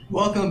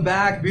Welcome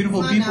back,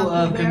 beautiful people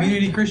of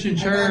Community Christian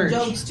Church. I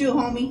got jokes too,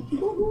 homie.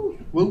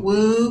 Whoop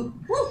whoop.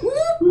 Whoop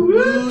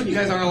whoop. You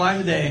guys aren't live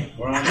today.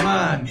 Come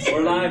on.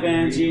 We're live,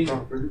 Angie.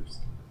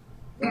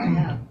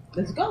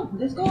 Let's go.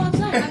 Let's go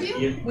outside.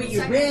 With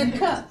your red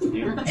cup.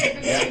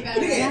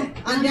 Yeah.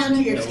 I'm down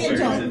to your skin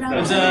tone.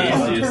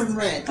 Turn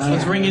red.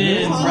 Let's ring it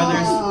in,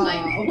 brothers.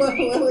 What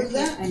was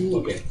that?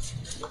 Okay.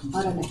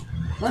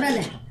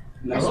 Órale.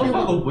 No, you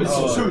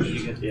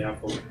get the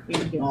apple.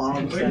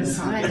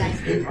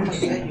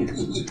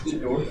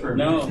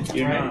 No,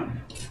 you're not.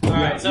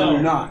 Alright, so.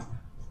 You're not.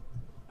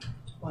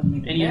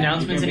 Any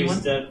announcements, You're anyone?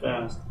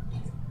 steadfast.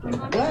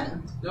 What?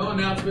 No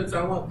announcements.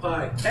 I want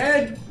pie.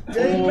 Ed!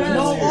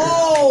 No.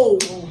 Oh!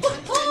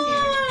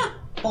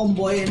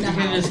 Homeboy in the You can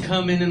house. just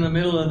come in the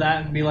middle of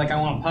that and be like, I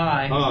want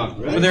pie.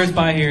 Really? But there's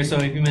pie here, so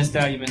if you missed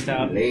out, you missed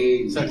out.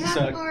 Lazy. Suck,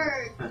 suck.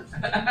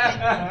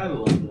 I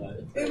love that.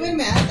 Wait a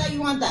minute. I thought you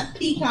want that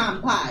pecan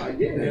I pie.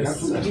 did.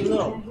 Yes. You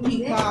little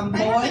pecan I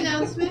have boy.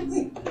 announcements.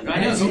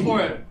 I know, go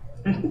for it.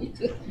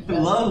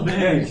 Love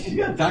it. You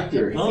got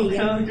doctor. Love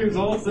characters,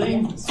 all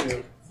things. Look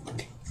at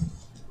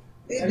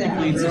Take that.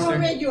 the lead, Look how sister.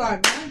 red you are.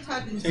 I'm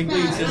talking Take the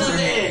lead, smack.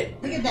 sister.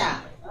 Look at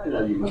that. I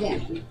love you.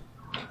 Okay.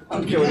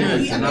 I'm killing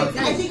it.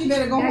 I think you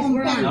better go home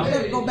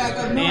and go back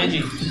up north.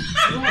 Angie.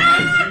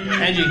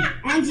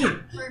 Angie,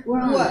 we're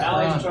on. What?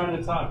 Alex trying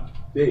to talk.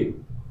 Dave.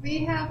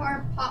 We have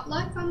our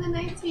potluck on the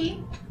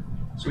 19th,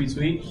 Sweet,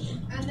 sweet.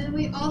 and then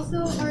we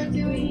also are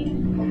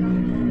doing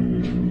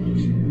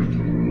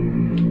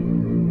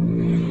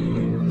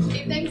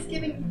a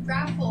Thanksgiving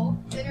raffle,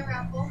 dinner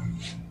raffle.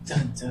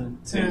 Dun, dun,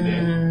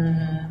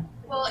 dun.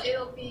 Well,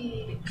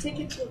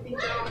 tickets will be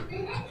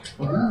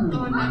drawn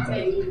on that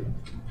day.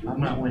 I'm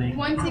not winning.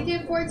 One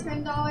ticket for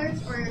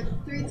 $10 or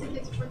 3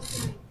 tickets for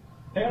 $20.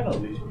 Hey, I know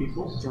these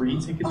people. 3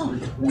 tickets Oh,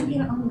 for let me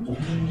get it on.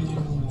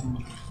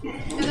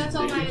 And that's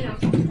all my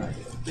announcements.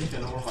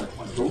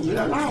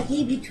 I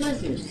gave you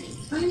Twizzlers.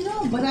 I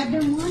know, but I've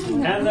been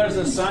wanting that. And there's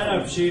a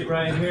sign-up sheet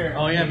right here.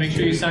 Oh yeah, make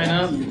sure you sign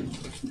up.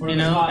 You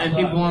know, and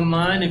people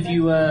online, if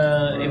you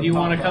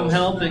want to come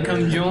help and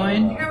come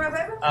join, we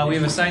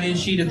have a sign-in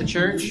sheet at the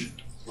church.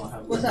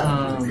 What's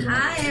up?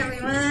 Hi,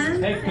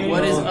 everyone. Hey, Pink.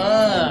 What is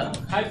up?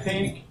 Hi,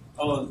 Pink.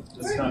 Oh,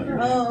 that's not your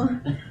name.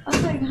 Oh, I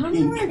was like, how do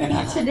you want to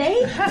be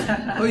today?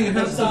 Oh, you have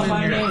That's not some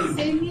my in here. name.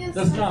 Save me a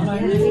That's not my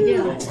How name. do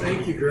you do?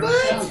 Thank you, girl.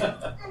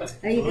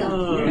 There you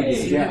go.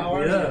 Hey, how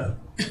are you?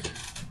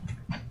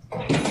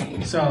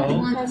 You So,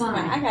 want I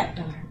fun. got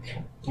dark.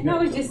 And I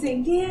was just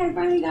saying, yeah, I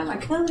finally got my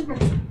color.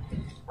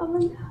 Oh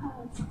my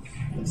god.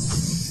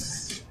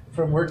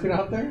 from working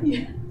out there?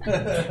 In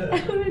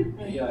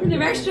the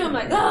restroom, I'm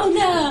like, oh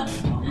no.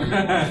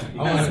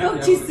 I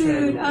spoke too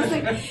soon. I was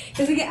like,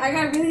 because I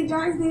got really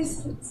dark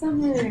this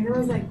summer. And I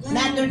was like, yeah.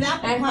 Not there's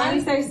apple I finally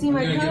pie. started seeing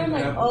my color. I'm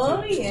like,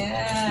 oh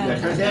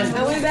yeah.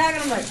 I went back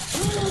and I'm like,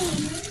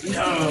 oh.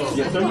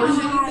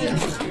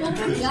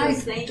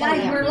 Guys,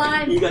 we're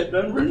live. You got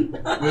done?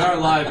 We are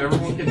live.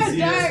 Everyone can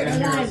see us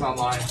and hear us Live.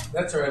 online.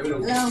 That's all right. We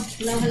don't.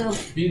 Hello.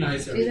 Be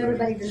nice, Is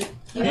everybody good?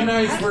 Be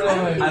nice. We're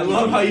live. I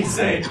love how you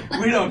say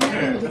we don't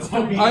care.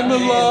 I'm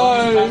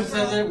alive.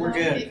 Says it, we're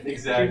good. Keep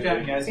Exactly.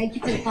 chatting, guys. Thank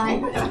you for the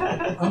fine.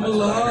 I'm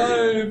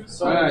alive.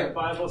 Sorry, the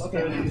Bible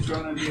study is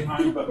running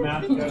behind, but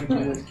Matt's got to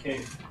get his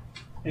cake.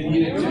 And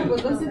you did Go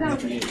too. sit down.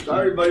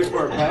 Sorry, buddy, for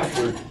our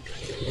password.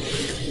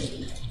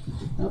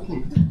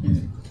 Okay.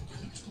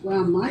 We're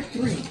on Mark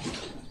 3.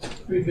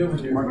 What are you doing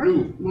here? Mark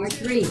two. Mark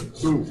 3.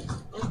 Two.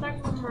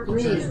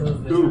 3.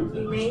 Two.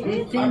 You made We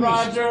it? Hi, finished.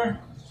 Roger.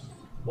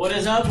 What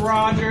is up,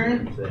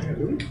 Roger?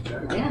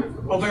 Yeah.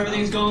 Hope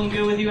everything's going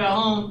good with you at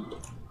home.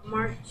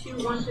 Mark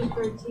 2, 1 to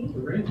 13.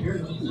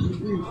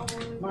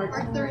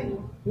 Mark 3.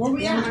 Where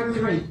we at? Mark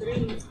 3.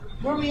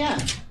 Where we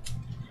at?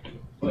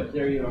 But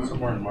there you are.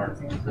 Somewhere in Mark.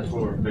 That's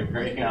what we're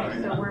figuring out right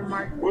So now. we're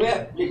Mark Where we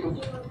at,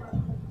 Jacob?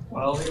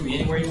 Well, we can be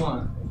anywhere you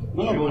want.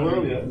 No, but where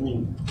are we at? I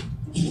mean,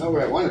 not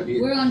where I want to be.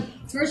 We're on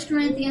 1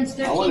 Corinthians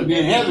 13. I want to be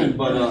in heaven,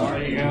 but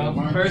There you go.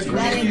 First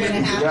That ain't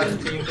gonna happen.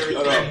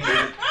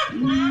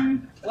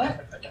 13.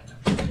 What?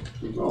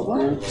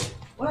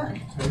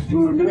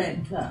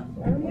 Red cup.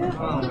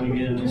 Oh my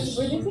goodness.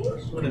 What is it?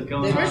 What is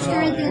going 1 on?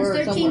 Corinthians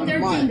We're 13, somewhere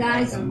 13,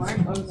 guys. Yeah,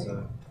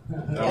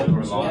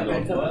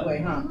 red cup away,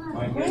 huh?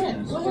 Go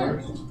ahead. Go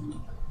ahead.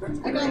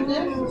 I got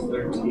this.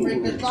 Break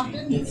this off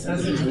in.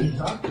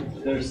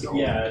 There's,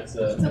 yeah, it's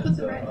a,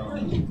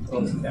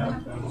 close down.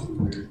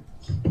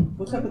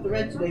 What's up with the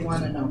red? They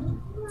want to know.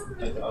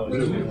 No,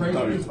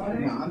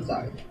 I'm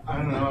sorry. I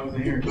don't know. I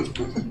wasn't here.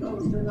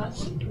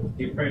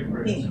 He prayed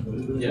first.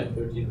 Yeah,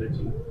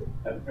 13.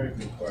 I prayed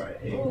before I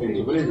ate.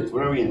 Okay, what is it?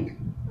 Where are we in?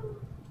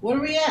 Where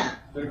are we at?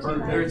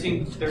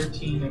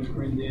 13 in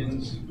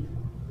Corinthians.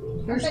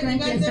 1 I thought you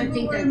guys Corinthians said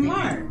we 13, were in 13.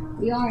 Mark.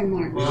 We are in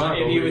Mark. Well, if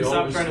you would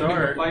stop trying to pick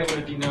a fight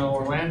with,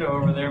 Orlando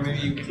over there, maybe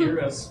you could hear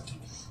us.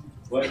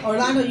 What?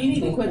 Orlando, you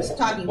need to quit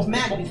talking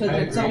smack because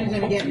if somebody's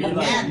gonna get me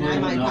mad and I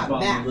might talk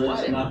back. I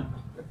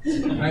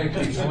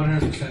agree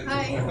 100%.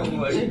 Hi. Oh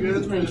my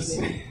goodness.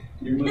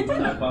 You're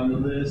moving up on the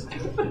list.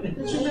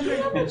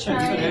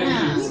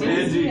 Yeah.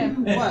 Angie.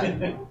 What?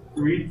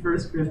 Read 1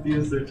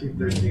 Corinthians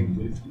 13:13,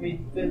 please. Read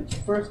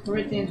 1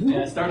 Corinthians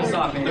Yeah, start us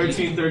off, Andy.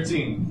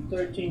 13:13.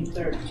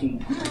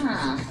 13:13.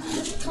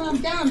 Just calm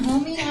down,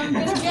 homie. I'm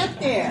gonna get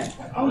there.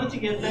 I'll let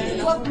you get that.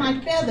 Fluff my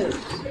feathers.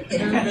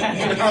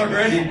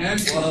 Already.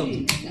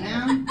 Angie,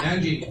 Now,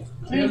 Angie,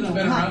 she hasn't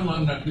been around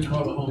long enough to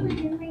call a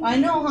homie. I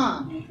know,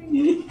 huh?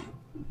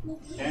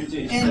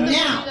 Angie, And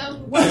now,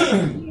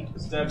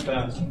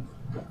 steadfast.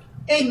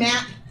 hey,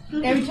 Matt.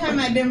 Every time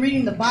I've been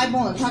reading the Bible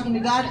and talking to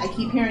God, I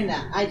keep hearing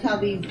that. I tell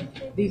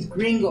these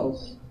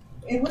gringos.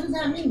 Hey, what does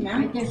that mean,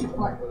 Matt?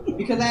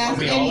 Because I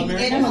asked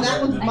Eddie, well,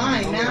 that was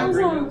mine, now.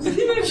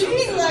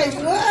 She's like,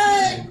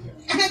 what?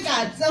 I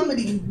got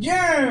somebody's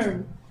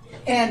germ.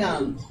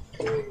 And,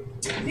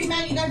 see,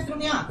 man, you guys threw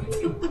me off.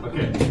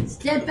 Okay. Every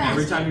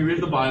Steadfast. time you read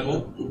the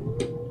Bible,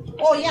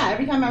 Oh, yeah,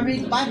 every time I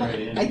read the Bible,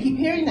 I keep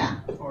hearing that.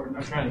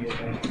 I'm trying to get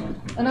that.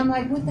 And I'm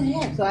like, what the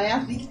heck? So I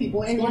asked these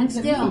people, hey, Stand what's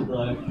it mean?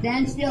 still.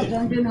 Stand still.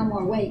 Don't do no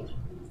more. Wait.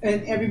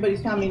 And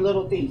everybody's telling me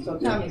little things. So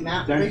tell me,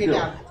 Matt, Stand break it still.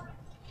 down.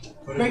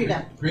 Break it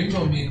down.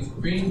 Gringo means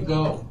green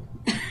go.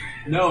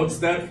 no,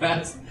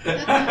 steadfast.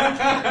 Man,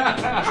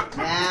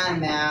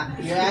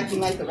 Matt, you're acting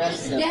like the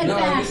rest of them.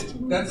 Steadfast.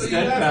 That's what you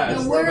Steadfast.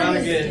 asked. The word We're gonna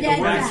is get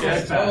the word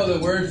steadfast. steadfast. Oh,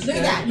 the word Look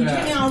at that. You came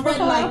steadfast. out red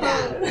like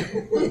that.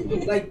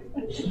 Like,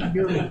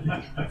 you're...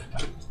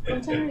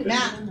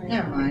 Matt,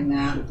 never mind,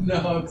 Matt. No,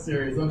 I'm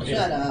serious. Okay.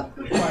 Shut up.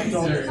 Before I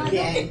throw this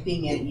dang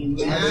thing at you,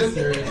 I'm Matt.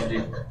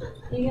 serious.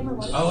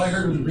 All I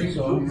heard was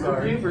gringo. I'm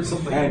sorry. for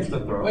something else to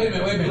throw. Wait a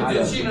minute.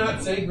 Did she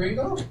not say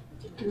gringo?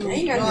 You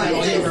guys No, are I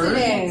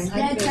listening.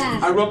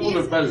 Steadfast. I ruffle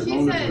the feathers. She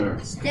Don't listen said- to her.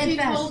 She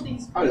Steadfast. told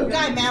these I love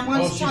Guy, it. man, Oh,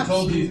 wants she to told talk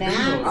to you, these gringos.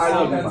 Matt. I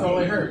love That's it. all I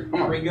heard.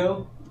 Come on.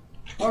 Ringo?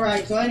 All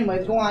right, so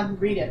anyways, go on,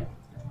 read it.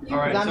 All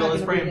right, I'm so not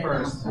let's gonna pray read it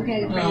first.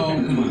 Okay. No,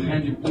 come on.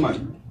 Angie, come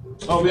on.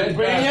 Oh, we haven't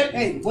prayed yet?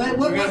 Hey, what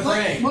We're gonna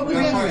pray. what was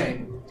We're gonna this?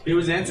 pray. He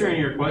was answering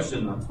your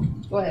question, though.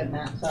 Go ahead,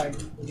 Matt. Sorry.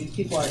 These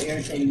people are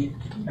irritating me.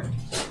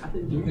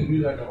 You can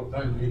do that the whole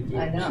time. Me too.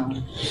 I know.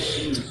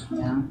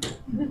 Yeah.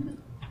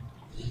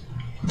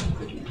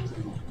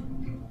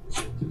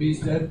 To be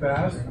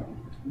steadfast.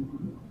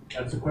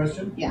 That's a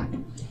question? Yeah.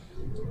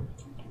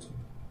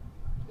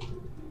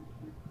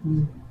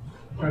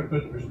 Try to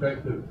put it in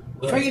perspective.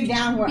 Break it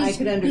down where I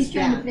could He's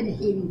trying to understand. finish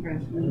eating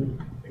first.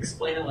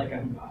 Explain it like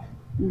I'm God.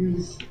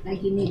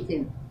 Like you need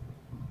to.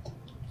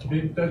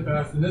 Being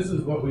steadfast, and this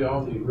is what we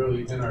all need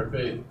really in our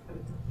faith.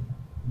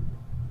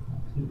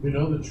 We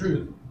know the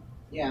truth,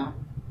 Yeah.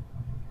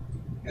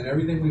 and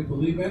everything we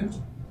believe in,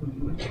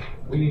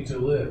 we need to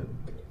live.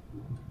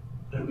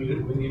 And we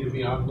need to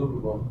be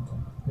unmovable.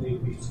 We need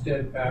to be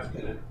steadfast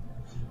in it.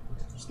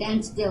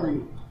 Stand still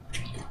in it.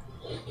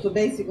 So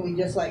basically,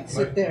 just like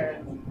sit there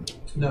and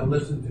Now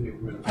listen to me for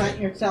a minute. plant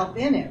yourself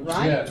in it,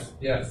 right?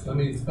 Yes. Let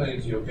me explain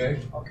it to you, okay?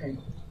 Okay.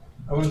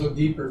 I want to go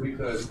deeper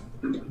because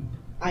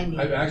I need.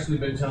 I've actually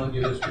been telling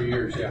you this for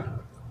years, yeah.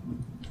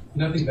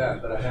 Nothing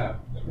bad, but I have.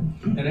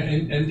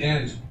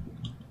 And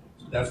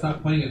that's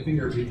not pointing a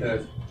finger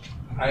because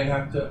I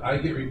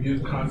get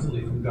rebuked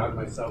constantly from God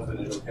myself in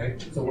it, okay?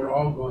 So we're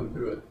all going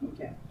through it,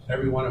 Okay.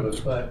 every one of us,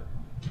 but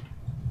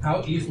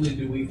how easily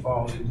do we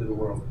fall into the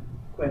world?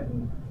 Quit.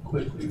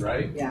 Quickly,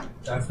 right? Yeah.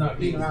 That's not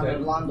being Even steadfast.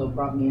 Orlando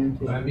brought me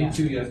into it. Me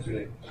too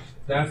yesterday.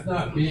 That's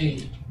not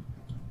being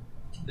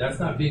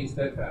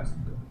steadfast.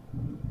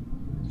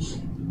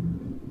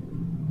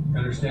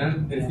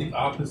 Understand? It's the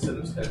opposite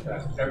of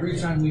steadfast. Every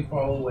time we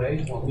fall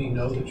away when we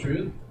know the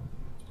truth,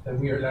 then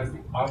that's the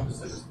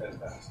opposite of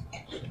steadfast.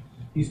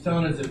 He's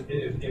telling us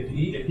if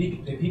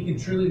he can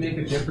truly make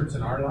a difference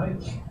in our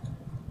life,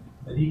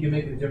 then he can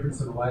make a difference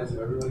in the lives of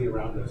everybody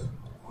around us.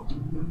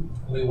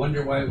 We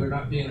wonder why we're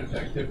not being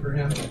effective for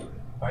him,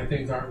 why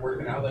things aren't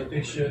working out like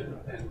they should,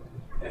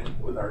 and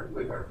with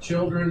our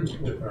children,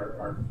 with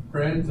our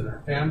friends and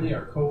our family,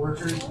 our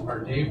coworkers,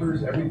 our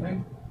neighbors,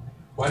 everything.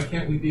 Why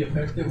can't we be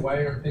effective?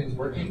 Why aren't things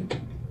working?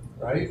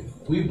 Right?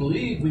 We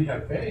believe, we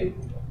have faith,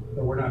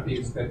 but we're not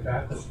being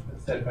steadfast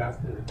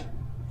in it.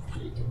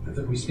 Because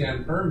if we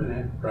stand firm in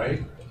it,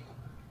 right,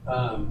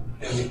 and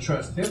we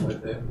trust him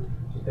with it,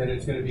 then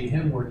it's going to be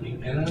him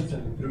working in us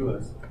and through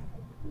us.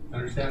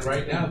 Understand?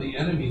 Right now, the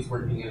enemy's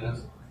working in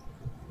us.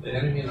 The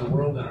enemy in the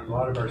world and a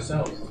lot of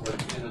ourselves is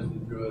working in us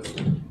and through us.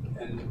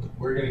 And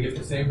we're going to get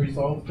the same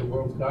results the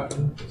world's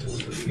gotten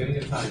since the beginning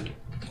of time.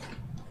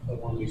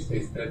 But when we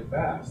stay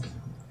steadfast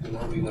in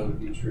what we know to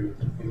be true,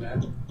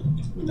 amen?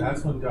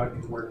 That's when God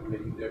can work and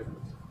make a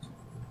difference.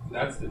 And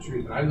that's the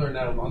truth. And I learned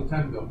that a long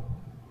time ago.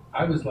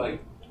 I was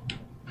like,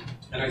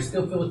 and I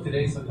still feel it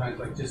today sometimes,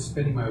 like just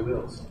spinning my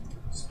wheels.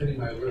 You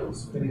know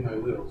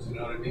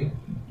what I mean?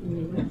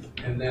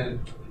 Mm-hmm. And then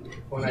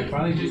when I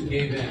finally just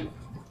gave in,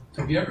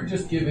 have you ever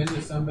just give in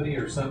to somebody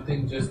or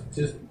something? Just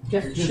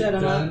shut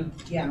them done?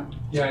 up. Yeah.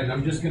 Yeah, and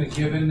I'm just going to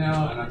give in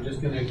now, and I'm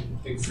just going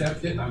to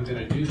accept it, and I'm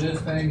going to do this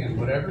thing, and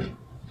whatever.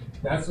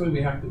 That's the way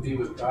we have to be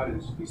with God,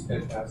 and just be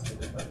steadfast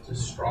in it, like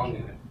just strong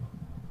in it.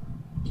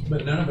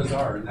 But none of us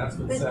are, and that's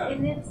what's But sad.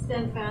 isn't it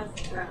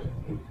steadfast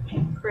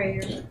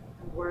prayer and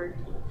word?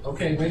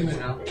 Okay, wait a minute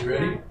now. You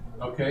ready?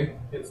 Okay?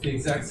 It's the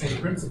exact same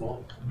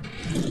principle.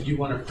 You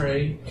want to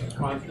pray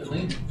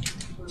constantly.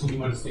 You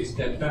want to stay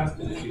steadfast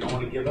in it. You don't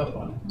want to give up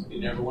on it.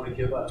 You never want to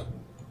give up.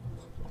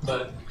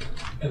 But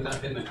in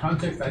the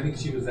context, I think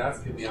she was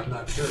asking me, I'm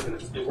not sure,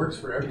 but it works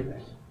for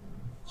everything.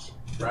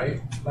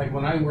 Right? Like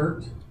when I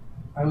worked,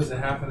 I was a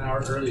half an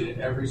hour early to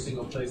every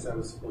single place I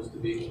was supposed to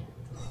be.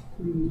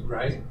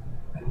 Right?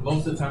 And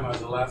most of the time I was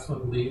the last one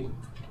to leave.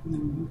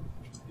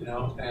 You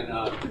know, and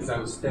because I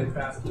was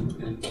steadfast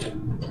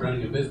in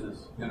running a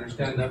business. You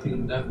understand?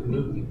 Nothing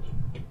moved me.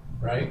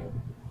 Right?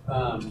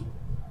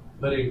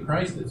 But in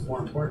Christ, it's more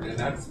important, and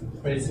that's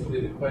basically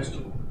the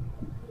question,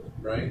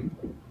 right?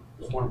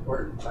 It's more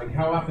important. Like,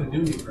 how often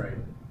do we pray?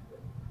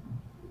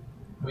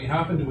 I mean,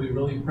 how often do we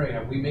really pray?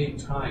 Have we made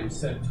time,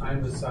 set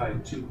time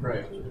aside to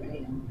pray?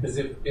 Because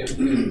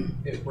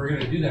if we're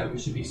going to do that, we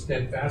should be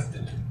steadfast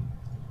in it.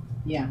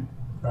 Yeah.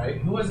 Right?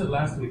 Who was it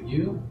last week?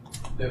 You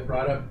that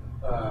brought up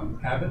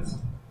habits?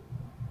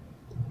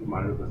 It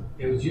might have been.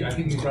 It was you. I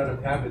think you brought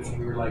up habits, and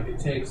you were like, it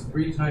takes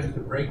 3 times to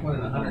break one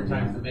and 100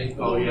 times to make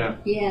one. Oh, yeah.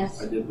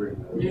 Yes. I did bring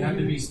that. You have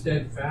to be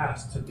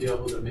steadfast to be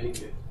able to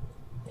make it.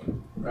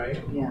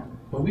 Right? Yeah.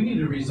 But we need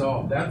to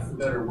resolve. That's the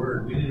better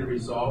word. We need to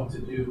resolve to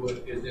do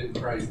what is in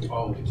Christ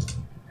always.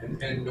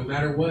 And no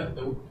matter what,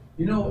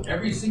 you know,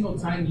 every single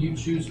time you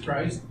choose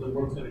Christ, the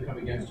world's going to come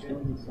against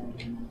you.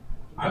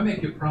 I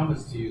make a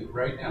promise to you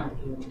right now.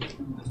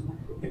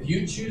 If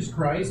you choose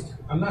Christ,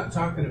 I'm not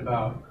talking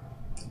about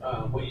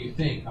what you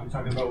think. I'm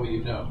talking about what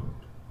you know.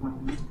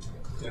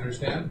 You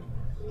understand?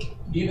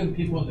 Even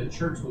people in the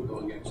church will go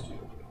against you.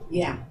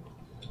 Yeah.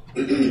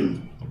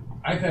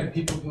 I've had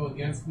people go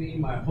against me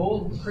my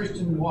whole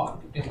Christian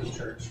walk in the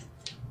church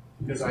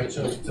because I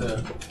chose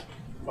to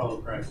follow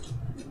Christ.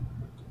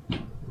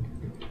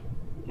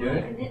 Get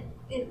it? And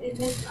it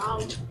is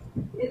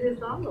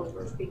all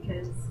over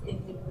because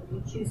when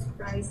you choose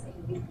Christ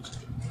and you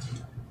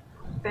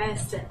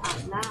confess it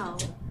out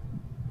loud,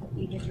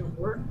 even your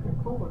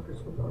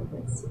co-workers will go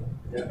against you.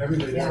 Yeah,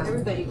 everybody does.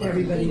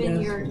 Everybody even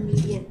does. your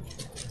immediate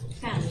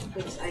family,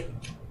 which I've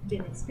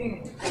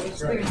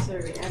experienced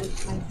already.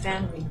 My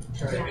family.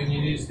 Right, Yeah. and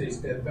you need to stay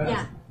steadfast.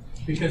 Yeah.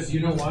 Because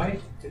you know why?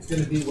 It's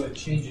going to be what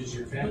changes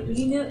your And family.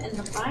 you know, in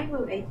the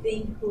Bible, I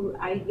think who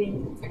I've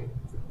been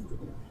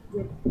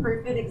the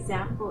perfect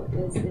example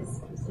is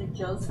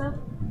Joseph.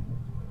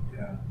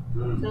 Yeah.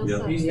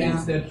 Joseph. He stayed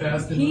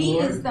steadfast in the He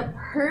Lord. is the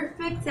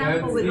perfect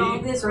example That's with all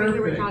the this right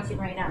here we're perfect. talking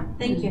right now.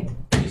 Thank you.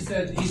 He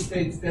said he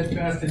stayed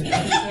steadfast in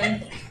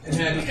everything and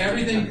had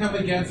everything come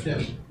against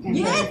him.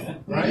 Yes.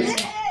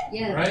 Right?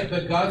 Yes. Right?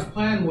 But God's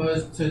plan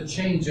was to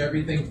change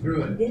everything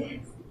through it.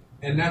 Yes.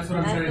 And that's what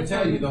I'm That's trying to the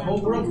tell you. The perfect whole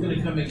example. world's going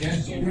to come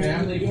against you.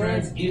 Family,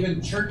 friends,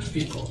 even church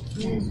people.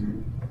 Yes.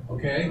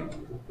 Okay?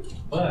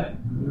 But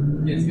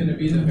it's going to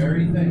be the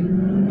very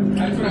thing.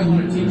 That's what I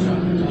want to teach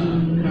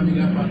on coming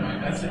up on my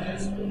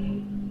messages.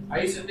 I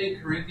used to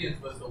think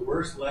Corinthians was the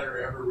worst letter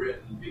ever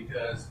written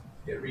because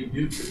it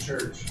rebuked the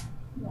church.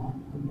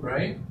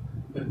 Right?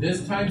 But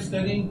this time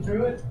studying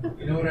through it,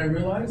 you know what I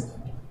realized?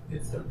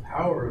 It's the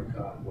power of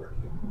God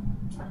working.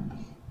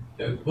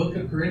 The book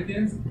of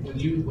Corinthians, when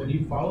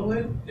you follow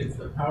it, it's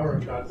the power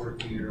of God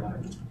working in your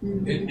life.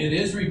 It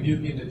is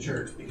rebuking the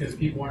church because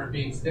people aren't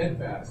being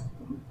steadfast.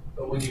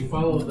 But when you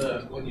follow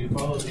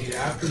the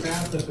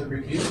aftermath of the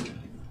rebuke,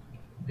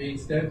 being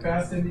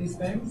steadfast in these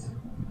things,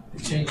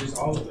 it changes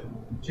all of it.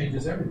 It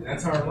changes everything.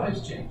 That's how our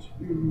lives change.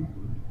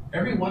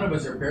 Every one of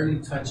us are barely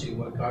touching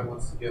what God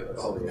wants to give us.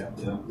 Oh, yeah.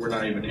 We're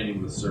not even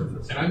hitting the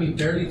surface. And I mean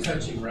barely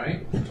touching,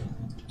 right?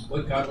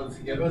 What God wants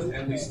to give us,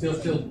 and we still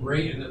feel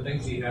great in the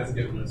things He has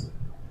given us.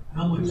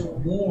 How much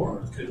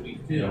more could we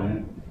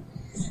feel?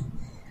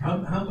 How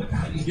much?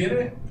 You get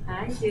it?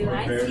 I do. We're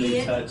I see barely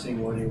it.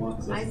 touching what he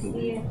wants us I to see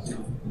do.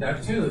 it.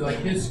 That too. Like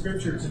his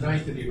scripture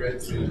tonight that he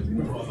read through.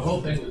 Well, the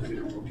whole thing was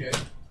beautiful, okay?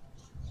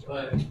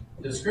 But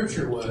the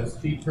scripture was,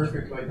 "Be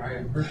perfect like I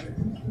am perfect."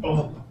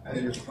 Oh,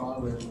 and your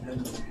Father in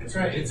heaven. That's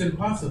right. It's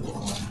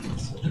impossible.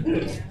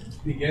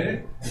 You get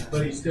it?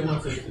 But He still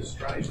wants us to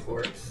strive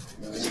for it.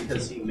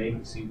 Because he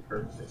makes you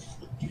perfect.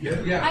 Yeah.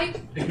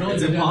 It can only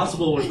It's be done-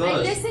 impossible with I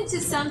us. listened to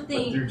But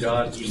something. through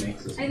God, he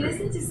makes us I perfect.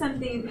 listened to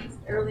something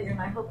earlier, and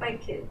I hope I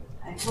can.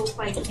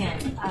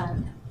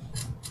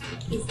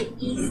 Is it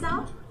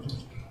Esau?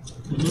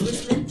 He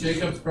was limping.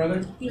 Jacob's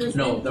brother. He was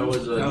No, limping. that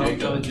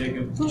was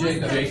Jacob. Who was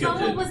Jacob. the- Jacob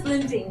someone did. was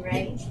limping,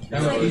 right?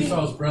 That So was he-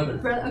 Esau's brother.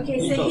 Okay,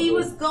 so Esau he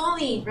was. was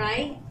going,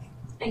 right?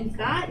 And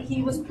God,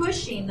 he was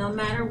pushing no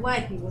matter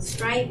what. He was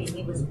striving,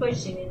 he was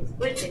pushing,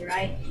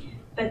 right?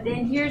 But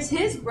then here's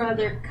his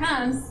brother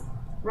comes,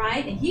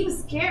 right? And he was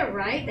scared,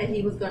 right? That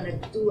he was going to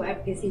do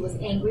it because he was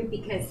angry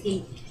because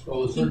he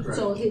Oh, the third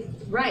so his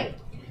right.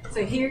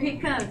 So here he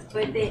comes.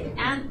 But they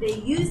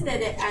used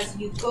it as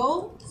you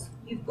go.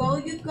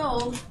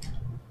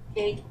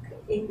 Okay,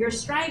 and you're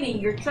striving,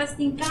 you're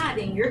trusting God,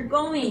 and you're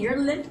going, you're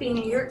limping,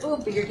 and you're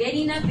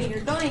getting up, and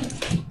you're going.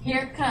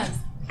 Here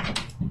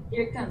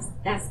it comes.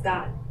 That's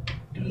God.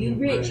 You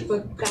rich,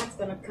 but God's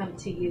gonna come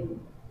to you.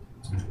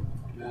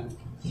 Amen.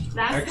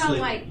 That's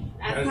Actually,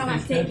 that's how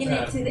I'm taking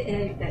it to the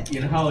edge. That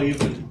You know how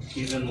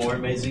even more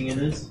amazing it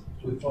is?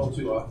 We fall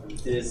too often.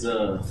 Is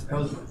that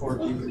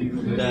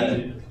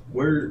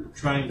we're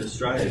trying to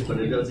strive, but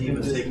it doesn't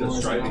even take us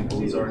striving because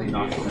he's already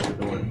knocking at the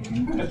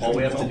door. All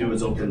we have to do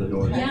is open the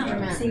door.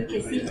 yeah, see,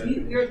 because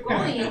you're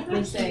going.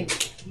 We say,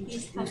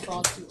 He's come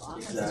fall too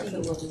often.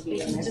 Exactly. He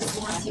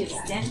just wants you to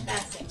stand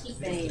fast and keep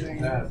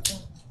saying.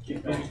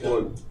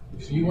 So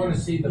you want to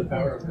see the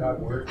power of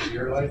God work in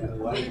your life and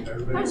the life of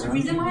everybody That's the around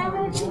reason you? why I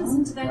wanted to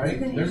listen to that.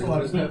 Right? There's a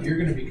lot of stuff you're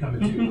going to be coming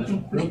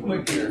to real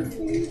quick here.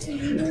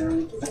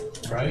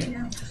 Right?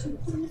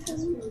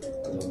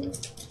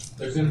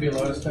 There's going to be a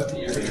lot of stuff that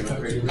you're going to come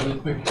to really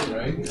quickly,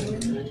 right?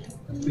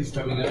 It's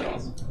coming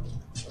up.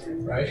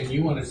 Right? And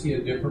you want to see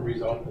a different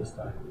result this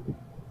time.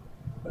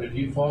 But if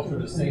you fall for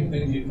the same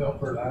things you fell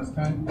for last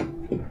time,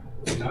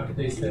 and not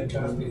stay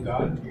steadfast in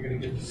God, you're going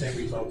to get the same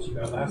results you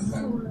got last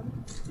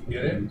time. You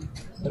get it?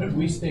 But if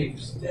we stay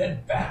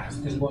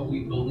steadfast in what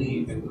we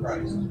believe in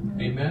Christ,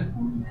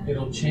 amen,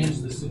 it'll change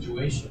the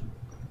situation.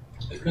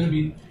 It's going to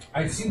be,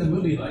 I've seen the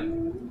movie like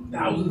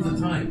thousands of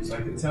times,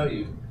 I can tell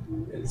you.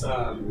 It's,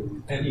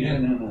 and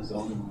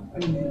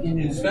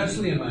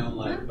especially in my own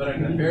life, but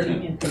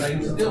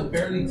I'm still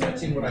barely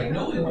touching what I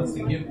know He wants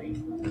to give me.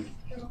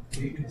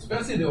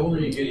 Especially the older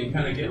you get, you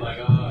kind of get like,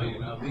 oh, you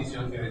know, these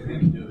young guys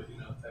didn't do it, you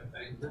know, type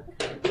thing.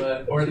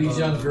 But or these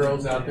young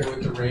girls out there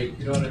with the rake,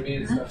 you know what I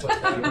mean, and stuff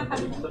like that.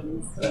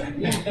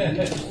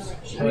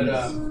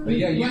 But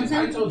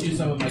yeah, I told you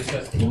some of my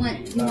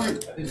testimony. You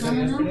want I think so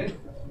yesterday.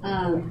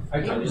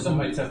 I told you some of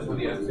my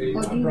testimony yesterday.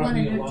 Or do God you brought want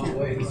me a another long time?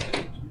 way.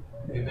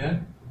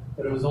 Amen.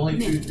 But it was only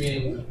through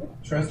being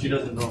trusted. She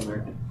doesn't know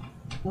American.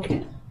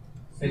 Okay.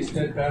 Stay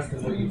steadfast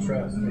in what you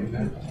trust.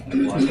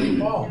 Amen. Watch them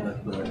fall.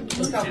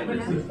 Look how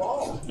quick we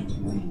fall.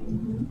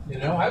 You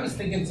know, I was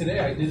thinking today,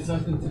 I did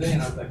something today,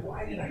 and I was like,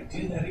 why did I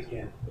do that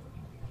again?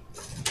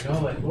 You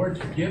know, like, Lord,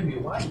 forgive me.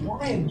 Why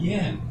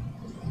again?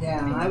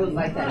 Yeah, I was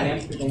like that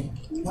yesterday.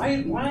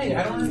 Why?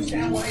 I don't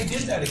understand why I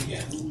did that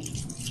again.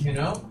 You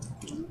know?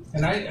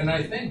 And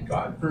I thank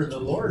God for the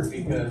Lord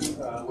because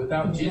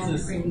without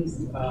Jesus,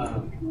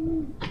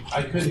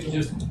 I couldn't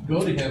just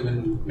go to Him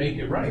and make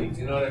it right.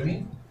 You know what I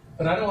mean?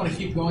 But I don't want to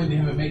keep going to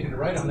Him and making it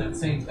right on that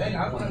same thing.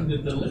 I want Him to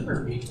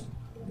deliver me.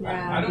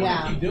 I don't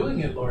want to keep doing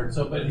it, Lord.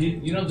 So, but He,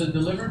 you know, the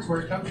deliverance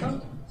where it comes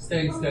from,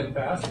 staying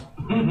steadfast.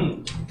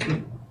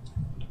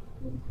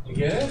 You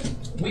get it?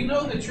 We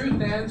know the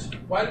truth, Ange.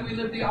 Why do we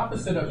live the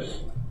opposite of it?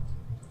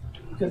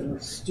 Because we're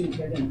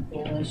stupid and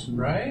foolish.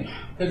 Right?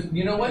 Because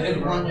you know what?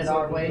 We want it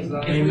our way.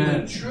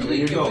 Amen.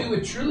 If we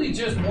would truly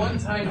just one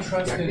time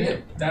trust in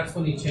it, that's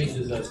when He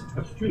changes us.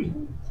 That's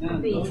true.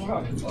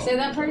 say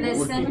that part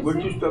again. We're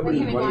too stubborn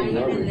and whining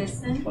our way.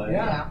 Listen.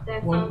 Yeah.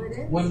 That's all it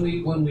is. When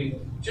we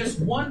just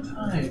one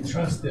time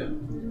trust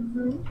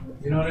Him,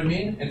 you know what I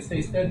mean? And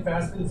stay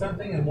steadfast in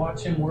something and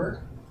watch Him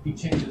work, He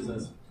changes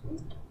us.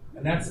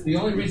 And that's the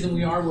only reason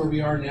we are where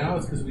we are now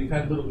is because we've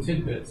had little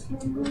tidbits.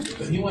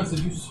 But He wants to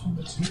do so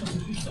much. He wants to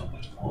do so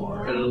much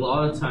more. And a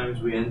lot of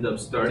times we end up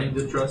starting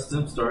to trust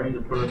Him, starting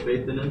to put our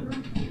faith in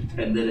Him,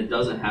 and then it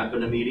doesn't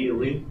happen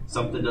immediately.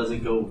 Something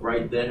doesn't go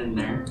right then and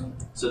there.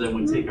 So then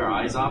we take our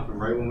eyes off, and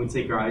right when we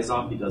take our eyes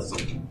off, He does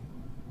something.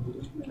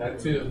 That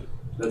too.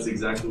 That's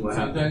exactly what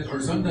happens.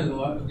 Sometimes a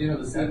lot. You know,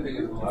 the sad thing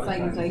is a lot of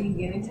times. It's like he's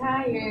getting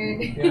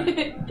tired.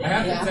 Yeah. I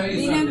have to tell you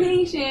Being something.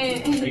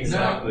 impatient.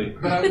 Exactly.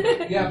 But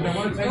I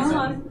want to tell you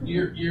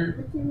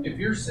something. If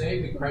you're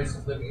saved and Christ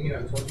is living in you,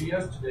 I told you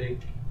yesterday,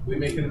 we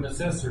make Him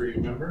accessory,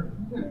 remember?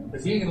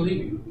 Because He ain't going to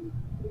leave you.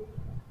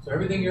 So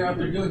everything you're out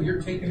there doing,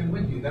 you're taking Him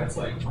with you. That's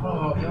like,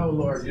 oh, no,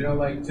 Lord. You know,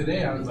 like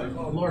today, I was like,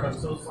 oh, Lord, I'm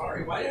so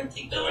sorry. Why do I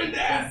keep doing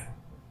that?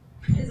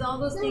 Because all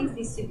those things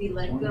need to be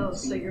let go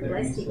so your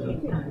blessing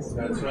can come.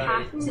 That's You right.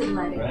 have to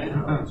let it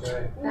go. That's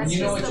right. That's And you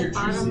know just what the your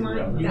bottom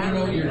line. you Gotta know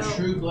what let your it go.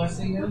 true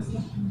blessing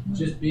is?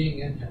 Just being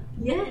in Him.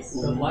 Yes.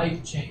 The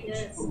life change.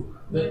 Yes.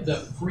 The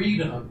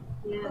freedom.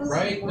 Yes.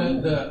 Right?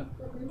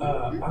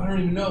 I don't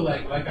even know,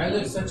 like I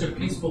live such a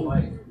peaceful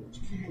life.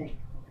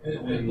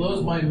 It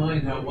blows my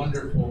mind how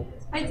wonderful.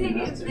 I take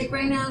it, like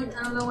right now,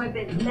 I don't know why,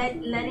 but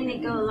letting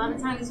it go, a lot of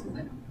times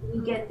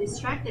we get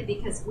distracted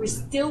because we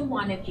still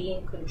want to be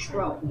in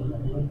control.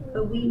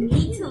 But we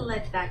need to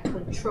let that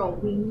control,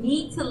 we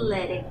need to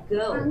let it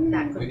go,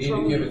 that We need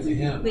control. to give it to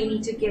Him. We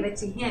need to give it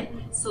to Him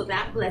so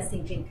that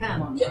blessing can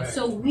come. Right.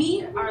 So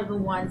we are the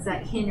ones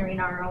that hindering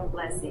our own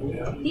blessing.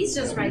 Yeah. He's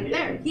just right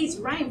there. He's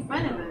right in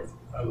front of us.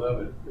 I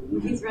love it.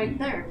 He's right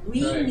there.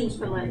 We Right. need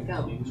to let it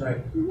go. That's right.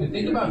 And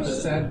think about the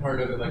sad part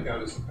of it. Like I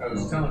was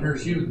telling her,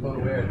 she was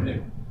blown away. I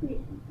think,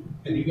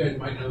 and you guys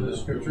might know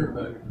this scripture,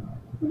 but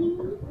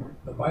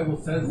the Bible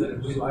says that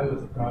if we lie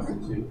with a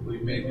prostitute, we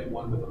make it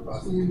one with a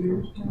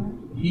prostitute.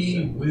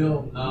 He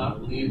will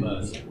not leave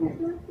us.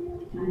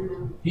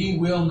 He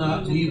will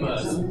not leave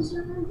us.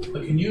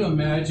 But can you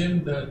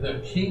imagine the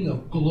King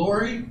of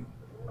Glory,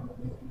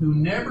 who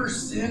never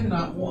sinned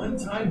not one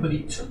time, but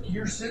He took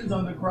your sins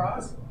on the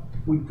cross,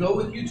 would go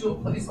with you to a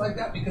place like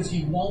that because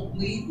He won't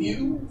leave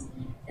you?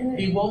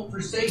 He won't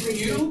forsake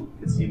you.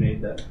 Because he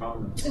made that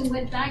promise. So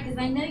with that, because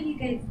I know you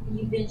guys,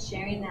 you've been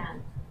sharing that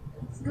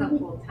a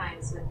couple of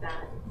times with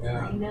that.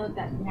 Yeah. I know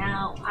that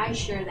now I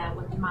share that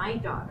with my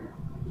daughter,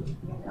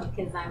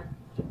 because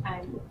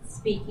I'm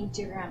speaking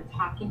to her, I'm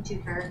talking to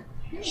her,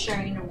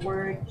 sharing a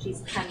word,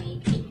 she's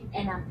coming,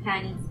 and I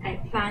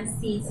plant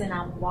seeds and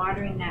I'm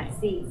watering that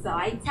seed. So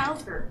I tell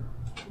her,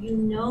 you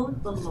know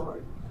the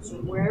Lord. So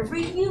wherever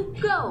you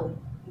go,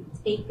 you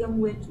take him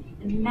with you.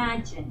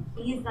 Imagine,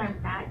 he's our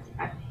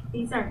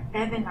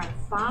heaven, our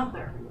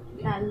Father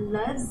that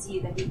loves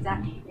you, that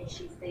and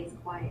she stays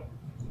quiet.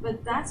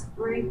 But that's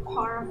very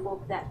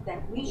powerful that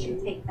we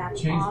should take that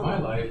Changed my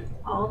life.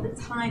 all the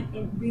time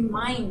and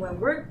remind when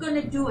we're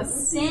gonna do a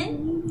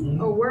sin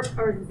or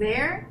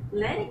there,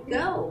 let it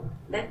go.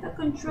 Let the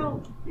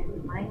control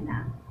and remind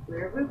that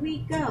wherever we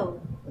go,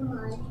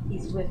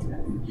 he's with us.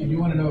 And you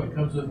want to know what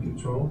comes with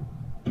control?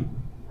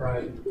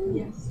 Pride.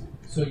 Yes.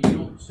 So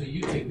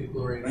you take the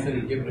glory instead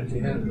of giving it to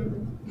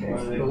him.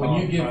 But when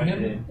you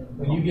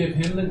give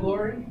him the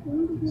glory,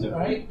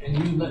 right,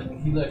 and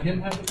you let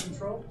him have the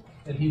control,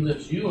 and he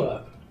lifts you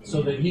up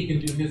so that he can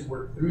do his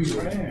work through you.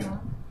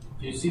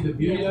 Do you see the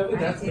beauty of it?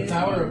 That's the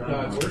power of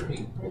God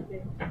working.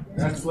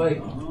 That's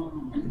like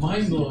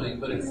mind-blowing,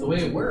 but it's the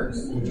way it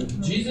works.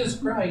 Jesus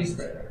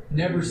Christ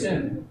never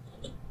sinned.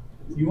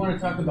 You want to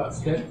talk about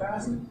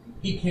steadfast?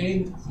 He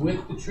came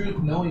with the truth,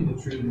 knowing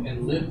the truth,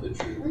 and lived the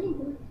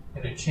truth.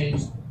 And it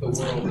changed the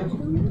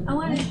world. I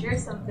want to share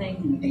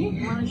something.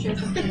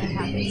 That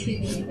happened to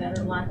me that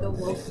Orlando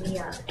woke me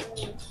up.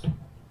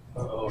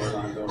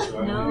 Orlando.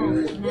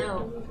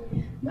 No.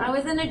 I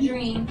was in a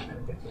dream.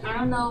 I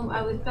don't know.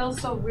 Felt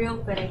so real,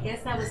 but I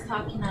guess I was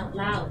talking out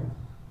loud.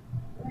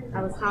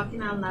 I was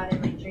talking out loud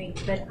in my dream,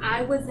 but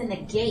I was in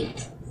a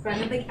gate.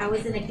 I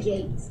was in a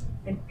gate,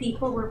 and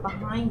people were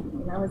behind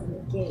me, and I was in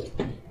the gate.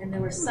 And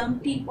there were some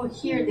people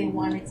here. They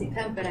wanted to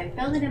come, but I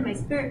felt it in my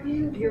spirit.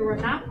 You were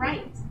not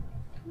right.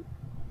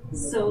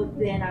 So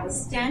then I was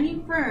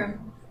standing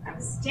firm. I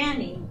was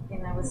standing,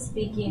 and I was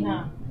speaking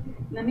up.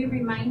 Let me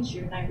remind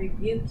you, and I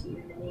rebuke you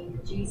in the name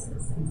of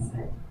Jesus, and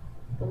said,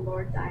 the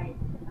Lord died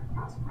on the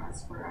cross for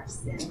us for our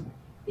sin.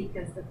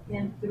 Because of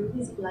him, through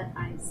his blood,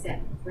 I am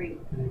set free.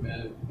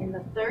 Amen. And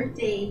the third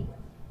day,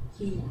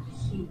 he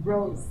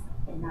rose,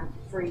 and I'm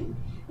free.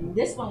 And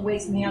this one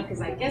wakes me up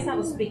because I guess I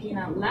was speaking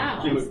out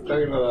loud. She was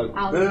talking about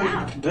Out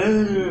loud.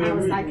 I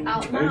was like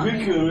out loud.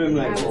 I'm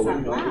like, I was out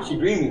is loud. she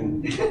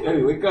dreaming?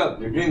 Hey, wake up!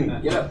 You're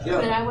dreaming. Get up!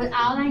 But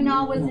all I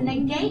know was in a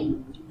gate.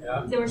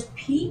 Yeah. There was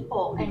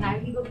people, and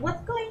he goes,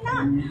 "What's going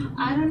on?"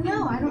 I don't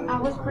know. I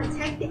was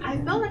protecting. I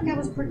felt like I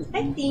was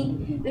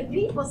protecting the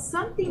people.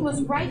 Something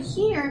was right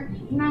here,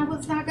 and I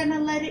was not gonna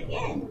let it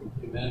in.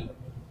 Amen.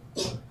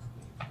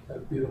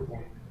 That's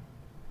beautiful.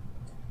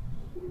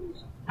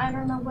 I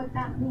don't know what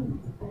that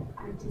means, but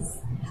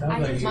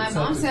My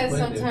mom says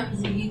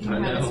sometimes you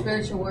can have a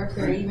spiritual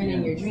warfare even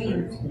in your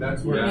dreams.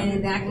 That's where.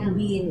 And that can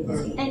be,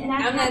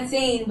 I'm not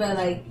saying, but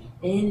like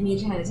an enemy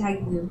trying to attack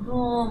you at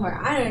home, or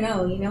I don't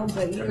know,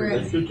 but you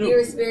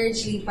were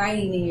spiritually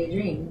fighting in your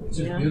dreams. It's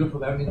just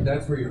beautiful. I mean,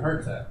 that's where your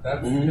heart's at.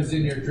 That's because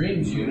in your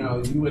dreams, you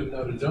wouldn't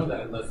know to know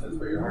that unless that's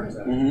where your heart's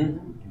at.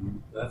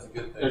 That's a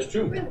good thing. That's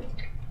true.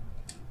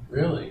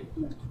 Really?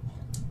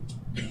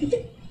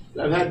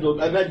 I've had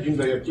dreams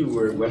like that too,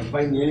 where I'm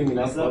fighting the enemy and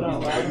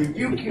I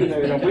rebuke you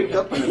and I wake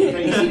up and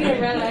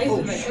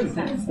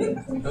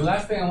The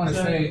last thing I want to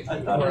say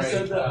before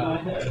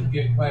I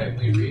get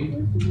quietly read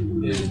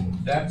is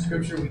that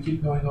scripture we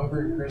keep going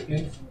over in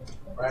Corinthians,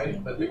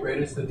 right? But the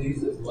greatest of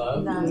these is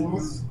love.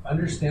 Yes.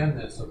 Understand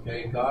this,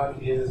 okay? God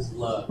is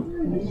love.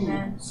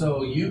 Amen.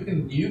 So you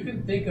can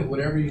think of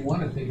whatever you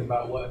want to think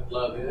about what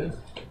love is,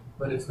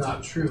 but it's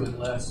not true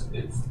unless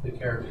it's the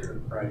character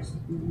of Christ,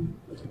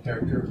 the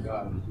character of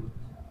God,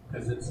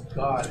 because it's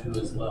God who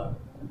is love.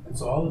 And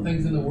so all the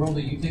things in the world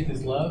that you think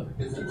is love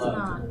isn't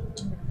love.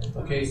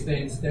 Okay,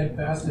 staying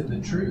steadfast in the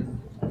truth,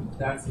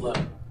 that's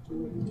love.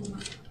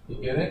 You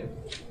get it?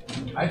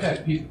 I've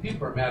had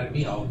people are mad at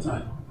me all the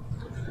time.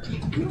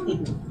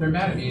 They're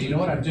mad at me, and you know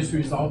what? I've just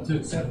resolved to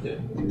accept it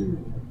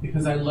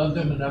because I love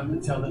them enough to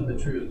tell them the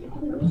truth.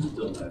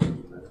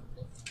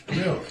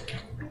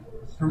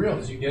 For real,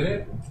 did you get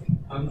it?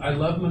 I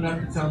love them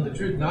enough to tell them the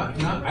truth.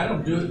 Not. I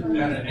don't do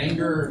it out of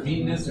anger or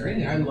meanness or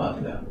anything. I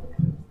love them.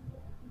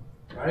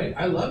 Right?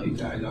 I love you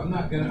guys. I'm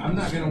not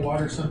gonna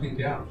water something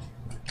down.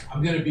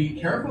 I'm gonna be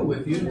careful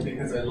with you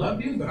because I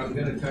love you, but I'm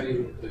gonna tell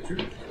you the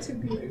truth.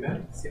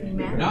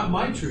 Amen. Not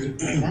my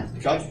truth.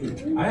 God's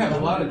truth. I have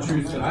a lot of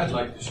truths that I'd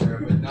like to share,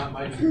 but not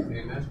my truth.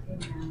 Amen.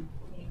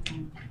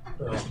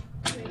 So.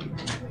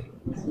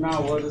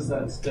 Now, what does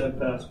that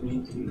steadfast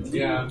mean to you?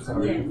 Yeah, I'm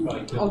sorry.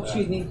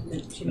 She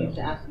needs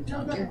to ask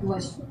a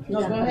question.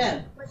 No, go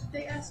ahead.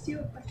 They asked you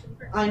a question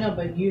first. I know,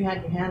 but you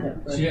had your hand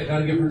up first. She had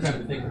to give her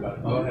time to think about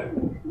it. Go ahead.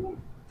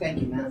 Thank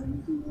you, Matt.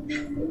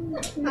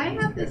 I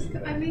have this,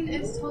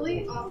 it's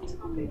totally off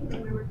topic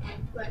from where we're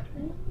from, but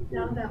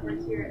now that we're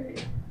here,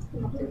 it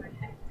came up in my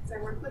head because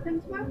I work with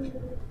him too much.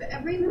 But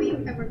every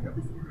week I work with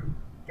this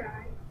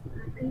guy,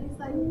 and he's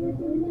like,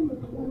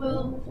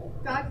 well,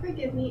 God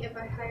forgive me if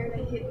I hired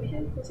a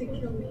hitman to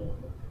kill me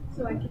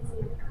so I could see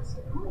a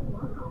pastor.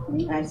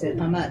 I said,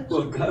 how much?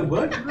 Well, God,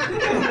 what?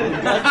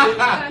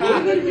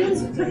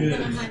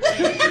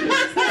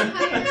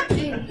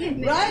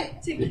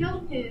 Right? To kill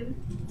him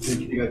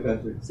You got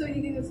pastor. so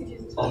he can go see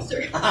Jesus Oh.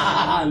 faster.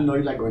 No,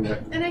 you're not going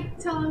there. And I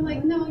tell him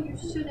like, no, you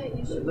shouldn't.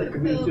 You should Like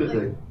committed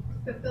fulfill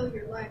suicide.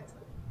 your life.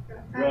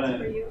 God Right. has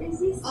for you. Is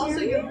he Also,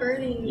 serious? you're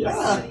burdening Yeah.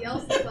 somebody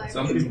else's life.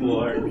 Some people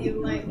are.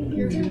 You like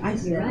you're. I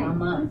said, how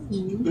much?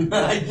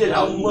 I did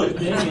how The much?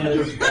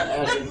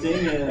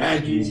 thing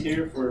is, he's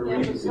here for a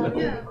reason,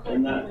 Yeah.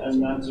 and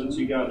that's what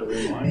you got to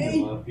remind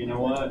him of. You know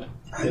what?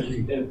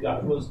 If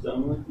God was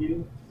done with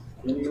you,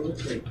 then He would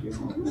take you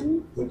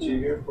home. But you're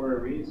here for a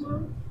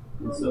reason,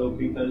 and so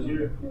because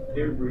you're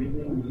here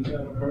breathing, you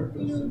got a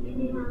purpose, and you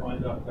need to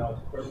find out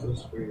God's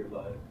purpose for your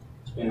life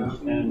and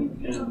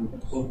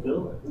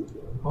fulfill it.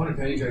 I want to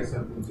tell you guys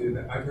something too.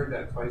 That I've heard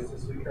that twice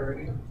this week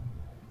already,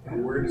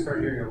 and we're going to start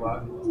hearing a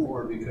lot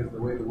more because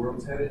the way the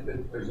world's headed,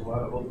 there's a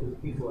lot of hopeless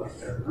people out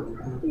there.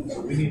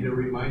 So we need to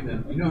remind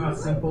them. You know how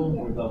simple?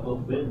 The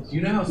hope is. You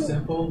know how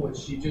simple what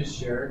she just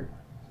shared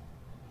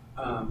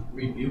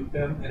rebuked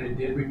them, and it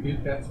did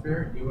rebuke that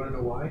spirit. You want to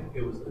know why?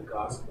 It was the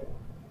gospel.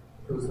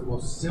 It was the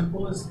most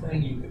simplest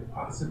thing you could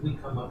possibly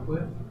come up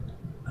with,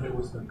 and it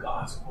was the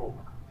gospel.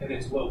 And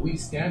it's what we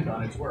stand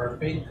on. It's where our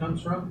faith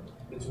comes from.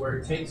 It's where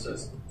it takes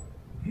us.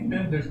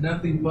 Amen. There's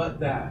nothing but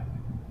that.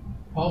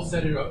 Paul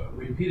said it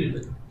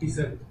repeatedly. He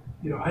said,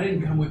 I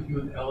didn't come with you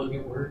with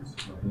elegant words.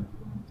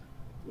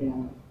 Yeah.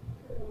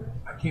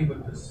 I came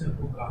with the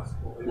simple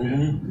gospel.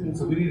 Amen.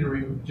 So we need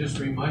to just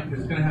remind,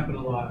 because it's going to happen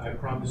a lot. I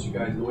promise you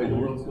guys, the way the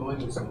world's going,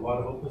 there's a lot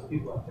of hopeless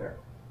people out there.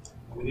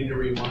 We need to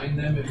remind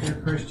them, if they're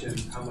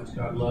Christians, how much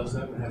God loves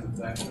them and has a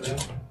plan for them.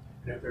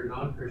 And if they're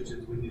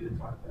non-Christians, we need to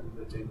talk to them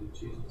that they need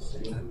Jesus.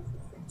 Amen.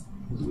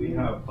 We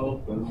have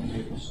hope, and we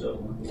need to show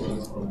them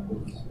what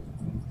hope is.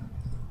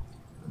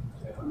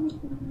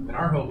 And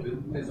our hope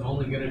is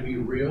only going to be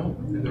real,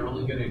 and they're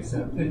only going to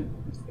accept it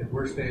if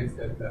we're staying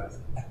steadfast.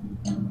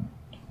 You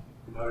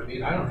know what I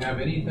mean? I don't have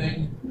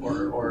anything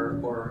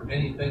or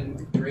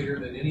anything greater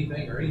than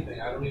anything or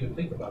anything. I don't even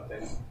think about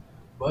things.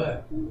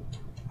 But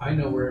I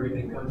know where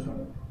everything comes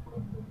from.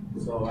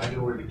 So I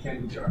know where the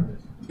candy jar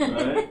is.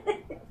 Right?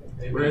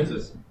 Where is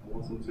this?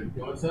 You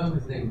want some?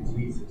 His name is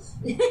Jesus.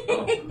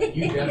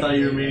 I thought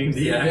you were meaning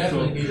the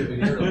actual. Definitely need him in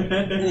your life.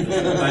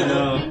 I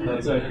know.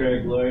 That's what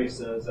Craig Laurie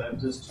says. I'm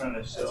just trying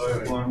to show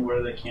everyone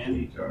where the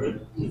candy jar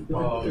is.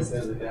 Oh, it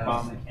says it down.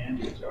 On the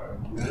candy jar.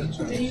 I'm just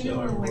trying to Even show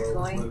when everyone we're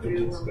going where the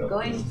through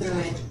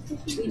discovery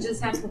it, we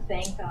just have to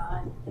thank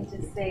God and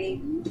just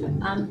say,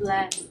 I'm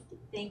blessed.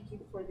 Thank you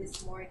for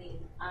this morning.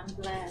 I'm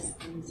blessed.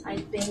 I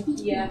thank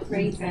you.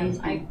 Praise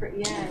Him.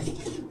 Yes.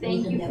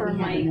 Thank you for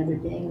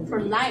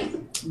for life,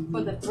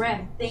 for the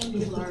breath. Thank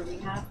you, Lord. We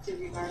have to,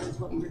 regardless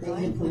what we're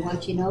doing. For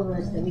watching over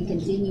us, that we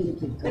continue to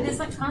keep But going.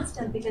 it's a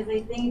constant because I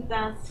think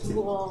that's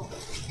will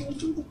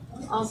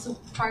also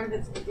part of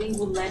it. I think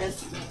will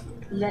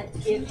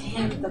give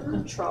Him the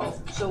control,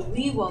 so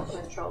we will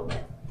control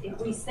it. If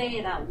we say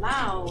it out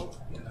loud,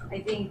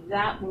 I think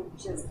that will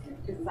just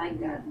like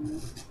that.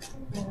 And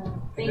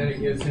then it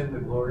gives him the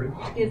glory.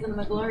 Gives Him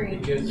the glory.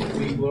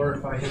 We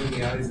glorify him in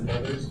the eyes of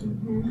others.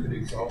 It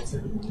exalts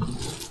him.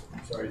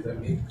 Sorry, is that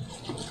me?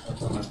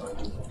 That's on my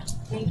Bible.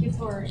 Thank you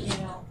for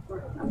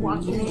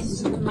walking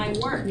into my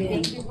work.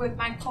 Thank you with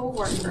my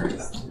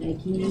coworkers.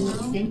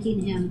 Thanking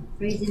Him,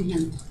 praising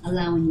Him,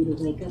 allowing you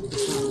to wake up.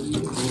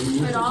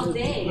 But all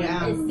day,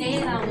 Yeah. and say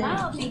it out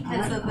loud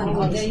because of the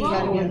All day you gotta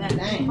control give that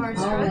thanks. people are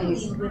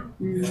Always. struggling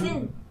with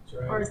sin.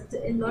 That's Or right.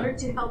 in order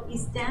to help you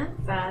stand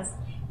fast,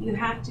 you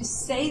have to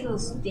say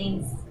those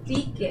things,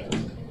 speak it,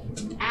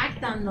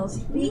 act on those,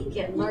 speak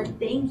it. Lord,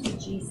 thank you,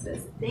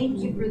 Jesus. Thank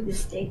you for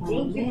this day.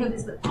 Thank you for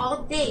this. But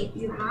all day,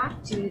 you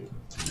have to.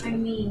 I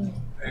mean,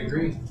 I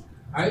agree.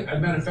 As a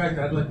matter of fact,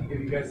 I'd like to give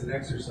you guys an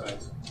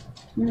exercise.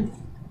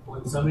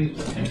 When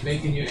somebody's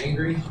making you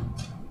angry,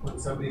 when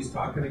somebody's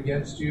talking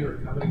against you or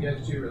coming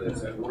against you, whether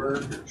it's at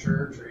work or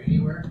church or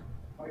anywhere,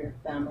 Or your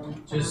family.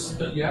 just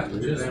think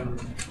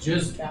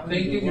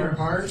in your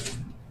heart,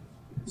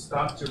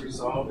 stop to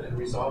resolve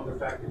the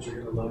fact that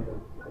you're going to love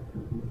them.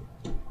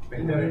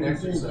 Make that an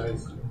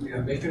exercise.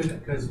 Yeah, make it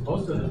because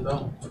most of them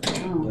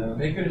don't.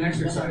 Make it an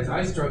exercise.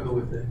 I struggle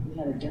with it.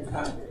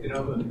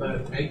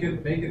 But make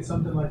it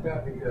something like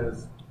that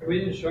because If we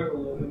didn't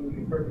struggle with it, we'd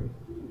be perfect.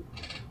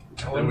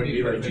 I want to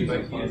be like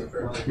Jesus.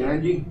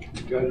 Angie,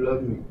 God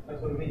love me.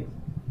 That's what it means.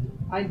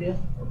 I do.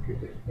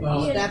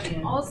 Well,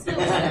 also, Still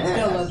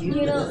love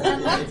you.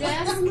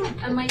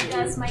 at my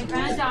desk, my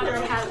granddaughter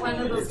had one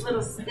of those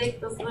little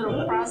sticks, those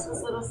little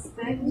crosses, little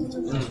sticks.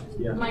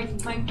 My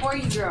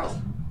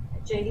 4-year-old,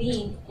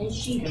 Jaylene, and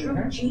she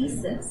drew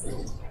Jesus.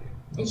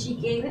 And she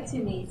gave it to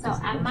me. So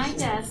at my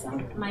desk,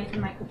 my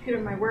computer,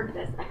 my work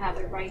desk, I have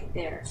it right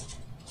there.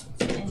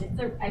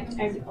 And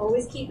I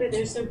always keep it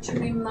there so to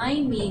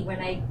remind me when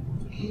I,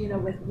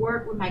 with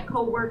work, with my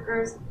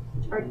coworkers,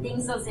 or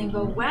things doesn't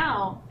go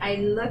well, I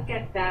look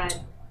at that,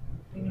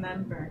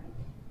 remember,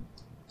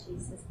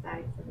 Jesus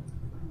died for me.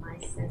 my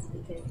sins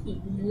because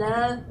He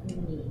loved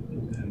me.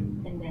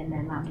 And then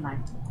I'm like,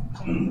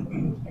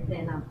 and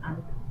then I'm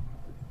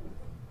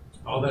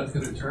all that's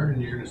going to turn,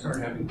 and you're going to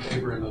start having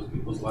favor in those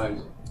people's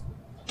lives.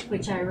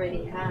 which I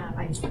already have.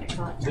 I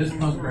thought This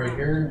punk right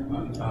here,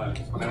 when I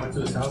went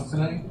to his house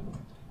tonight,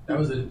 that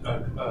was a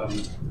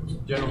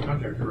general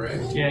contractor, right?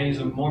 Yeah, he's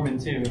a Mormon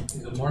too.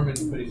 He's a Mormon,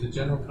 but he's a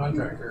general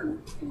contractor.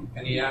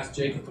 And he asked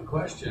Jacob a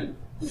question,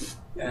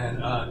 and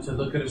to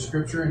look at a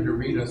scripture and to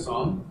read a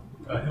song,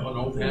 an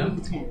old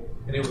hymn.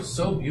 And it was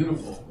so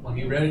beautiful. When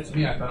he read it to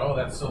me, I thought, oh,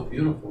 that's so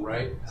beautiful,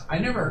 right? I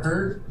never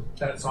heard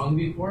that song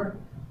before,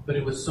 but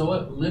it was so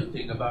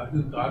uplifting about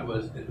who God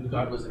was and who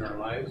God was in our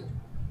lives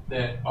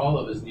that all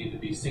of us need to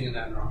be singing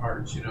that in our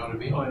hearts, you know what I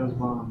mean? Oh, it was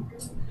bomb.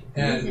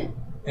 And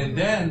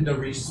then the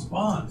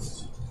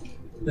response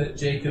that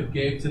Jacob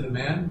gave to the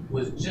man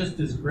was just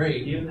as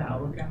great. Do you have the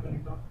Outlook app on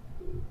your phone?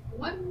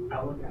 What?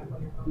 Outlook app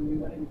on your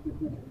phone?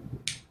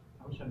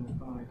 I wish I had my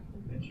phone.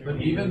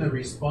 But even the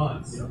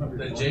response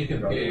that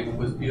Jacob gave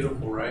was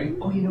beautiful, right?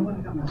 Oh, you know what?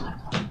 I got my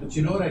laptop. But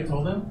you know what I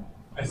told him?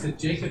 I said,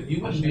 Jacob, you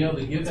wouldn't be able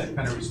to give that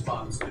kind of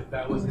response if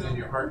that wasn't in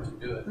your heart to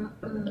do it.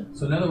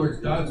 So in other words,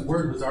 God's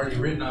word was already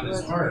written on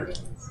his heart.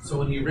 So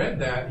when he read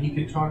that, he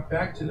could talk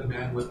back to the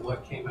man with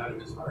what came out of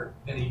his heart.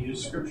 And he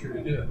used scripture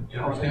to do it. You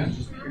understand?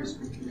 Just pure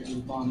scripture. It was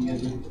bomb. You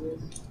guys ready for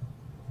this?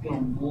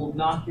 We'll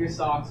knock your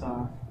socks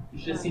off. You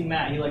should have seen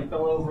Matt. He like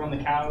fell over on the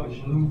couch.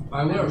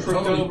 I would have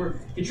tripped over.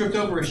 He tripped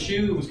over a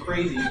shoe. It was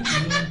crazy.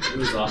 It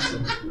was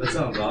awesome. That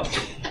sounds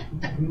awesome.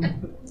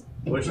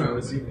 Which one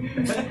was he? I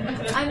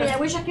mean, I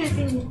wish I could have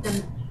seen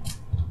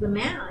the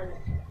man,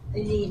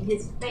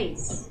 his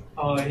face.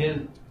 Oh, his.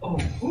 Oh.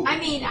 I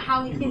mean,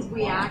 how his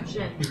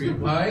reaction. He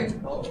replied,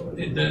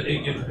 it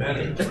gets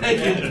better. It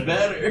gets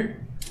better.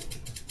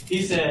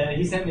 He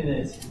sent me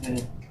this.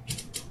 He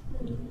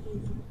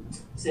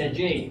said,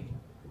 Jake,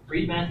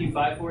 read Matthew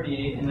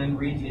 5:48 and then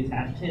read the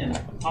attached hymn.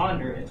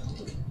 Ponder it.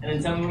 And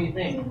then tell me what you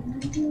think.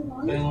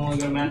 Then when we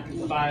go to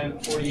Matthew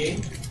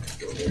 5:48.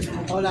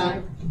 Hold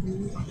on.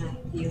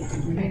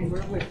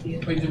 We're with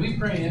you. Wait, did we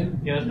pray in?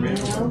 Yeah,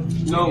 let's pray.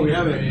 No, we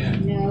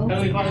haven't. No.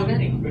 Heavenly Father, we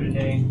thank you for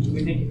today.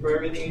 We thank you for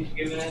everything you've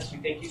given us. We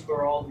thank you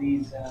for all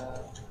these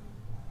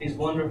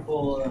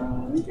wonderful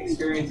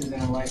experiences in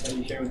our life that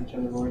we share with each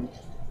other, Lord.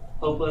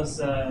 Help us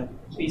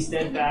be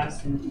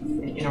steadfast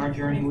in our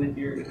journey with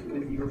you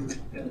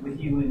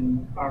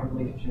and our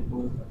relationship,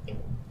 Lord.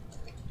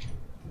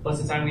 Bless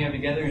the time we have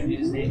together in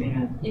Jesus' name,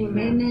 amen.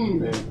 Amen.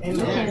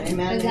 Amen.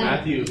 Amen.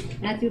 Matthew.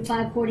 Matthew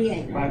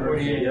 5:48.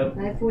 5:48, yep.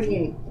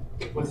 5:48.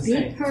 What's it Be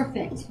say?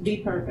 perfect. Be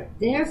perfect.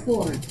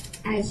 Therefore,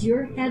 as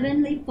your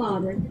heavenly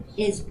Father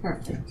is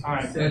perfect. All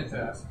right.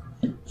 Steadfast.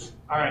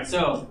 All right.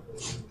 So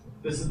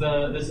this is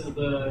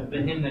the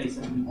hymn that he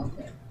sent me.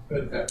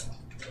 Good.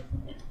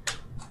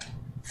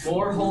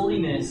 More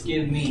holiness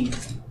give me,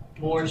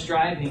 more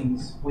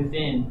strivings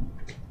within.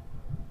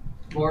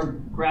 More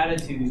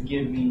gratitude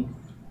give me,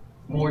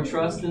 more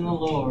trust in the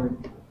Lord.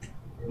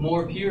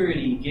 More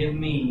purity give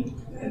me,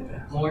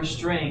 more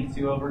strength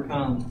to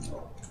overcome.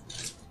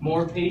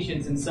 More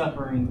patience in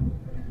suffering,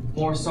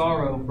 more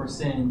sorrow for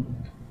sin.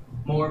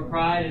 More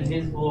pride in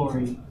His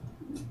glory,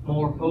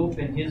 more hope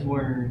in His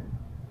word.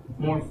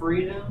 More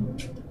freedom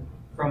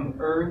from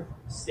earth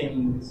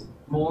stains,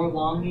 more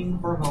longing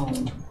for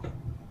home.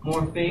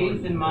 More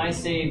faith in my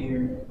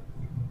Savior,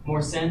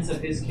 more sense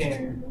of His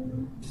care.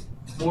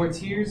 More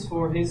tears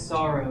for His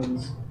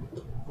sorrows,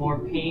 more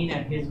pain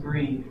at His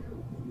grief.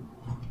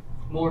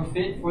 More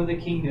fit for the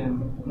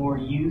kingdom, more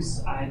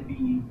use I'd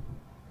be.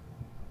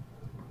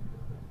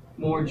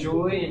 More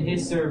joy in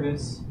His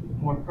service,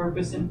 more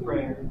purpose in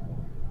prayer.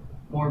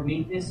 More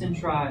meekness in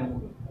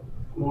trial,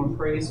 more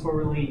praise for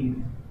relief.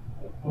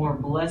 More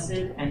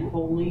blessed and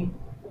holy,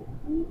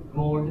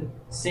 more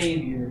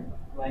Savior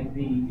like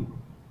Thee.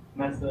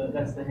 That's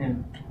the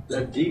hymn.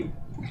 That's deep.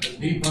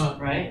 Deep, huh?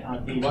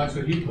 Right? Deep. Watch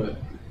what he put.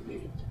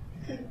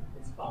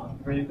 It's bomb.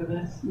 Ready for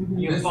this? Mm-hmm.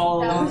 You can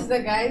follow That along. was the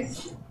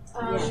guys.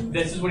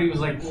 This is what he was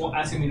like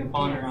asking me to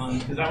ponder on,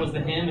 because that was the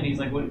hymn, and he's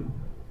like, "What?"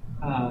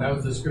 That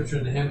was the scripture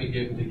in the hymn he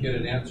gave to get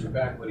an answer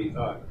back what he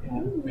thought. Yeah.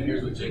 And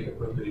here's what Jacob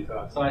wrote that he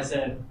thought. So I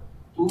said,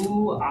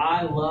 "Ooh,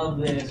 I love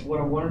this! What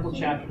a wonderful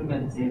chapter to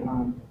meditate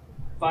on."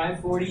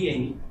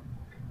 5:48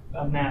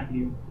 of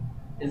Matthew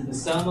is the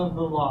sum of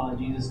the law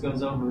Jesus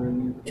goes over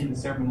in the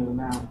Sermon on the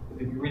Mount.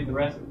 If you read the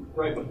rest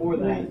right before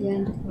that, Right,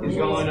 yeah. he's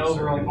going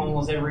over like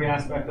almost every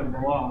aspect of the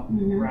law,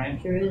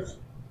 right? Sure is.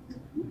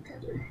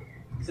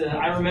 So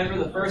I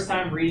remember the first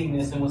time reading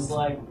this and was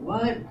like,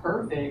 what?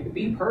 Perfect?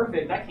 Be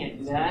perfect? I can't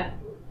do that.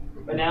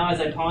 But now as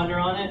I ponder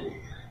on it,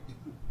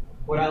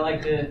 what I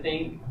like to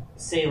think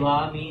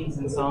Selah means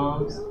in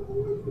Psalms,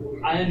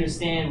 I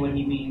understand what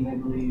he means, I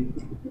believe.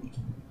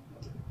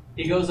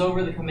 He goes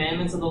over the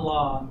commandments of the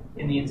law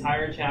in the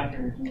entire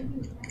chapter,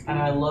 and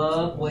I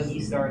love what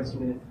he starts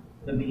with,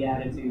 the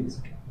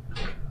Beatitudes.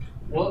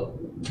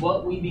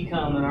 What we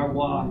become in our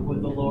walk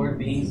with the Lord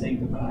being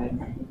sanctified.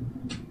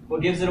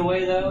 What gives it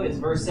away, though, is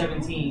verse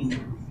 17.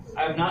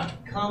 I have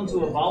not come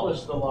to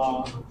abolish the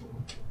law,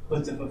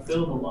 but to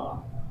fulfill the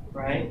law.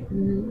 Right?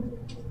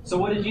 Mm-hmm. So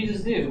what did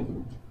Jesus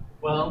do?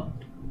 Well,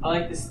 I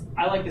like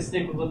to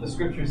stick with what the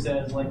scripture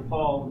says, like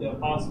Paul, the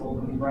apostle,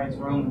 when he writes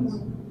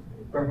Romans,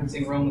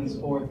 referencing Romans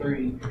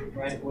 4:3,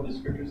 right? What does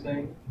scripture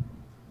say?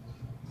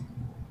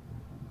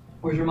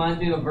 Which reminds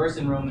me of a verse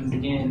in Romans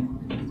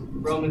again.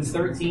 Romans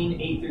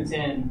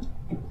 13:8-10.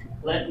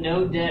 Let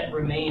no debt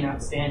remain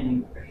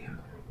outstanding,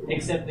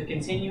 except the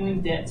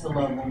continuing debt to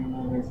love one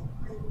another.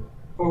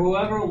 For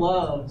whoever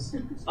loves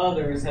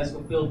others has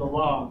fulfilled the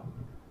law.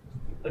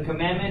 The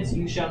commandments: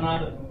 you shall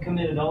not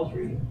commit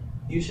adultery,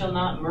 you shall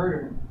not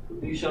murder,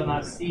 you shall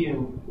not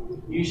steal,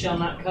 you shall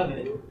not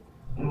covet,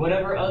 and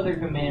whatever other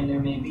command there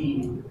may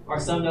be, are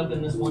summed up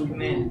in this one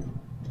command: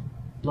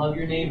 love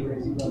your neighbor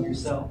as you love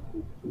yourself.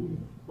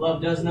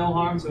 Love does no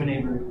harm to a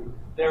neighbor.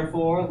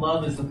 Therefore,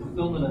 love is the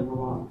fulfillment of the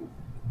law.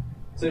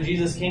 So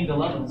Jesus came to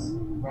love us,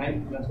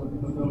 right? That's what the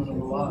fulfillment of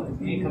the law is.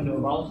 He didn't come to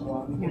abolish the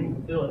law, he came to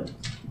fulfill it.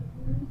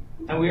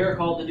 And we are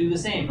called to do the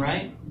same,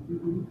 right?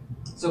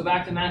 So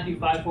back to Matthew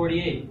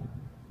 5:48.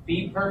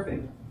 Be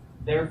perfect,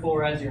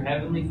 therefore, as your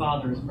heavenly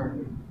Father is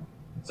perfect.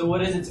 So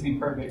what is it to be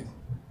perfect?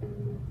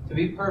 To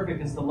be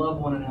perfect is to love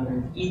one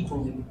another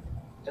equally,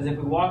 as if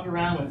we walked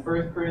around with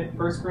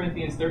 1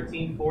 Corinthians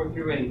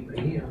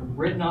 13:4-8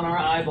 written on our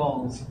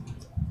eyeballs,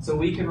 so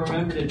we can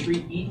remember to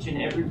treat each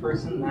and every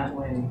person that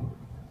way.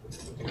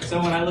 So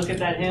when I look at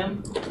that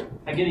hymn,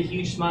 I get a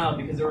huge smile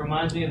because it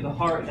reminds me of the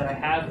heart that I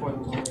have for the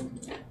Lord,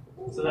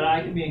 so that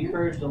I can be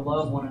encouraged to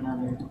love one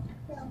another,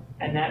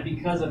 and that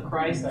because of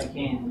Christ I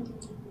can.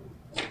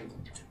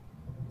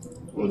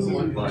 What's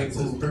what makes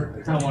us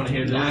perfect? I want to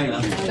hear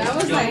that. That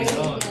was like,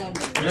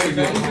 Very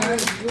good.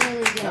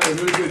 Really That was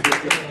good. really good.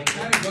 It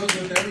kind of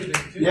goes with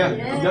everything, too. Yeah,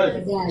 it does.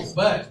 It does.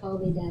 But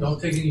Totally does.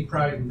 don't take any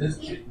pride in this.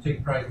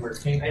 Take pride in where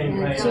it came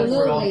from.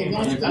 Absolutely.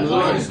 That's the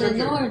Lord.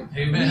 The Lord.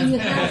 Amen. You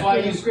That's have why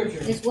I to. use scripture.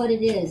 It's what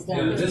it is.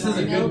 Yeah, this is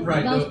a good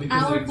pride, though, most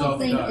because it powerful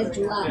exalts thing God. is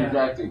love.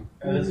 Exactly.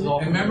 This is all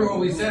And remember what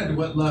we said,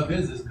 what love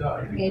is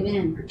God.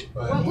 Amen.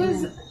 But what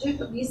was,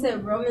 Jacob, you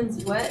said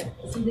Romans what?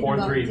 Something 4:3.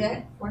 about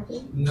debt?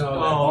 4:3? no,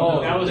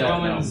 Oh, that was that,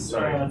 Romans no,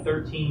 sorry.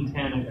 13:10,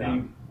 I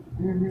think.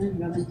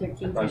 Romans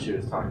 13. I thought she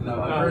was talking No,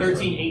 about. the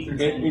first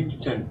 13:8-10. 8 to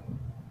 10.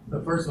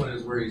 The first one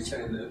is where he's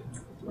saying that.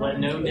 Let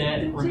no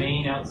debt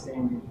remain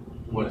outstanding.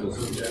 What does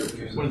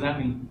What does that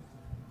mean?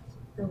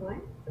 The what?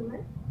 The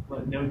what?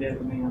 Let no debt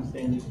remain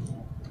outstanding.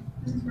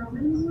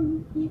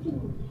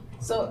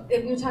 So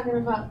if you're talking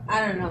about,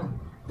 I don't know,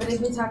 but if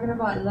you're talking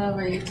about love,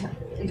 is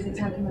it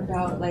talking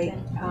about like,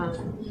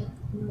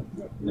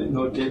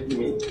 No debt to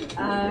me.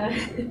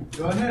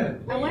 Go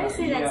ahead. I want to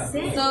say that's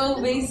sin.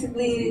 so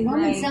basically,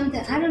 Romans like, something.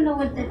 I don't know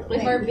what the.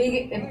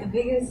 if the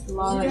biggest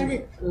law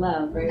is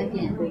love, right?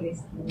 Again. The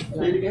biggest is Say it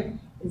love. again.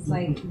 It's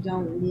like you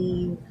don't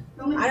need.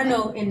 I don't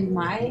know. In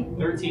my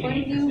 13:8. point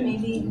of view,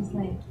 maybe it's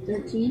like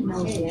 13.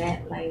 no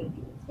debt, like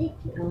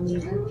no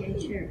need, Okay,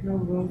 sure. no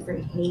room for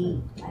hate,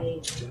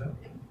 like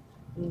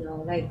you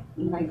know,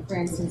 like for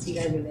instance, you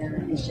guys are there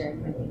and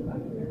sharing my thing about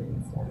the women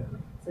and stuff.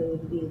 So it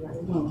would be like,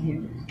 Oh,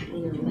 here.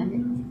 you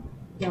know,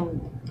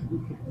 don't.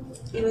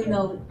 Even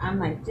though I'm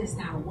like just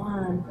that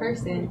one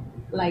person,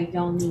 like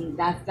don't need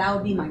that. That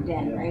would be my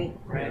debt, right?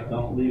 Right.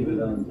 Don't leave it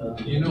undone.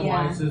 You know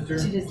why, To sister?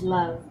 just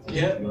love.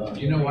 Yep.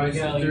 You know why,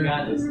 Yeah, sister? you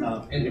got It's this.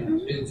 not.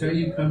 And until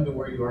you come to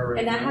where you are right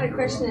And I now. had a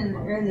question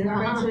earlier.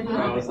 I had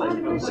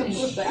a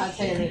question, but I'll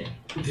tell you later.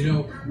 You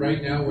know,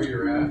 right now where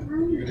you're at,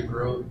 you're gonna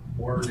grow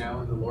more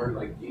now in the Lord,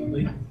 like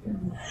deeply.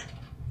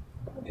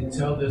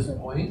 Until this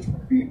point,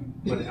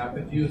 what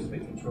happened to you has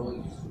been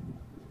controlling you.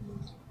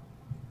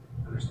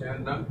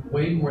 Understand? Not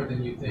way more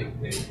than you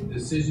think. The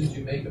decisions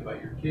you make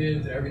about your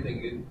kids,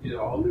 everything, it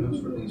all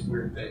comes from these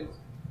weird things.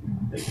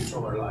 They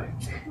control our life,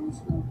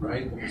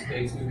 right? The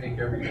mistakes we make,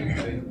 everything.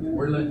 Right?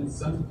 We're letting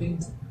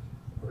something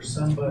or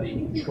somebody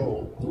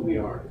control who we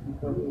are,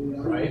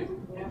 right?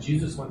 And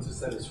Jesus wants to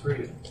set us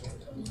free,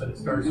 but it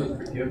starts with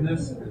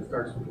forgiveness and it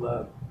starts with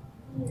love.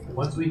 And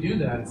once we do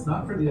that, it's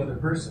not for the other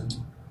person.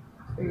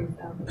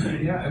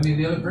 Yeah, I mean,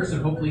 the other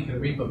person hopefully can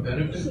reap a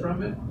benefit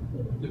from it,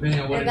 depending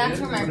on what And it that's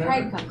is. where my or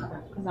pride whatever. comes from.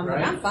 Because I'm Right?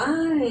 like, I'm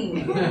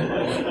fine.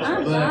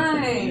 I'm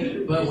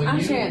fine. But when I'm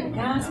you, sharing the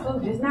gospel,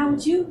 just not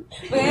with you,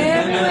 but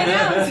everyone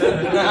else. You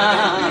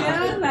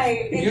know,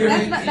 like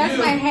that's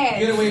my head.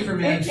 Get away from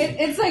me.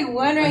 It's like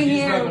one right She's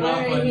here, rubbing one off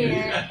right on you.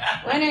 here,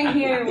 one right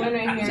here, one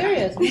right here.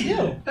 Serious, we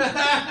do.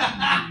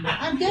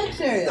 I'm dead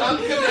serious. Stop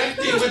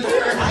connecting with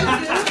her.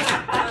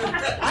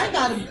 I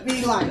gotta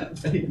be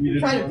like,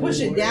 try to push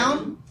it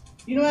down.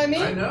 You know what I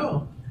mean? I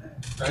know.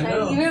 I Like,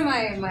 know. even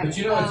my But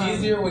you know, it's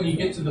easier when you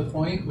get to the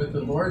point with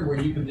the Lord where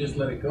you can just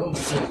let it go.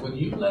 Because when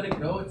you let it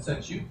go, it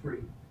sets you free.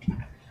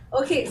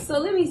 Okay, so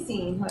let me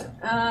see.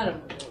 I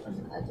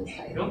don't know. I just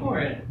typed. Go for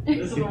it.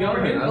 This is Keep what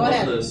going. we're I Go love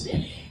ahead. this.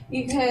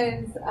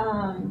 Because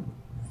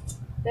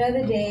the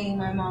other day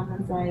my mom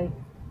was like,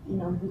 you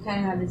know, we kind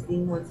of have this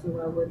thing once in a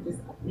while, we'll just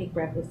make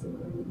breakfast and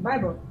read the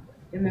Bible.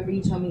 Remember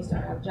you told me to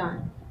start out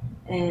John.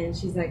 And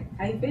she's like,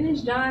 I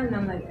finished John? And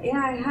I'm like,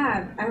 yeah, I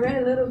have. I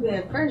read a little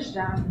bit of First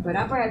John, but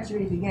I'll probably have to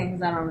read it again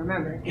because I don't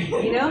remember,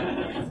 you know?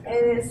 And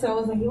then, so I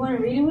was like, you want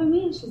to read it with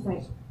me? And she's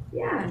like,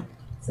 yeah.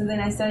 So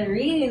then I started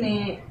reading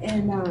it,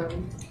 and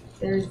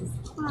there's this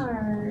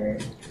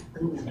part.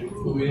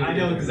 I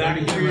know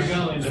exactly where you're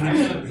going. I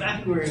know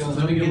exactly where you're going.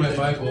 Let me get my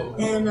Bible.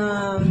 And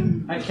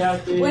I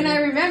counted. when I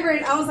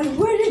remembered, I was like,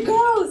 where'd it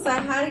go? So I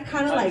had to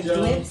kind of like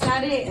glimpse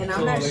at it, and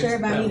I'm not sure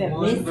if I need to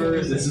miss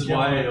it. This is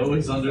why I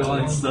always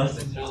underline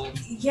stuff.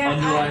 Yeah,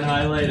 Underline,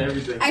 highlight,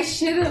 everything. I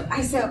should have.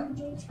 I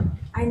said,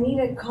 I need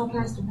to call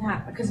Pastor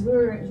Matt because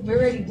we're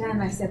already done.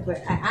 I said,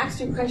 but I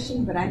asked you a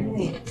question, but I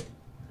didn't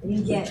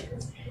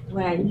get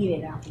what I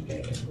needed out of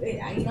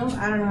it. I don't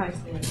know how to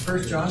explain it.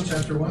 1 John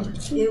chapter 1?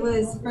 It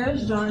was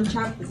 1 John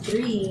chapter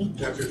 3.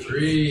 Chapter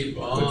 3.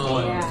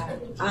 Oh.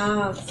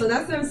 Yeah. So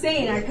that's what I'm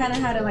saying. I kind of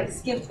had to like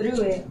skip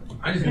through it.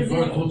 I just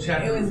go the whole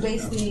chapter. It was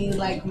basically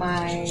like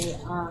my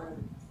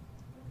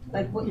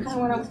like what kind of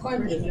what I was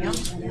going through, you know?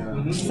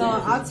 Yeah. So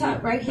I'll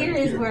talk right here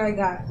is where I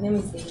got. Let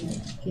me see.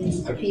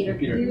 Peter.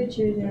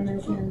 Children, I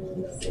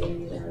can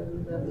say that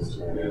we love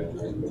each other,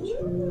 like the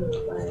truth,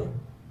 by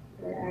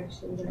their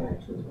actions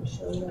will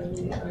show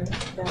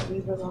that we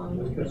belong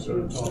to the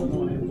truth, so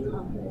we be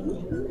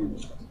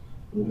confident.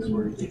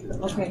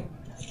 Okay,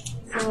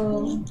 so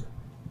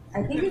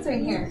I think it's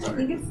right here. I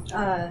think it's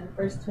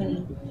verse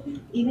 20.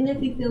 Even if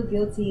we feel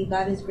guilty,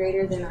 God is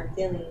greater than our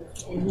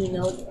feelings, and He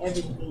knows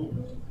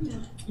everything.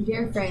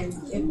 Dear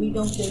friends, if we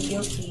don't feel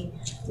guilty,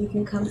 we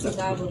can come to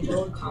God with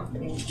bold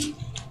confidence,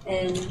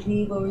 and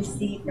we will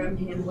receive from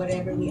Him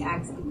whatever we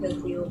ask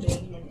because we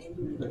obey Him and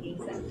do the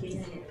things that please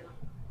Him.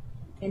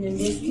 And in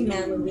this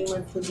commandment, we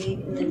must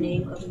believe in the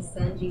name of His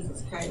Son,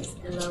 Jesus Christ,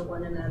 and love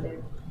one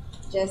another,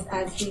 just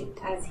as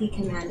He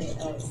commanded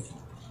us.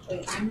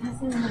 Wait, I'm not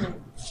saying that.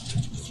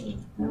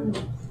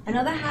 I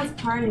know that has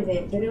part of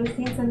it, but it was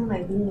saying something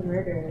like being a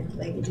murderer.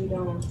 Like if you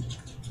don't.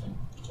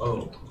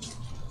 Oh.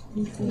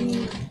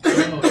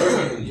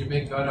 You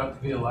make God out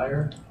to be a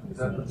liar? Is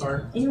that the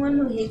part? Anyone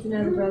who hates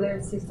another brother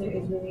or sister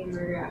is really a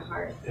murderer at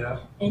heart. Yeah.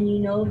 And you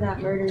know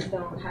that murders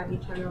don't have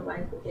eternal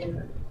life within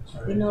them.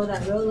 We know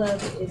that real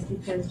love is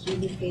because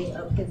Jesus gave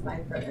up His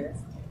life for us.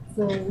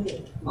 So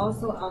we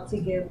also ought to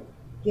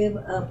give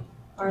up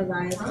our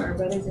lives for our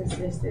brothers and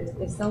sisters.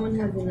 If someone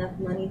has enough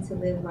money to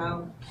live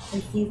well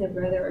and sees a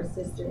brother or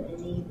sister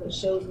in need but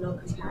shows no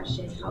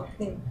compassion, how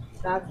can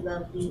God's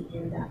love be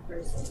in that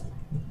person?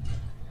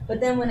 But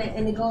then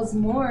and it goes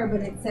more,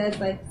 but it says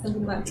like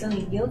something about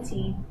feeling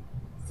guilty.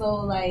 So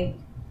like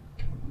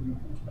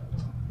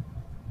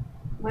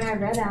when I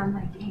read that, I'm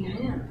like,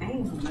 dang, I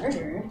ain't a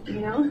murderer,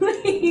 you know?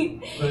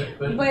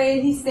 but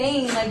he's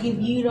saying like if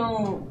you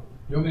don't.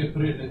 You want me to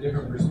put it in a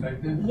different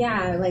perspective?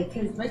 Yeah, like,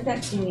 cause right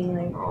that to me,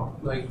 like.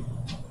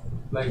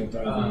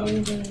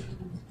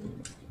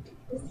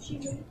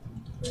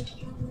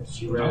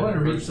 She read I want to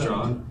read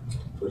John,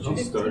 but she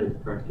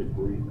started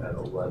practically at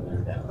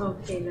 11.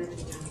 Okay, then.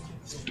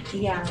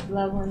 Yeah,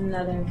 love one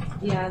another.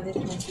 Yeah, this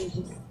message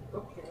is.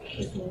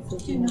 This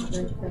message is not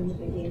heard from the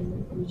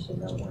beginning. We should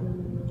love one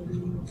another. We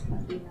must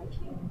not be like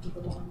Him who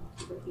belongs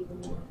to the even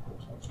more.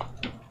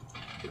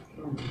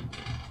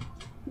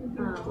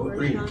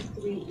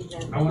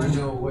 I want to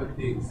know what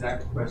the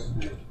exact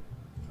question is.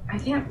 I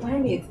can't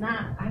find it. It's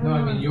not. I don't know.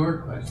 I mean your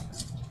question.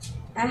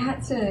 I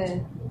had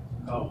to.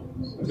 Oh.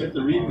 You have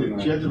to read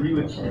it. You have to read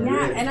it.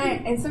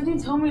 Yeah, and somebody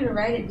told me to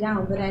write it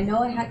down, but I know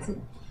I had to.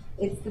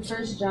 It's the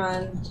 1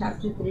 John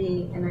chapter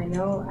 3, and I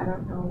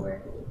don't know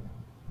where.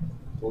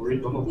 We'll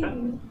read the whole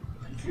chapter.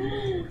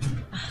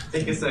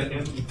 Take a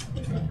second.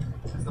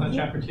 It's not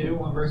chapter 2,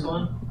 verse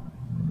 1.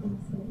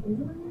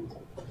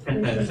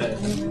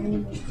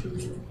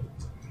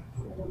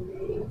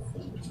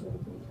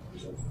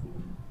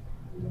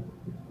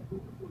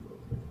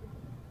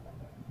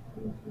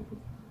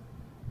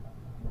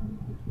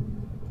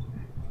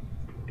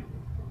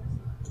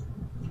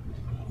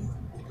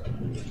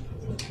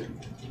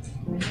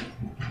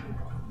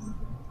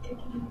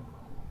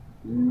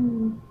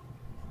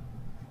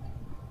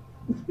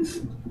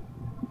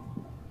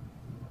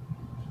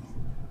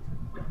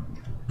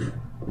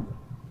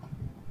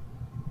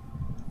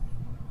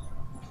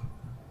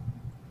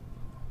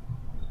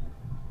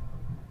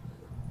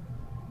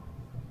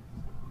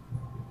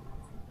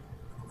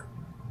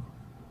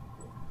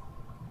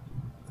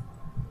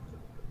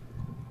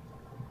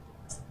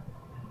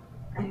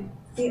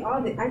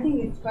 I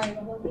think it's part of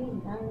the whole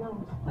thing. I don't know.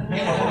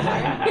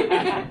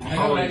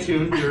 Only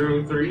 2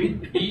 through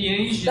 3.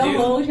 You should The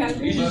whole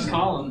chapter. You should just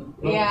call him.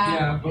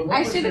 Yeah.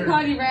 I should have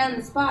called you right on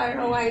the spot. I don't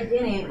know why I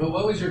didn't. But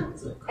what was your?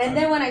 And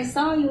then when I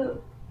saw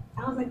you,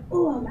 I was like,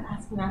 oh, I'm gonna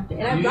ask him after.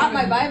 And I brought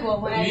my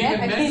Bible. When I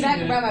left, I came back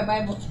and brought my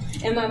Bible.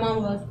 And my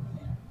mom goes,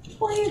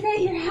 well,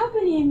 you're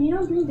helping him. You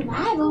don't bring the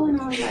Bible.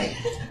 And I was like,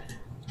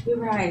 you're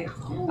right.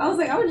 I was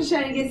like, I was just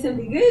trying to get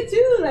something good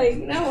too. Like,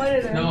 not one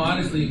of them. No,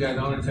 honestly, you guys,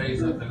 I want to tell you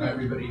something.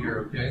 Everybody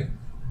here, okay?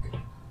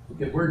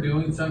 If we're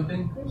doing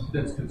something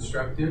that's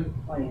constructive,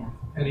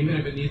 and even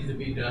if it needs to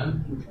be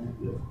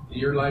done,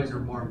 your lives are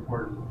more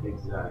important.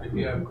 Exactly. If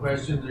you have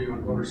questions or you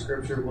want to go over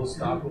scripture, we'll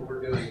stop what we're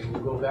doing and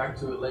we'll go back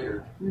to it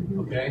later.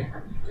 Okay?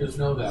 Just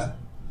know that.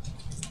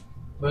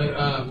 But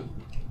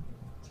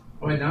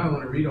right now I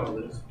want to read all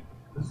this.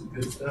 This is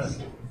good stuff.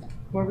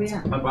 Where we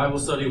at? My Bible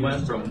study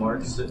went from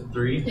Mark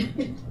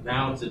 3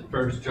 now to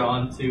 1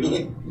 John 2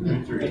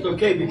 through 3. It's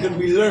okay because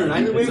we learn.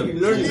 Either way, we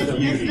learn.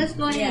 Let's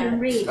go ahead and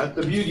read. That's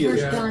the beauty of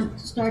it. First John,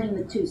 starting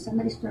with 2.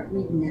 Somebody start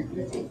reading that.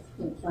 Let's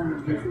get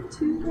fun.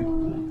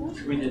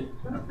 We did.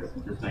 Okay,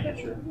 just making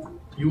sure.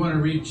 You want to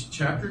read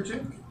chapter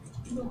 2?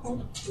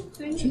 2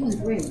 and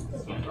 3.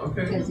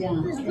 Okay. Because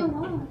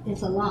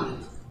it's a lot.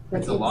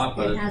 It's a lot,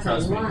 but it has a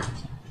trust me. lot.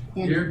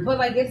 Here, But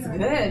like it's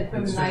good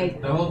from like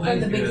the whole from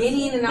thing's the good.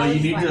 beginning and I But you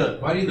was need like, to.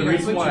 Why do you The think I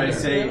reason put why you I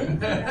say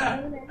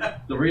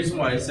there? the reason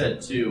why I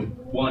said 2,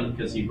 1,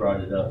 because he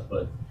brought it up,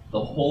 but the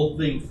whole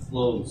thing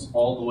flows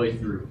all the way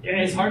through.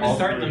 Yeah, it's hard to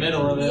start in the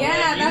middle of it. yeah,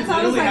 Like, you that's why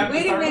I was literally have like, to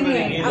wait a start from the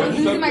minute. beginning. I was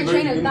losing my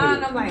train of Very thought, good.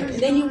 and I'm like, and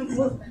then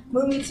you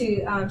moved me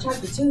to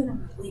chapter 2, and I'm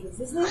like, wait, is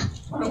this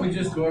it? Why don't we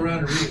just go around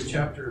and read a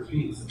chapter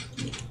apiece?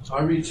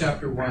 I'll read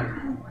chapter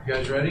 1. You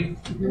guys ready?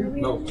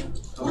 No.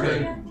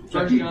 Okay.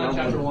 1 John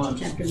chapter 1.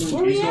 Chapter He's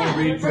 1. going to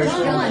read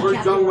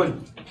First John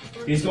 1.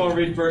 He's going to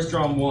read 1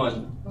 John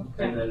 1,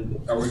 and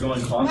then are we going What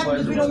happens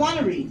clockwise? if we don't want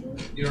to read?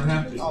 You don't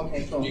have to.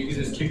 Okay, cool. You can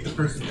just kick the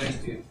person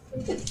next to you.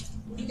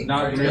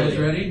 Not You guys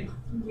really.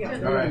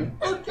 ready? All right.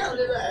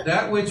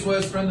 That which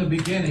was from the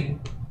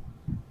beginning,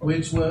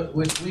 which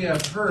we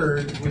have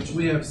heard, which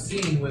we have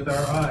seen with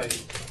our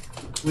eyes,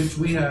 which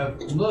we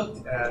have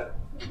looked at,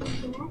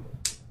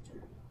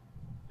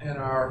 and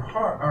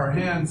our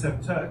hands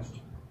have touched.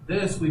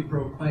 This we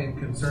proclaim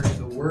concerning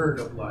the word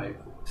of life.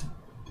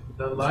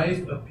 The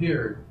life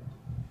appeared.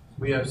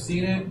 We have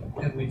seen it,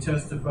 and we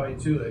testify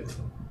to it,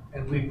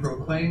 and we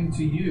proclaim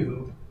to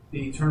you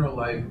the eternal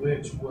life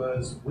which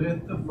was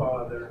with the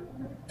Father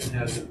and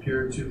has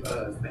appeared to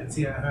us. Man,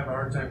 see, I have a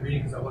hard time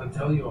reading because I want to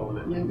tell you all of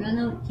it. You're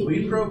gonna keep We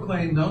reading.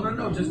 proclaim,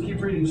 no, just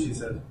keep reading, she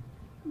says.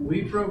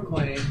 We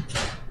proclaim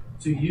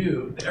to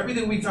you,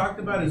 everything we talked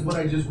about is what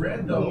I just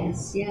read, though.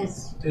 Yes,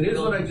 yes. It is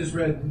what I just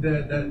read,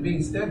 that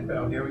being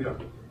steadfast. Here we go.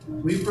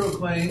 We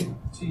proclaim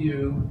to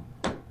you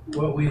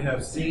what we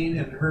have seen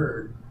and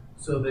heard,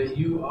 so that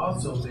you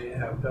also may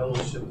have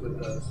fellowship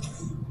with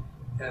us.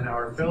 And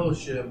our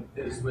fellowship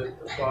is with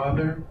the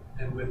Father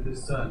and with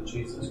His Son,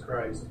 Jesus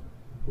Christ.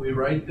 We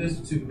write this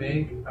to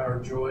make our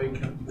joy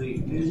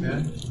complete.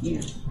 Amen?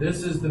 Yes.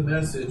 This is the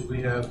message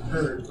we have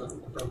heard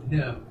from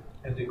Him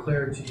and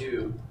declared to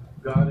you.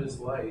 God is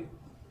light.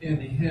 In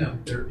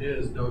Him there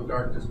is no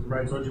darkness. Remember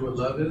I told you what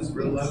love is?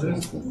 Real love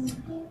is?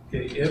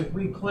 Okay, if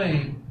we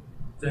claim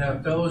to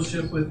have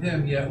fellowship with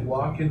Him, yet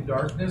walk in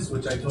darkness,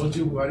 which I told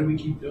you, why do we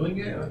keep doing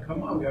it? Oh,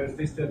 come on, we got to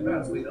stay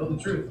steadfast. We know the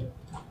truth.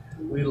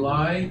 We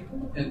lie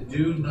and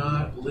do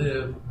not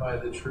live by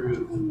the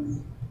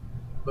truth.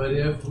 But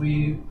if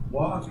we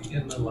walk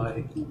in the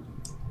light,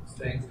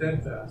 staying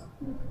steadfast,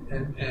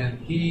 and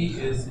He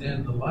is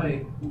in the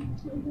light,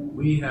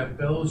 we have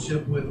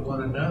fellowship with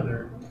one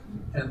another,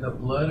 and the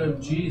blood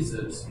of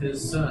Jesus,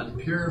 His Son,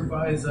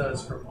 purifies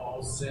us from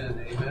all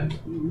sin.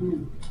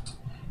 Amen?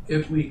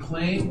 If we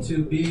claim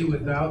to be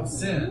without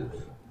sin,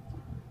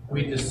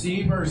 we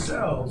deceive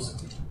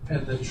ourselves,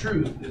 and the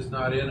truth is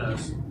not in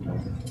us.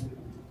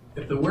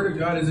 If the Word of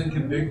God isn't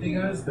convicting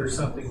us, there's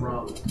something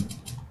wrong.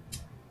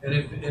 And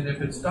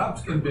if it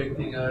stops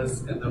convicting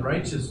us in the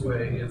righteous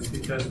way, it's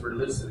because we're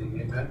listening.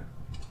 Amen?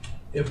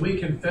 If we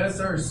confess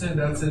our sin,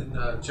 that's in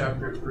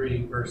chapter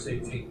 3, verse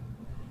 18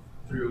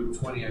 through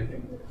 20, I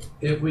think.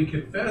 If we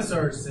confess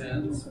our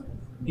sins,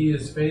 He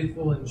is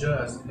faithful and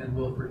just and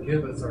will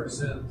forgive us our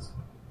sins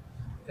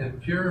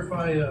and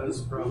purify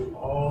us from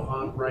all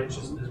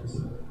unrighteousness.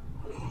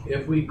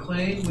 If we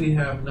claim we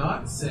have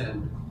not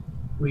sinned,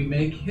 we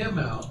make Him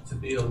out to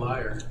be a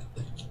liar,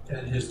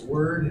 and His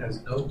word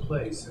has no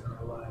place in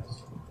our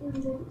lives.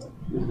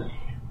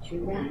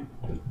 True that.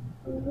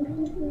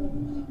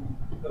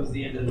 That was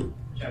the end of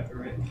chapter,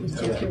 right? It's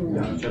chapter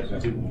 1. Chapter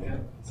 2. It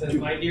says,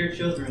 "My dear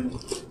children,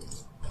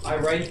 I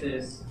write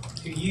this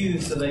to you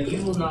so that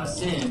you will not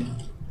sin.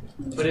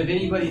 But if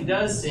anybody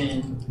does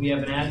sin, we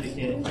have an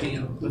advocate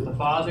with the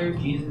Father,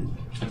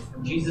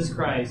 Jesus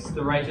Christ,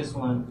 the righteous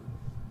one.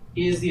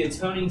 He is the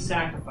atoning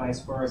sacrifice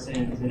for our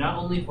sins, and not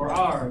only for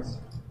ours,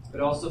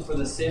 but also for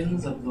the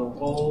sins of the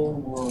whole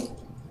world.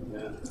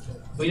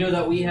 We know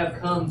that we have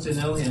come to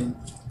know Him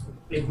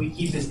if we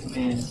keep His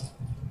commands.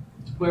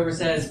 Whoever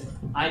says,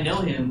 'I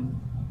know Him,'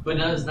 but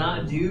does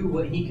not do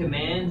what He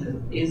commands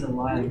is a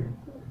liar.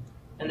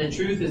 And the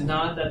truth is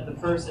not that the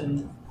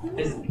person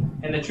is,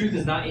 and the truth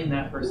is not in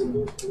that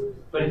person.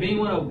 But if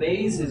anyone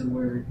obeys His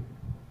word,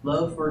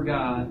 love for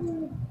God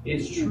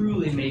is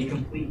truly made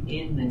complete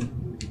in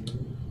them.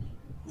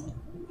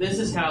 This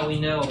is how we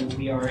know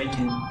we are in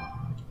Him.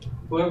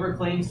 Whoever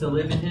claims to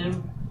live in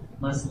Him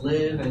must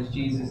live as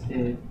Jesus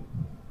did.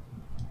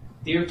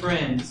 Dear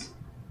friends,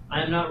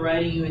 I am not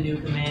writing you a new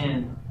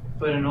command,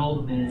 but an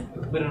old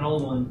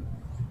one,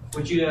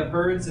 which you have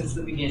heard since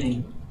the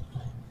beginning.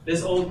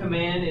 This old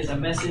command is a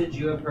message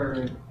you have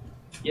heard.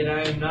 Yet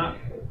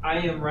I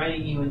am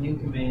writing you a new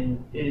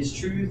command. Its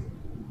truth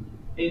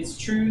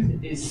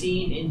is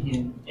seen in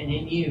Him and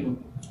in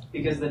you,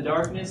 because the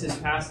darkness is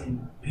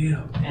passing,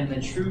 and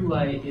the true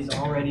light is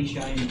already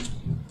shining.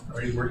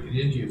 Already working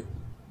in you.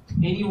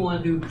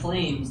 Anyone who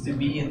claims to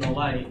be in the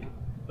light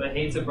but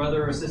hates a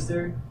brother or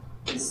sister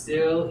is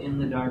still in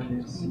the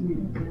darkness.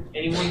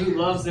 Anyone who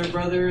loves their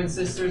brother and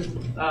sister's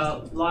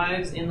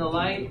lives in the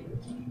light,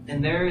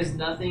 and there is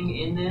nothing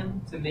in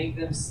them to make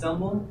them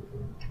stumble,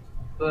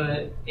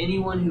 but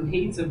anyone who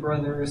hates a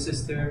brother or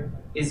sister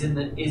is in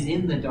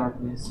the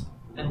darkness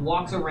and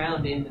walks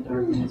around in the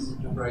darkness.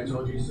 Remember I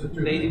told you,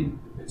 sister,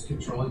 it's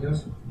controlling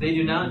us? They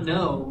do not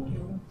know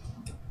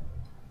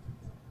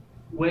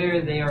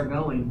where they are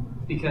going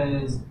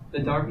because the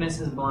darkness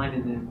has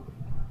blinded them.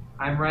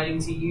 I'm writing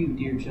to you,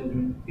 dear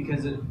children,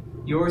 because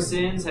your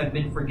sins have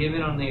been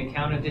forgiven on the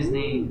account of his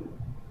name.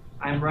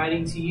 I'm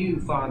writing to you,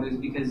 fathers,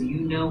 because you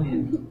know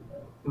him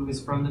who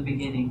is from the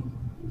beginning.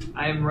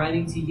 I am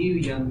writing to you,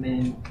 young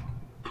men,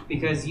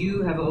 because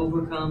you have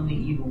overcome the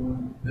evil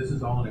one. This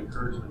is all an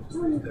encouragement to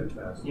stay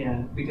steadfast.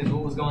 Yeah, because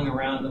what was going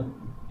around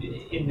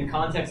in the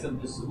context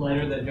of this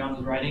letter that John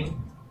was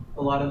writing,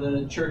 a lot of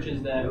the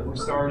churches that were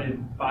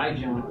started by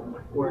John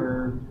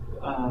were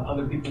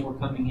other people were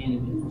coming in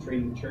and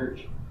infiltrating the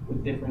church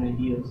with different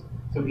ideas.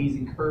 So he's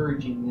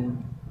encouraging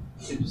them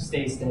to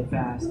stay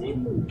steadfast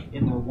in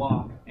their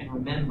walk and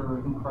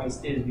remember who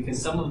Christ is.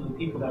 Because some of the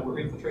people that were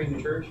infiltrating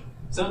the church,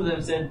 some of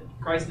them said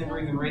Christ never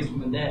even raised from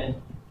the dead.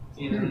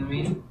 You know what I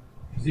mean?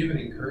 He's even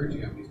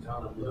encouraging them. He's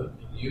telling them, look,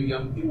 you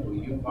young people,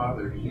 you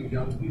fathers, you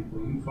young people,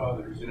 you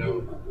fathers, you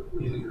know,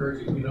 he's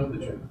encouraging, you know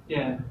the truth.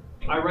 Yeah.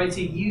 I write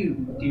to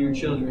you, dear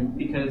children,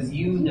 because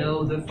you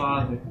know the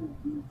Father.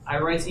 I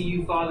write to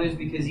you, fathers,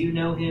 because you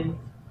know him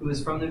who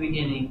is from the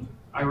beginning.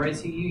 I write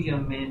to you,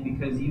 young men,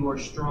 because you are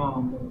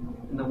strong,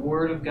 and the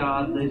word of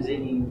God lives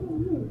in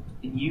you,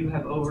 and you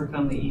have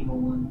overcome the evil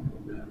one.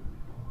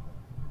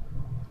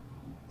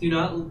 Do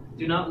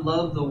not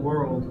love the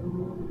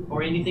world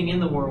or anything in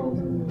the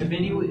world. If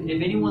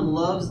anyone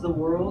loves the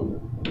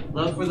world,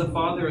 love for the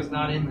Father is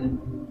not in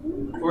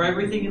them. For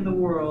everything in the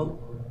world,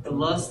 the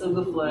lust of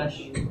the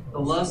flesh, the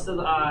lust of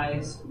the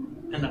eyes,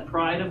 and the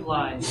pride of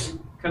life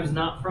comes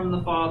not from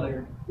the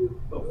Father,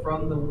 but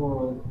from the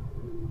world.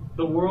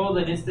 The world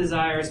and its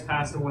desires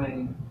pass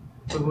away,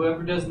 but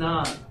whoever does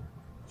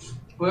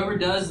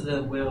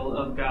the will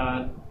of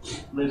God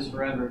lives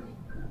forever.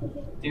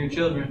 Dear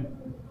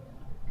children,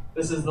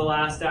 this is the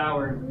last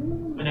hour,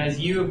 and as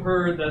you have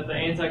heard that the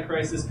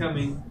Antichrist is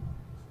coming,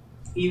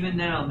 even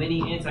now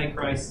many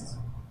Antichrists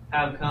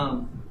have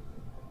come.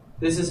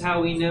 This is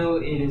how we know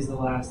it is the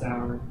last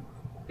hour.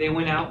 They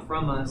went out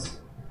from us,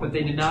 but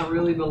they did not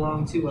really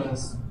belong to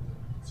us.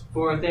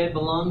 For if they had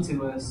belonged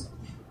to us,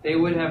 they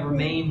would have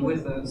remained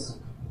with us.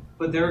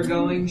 But their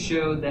going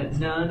showed that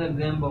none of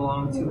them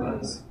belonged to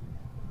us.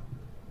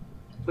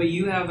 But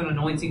you have an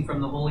anointing from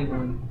the Holy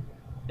One,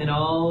 and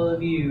all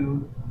of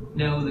you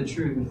know the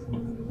truth.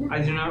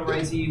 I do not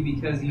write to you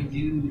because you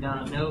do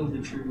not know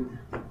the truth,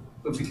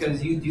 but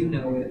because you do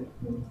know it,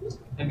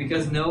 and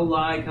because no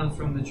lie comes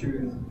from the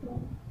truth.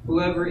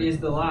 Whoever is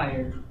the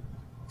liar,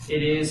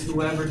 it is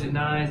whoever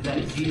denies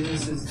that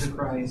Jesus is the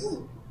Christ.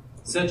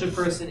 Such a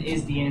person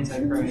is the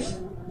Antichrist,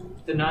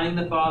 denying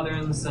the Father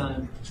and the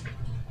Son.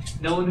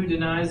 No one who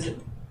denies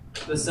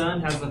the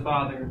Son has the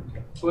Father.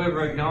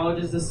 Whoever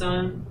acknowledges the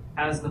Son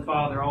has the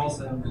Father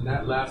also. And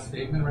that last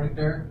statement right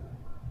there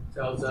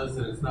tells us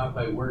that it's not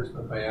by words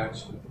but by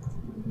action.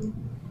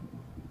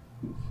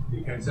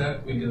 Because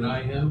that we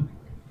deny him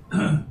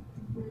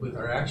with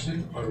our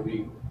action, or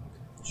we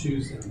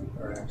choose him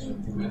with our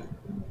action. Amen.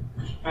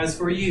 As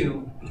for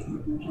you,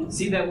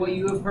 see that what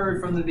you have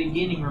heard from the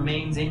beginning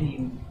remains in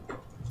you.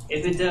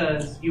 If it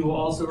does, you will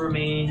also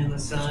remain in the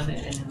Son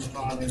and in the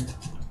Father.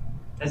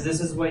 As this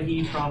is what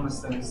he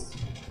promised us,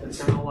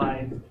 eternal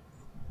life.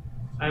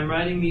 I am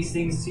writing these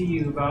things to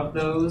you about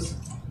those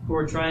who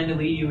are trying to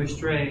lead you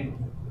astray.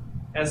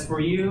 As for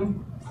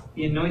you,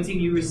 the anointing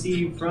you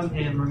received from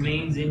him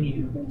remains in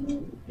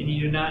you, and you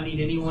do not need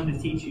anyone to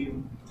teach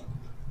you.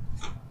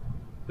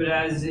 But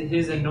as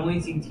his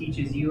anointing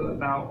teaches you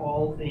about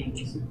all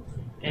things,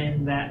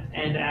 and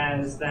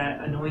as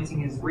that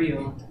anointing is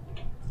real,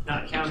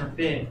 not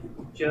counterfeit,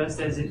 just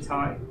as it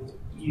taught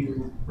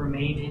you,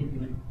 remain in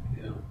him.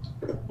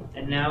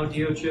 And now,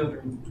 dear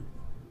children,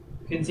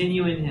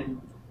 continue in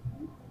him,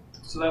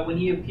 so that when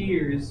he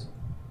appears,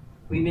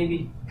 we may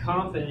be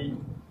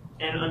confident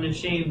and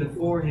unashamed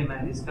before him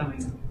at his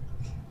coming.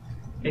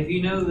 If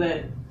you know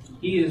that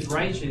he is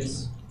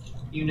righteous,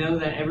 you know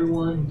that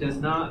everyone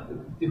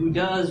who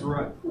does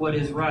what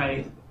is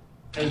right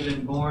has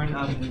been born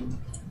of him.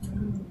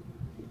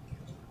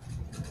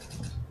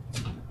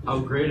 How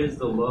great is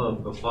the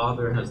love the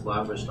Father has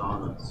lavished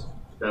on us,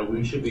 that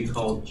we should be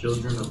called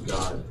children of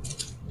God.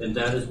 And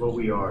that is what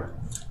we are.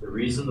 The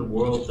reason the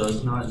world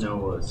does not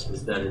know us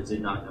is that it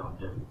did not know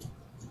him.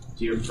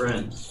 Dear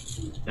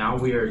friends, now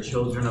we are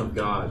children of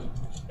God,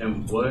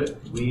 and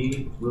what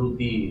we will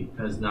be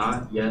has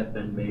not yet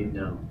been made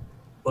known.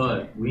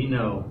 But we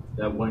know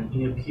that when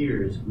he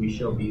appears, we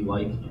shall be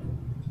like him,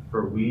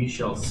 for we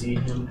shall see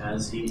him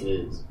as he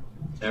is.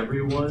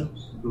 Everyone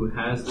who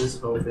has this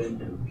hope in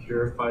him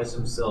purifies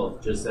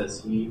himself just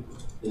as he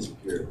is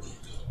pure.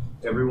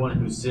 Everyone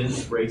who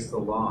sins breaks the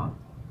law,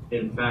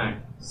 In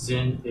fact,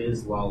 sin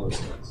is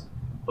lawlessness.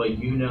 But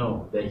you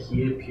know that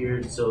he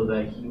appeared so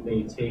that he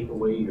may take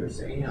away your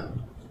sin.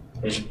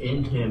 And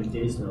in him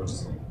is no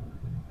sin.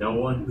 No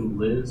one who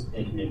lives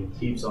in him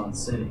keeps on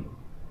sinning.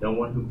 No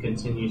one who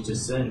continues to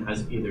sin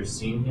has either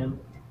seen him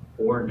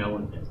or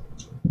known him.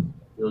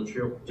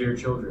 Dear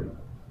children,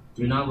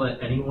 do not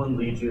let anyone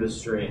lead you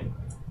astray.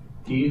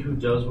 He who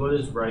does what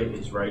is right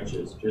is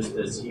righteous, just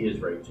as he is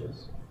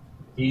righteous.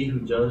 He who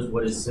does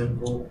what is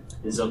sinful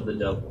is of the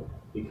devil,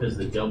 because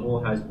the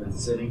devil has been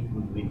sinning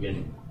from the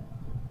beginning.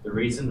 The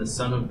reason the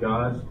Son of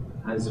God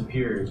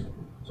appeared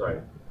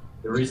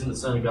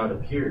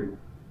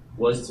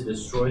was to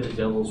destroy the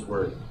devil's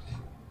work.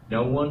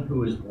 No one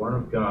who is born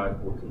of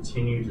God will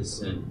continue to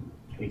sin,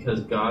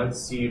 because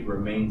God's seed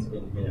remains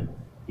in him.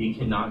 He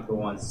cannot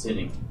go on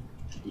sinning,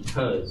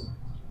 because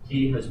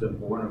he has been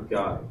born of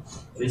God.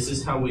 This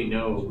is how we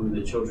know who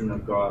the children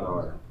of God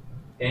are,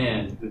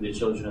 and who the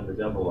children of the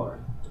devil are.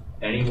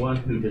 Anyone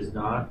who does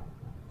not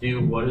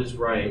do what is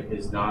right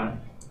is not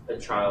a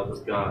child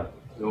of God,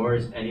 nor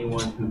is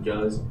anyone who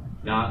does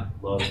not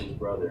love his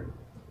brother.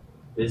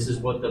 This is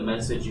what the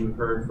message you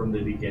heard from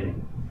the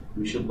beginning.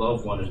 We should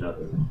love one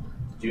another.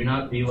 Do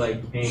not be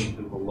like Cain,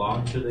 who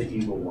belonged to the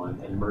evil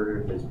one and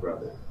murdered his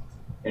brother.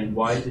 And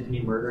why did he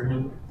murder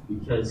him?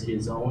 Because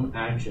his own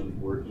actions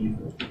were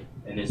evil,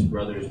 and his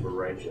brothers were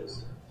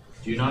righteous.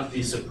 Do not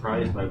be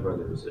surprised, my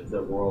brothers, if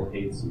the world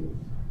hates you.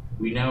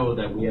 We know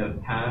that we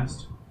have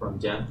passed from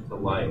death to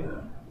life,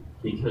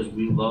 because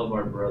we love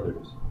our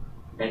brothers.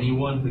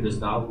 Anyone who does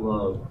not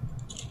love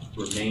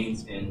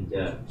remains in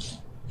death.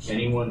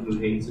 Anyone who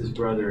hates his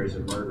brother is a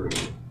murderer,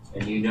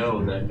 and you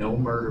know that no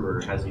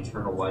murderer has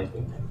eternal life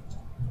in him.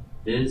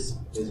 This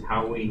is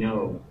how we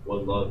know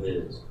what love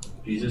is.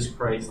 Jesus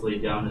Christ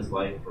laid down his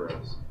life for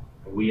us,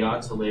 and we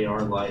ought to lay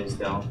our lives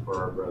down for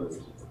our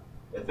brothers.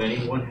 If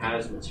anyone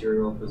has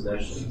material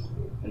possessions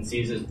and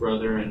sees his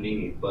brother in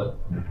need, but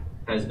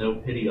has no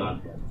pity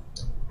on him,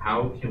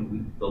 how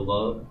can the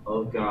love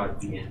of God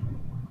be in him?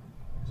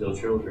 Still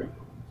children,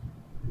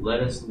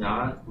 let us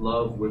not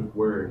love with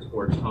words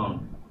or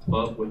tongue,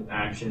 but with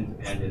actions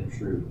and in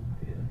truth.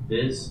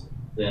 This,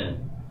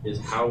 then, is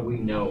how we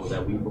know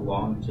that we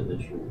belong to the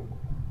truth,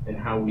 and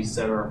how we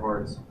set our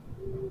hearts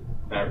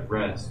at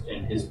rest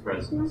in his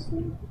presence.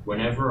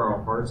 Whenever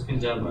our hearts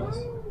condemn us,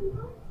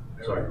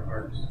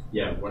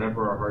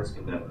 whenever our hearts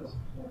condemn us.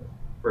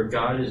 For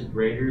God is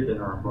greater than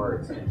our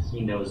hearts, and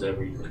he knows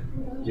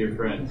everything. Dear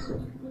friends,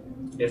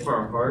 if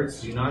our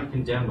hearts do not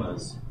condemn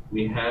us,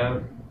 we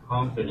have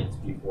confidence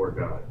before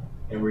God,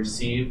 and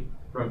receive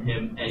from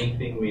him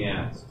anything we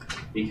ask,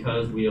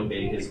 because we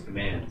obey his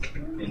commands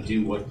and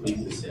do what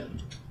pleases him.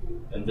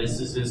 And this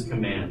is his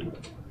command,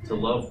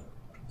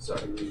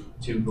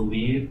 to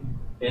believe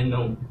in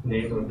the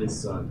name of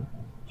his Son,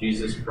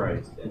 Jesus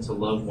Christ, and to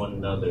love one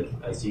another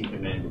as he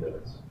commanded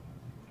us.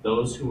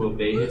 Those who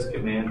obey his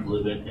command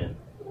live in him,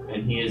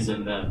 and he is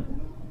in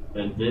them.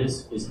 And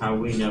this is how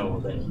we know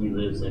that he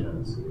lives in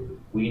us.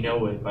 We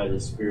know it by the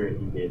Spirit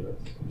he gave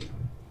us.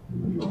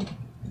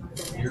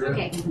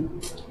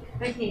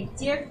 Okay,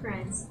 dear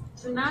friends,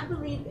 do not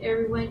believe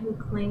everyone who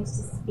claims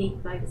to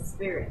speak by the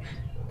Spirit.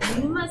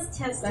 You must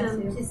test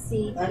them to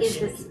see if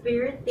the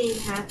Spirit they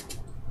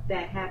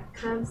have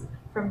comes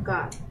from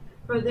God.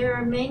 For there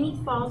are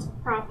many false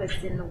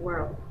prophets in the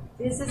world.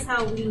 This is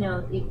how we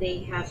know if they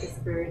have the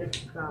Spirit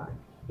of God.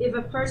 If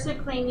a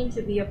person claiming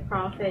to be a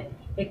prophet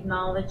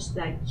acknowledges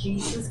that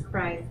Jesus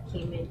Christ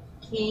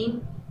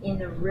came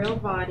in a real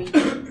body,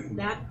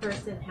 that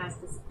person has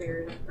the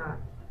Spirit of God.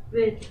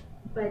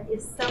 But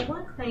if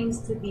someone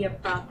claims to be a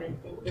prophet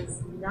and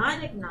does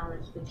not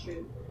acknowledge the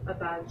truth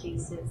about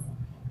Jesus,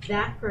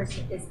 that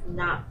person is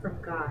not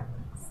from God.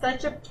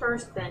 Such a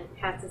person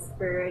has the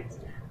spirit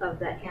of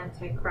the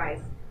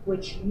Antichrist,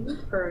 which you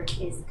heard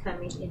is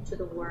coming into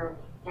the world,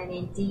 and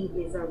indeed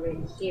is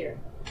already here.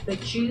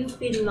 But you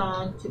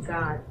belong to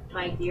God,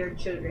 my dear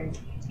children.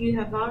 You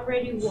have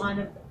already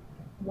won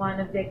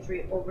a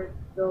victory over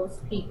those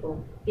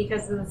people,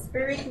 because the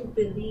Spirit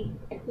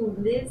who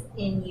lives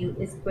in you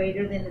is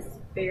greater than the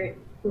spirit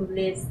who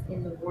lives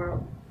in the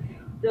world.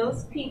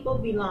 Those people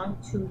belong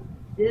to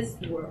this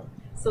world,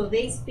 so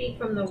they speak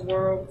from the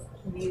world's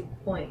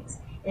viewpoint,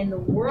 and the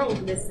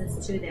world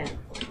listens to them.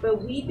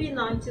 But we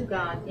belong to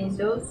God, and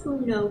those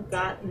who know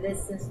God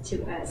listens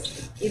to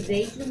us. If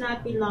they do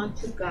not belong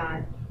to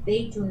God,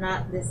 they do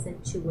not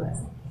listen to us.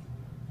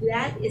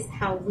 That is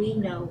how we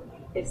know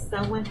if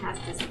someone has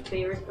the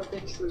spirit of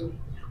the truth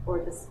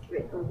or the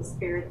spirit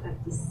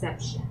of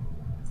deception.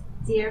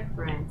 Dear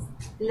friends,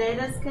 let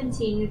us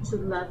continue to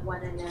love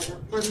one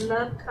another, for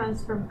love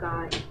comes from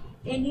God.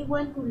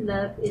 Anyone who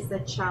loves is a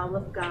child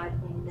of God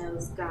and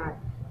knows God.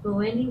 But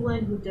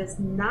anyone who does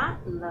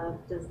not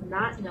love does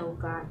not know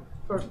God,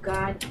 for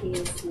God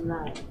is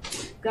love.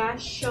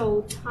 God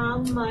showed how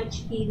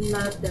much he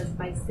loved us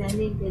by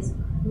sending his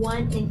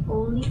one and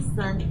only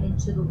Son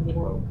into the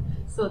world,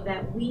 so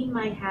that we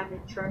might have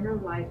eternal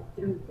life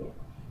through him.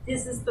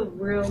 This is the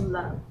real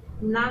love.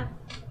 Not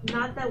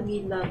that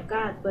we love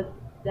God, but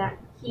that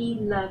he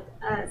loved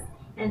us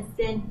and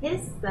sent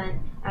his Son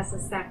as a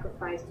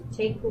sacrifice to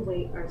take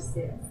away our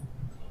sins.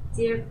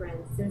 Dear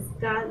friends, since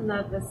God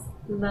loved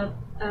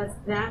us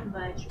that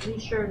much, we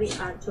surely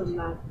ought to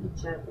love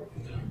each other.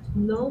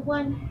 No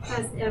one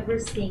has ever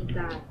seen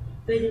God,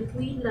 but if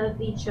we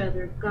love each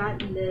other,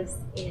 God lives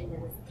in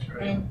us,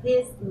 and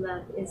his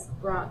love is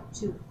brought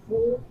to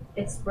full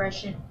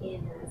expression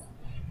in us.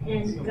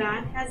 And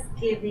God has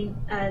given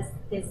us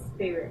his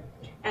Spirit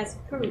as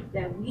proof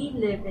that we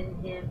live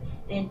in him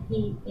and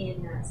he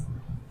in us.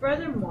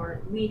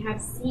 Furthermore, we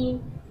have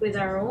seen with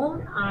our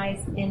own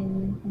eyes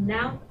and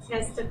now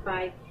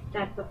testify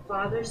that the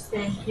Father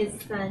sent his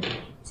Son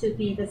to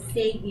be the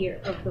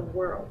Savior of the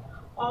world.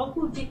 All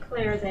who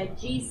declare that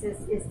Jesus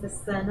is the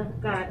Son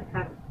of God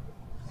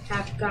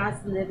have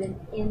God's living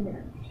in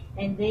them,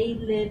 and they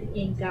live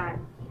in God.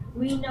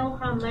 We know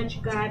how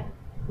much God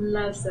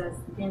loves us,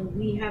 and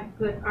we have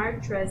put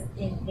our trust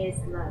in his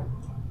love.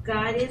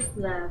 God is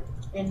love,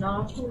 and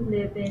all who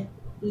live in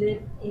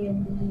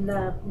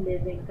love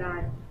live in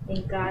God,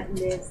 and God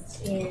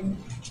lives in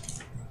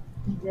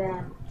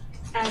them.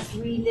 As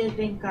we live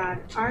in God,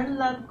 our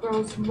love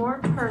grows more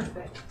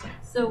perfect,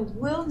 so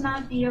we'll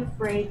not be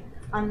afraid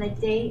on the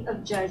day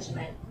of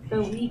judgment,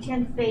 but we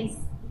can face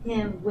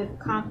him with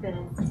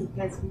confidence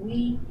because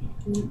we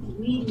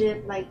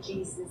live like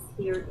Jesus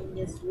here in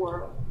this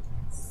world.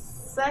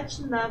 Such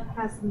love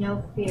has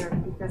no fear,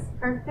 because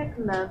perfect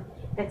love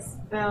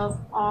expels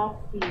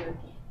all fear.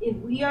 If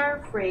we are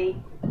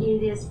afraid,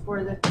 it is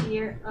for the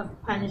fear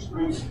of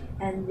punishment,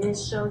 and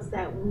this shows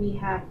that we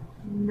have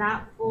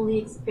not fully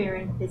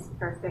experienced his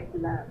perfect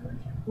love.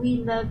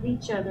 We love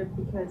each other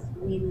because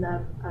we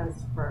love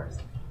us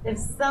first. If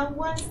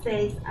someone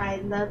says, I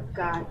love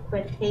God,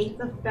 but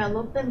hates a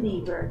fellow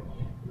believer,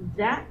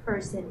 that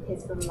person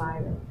is a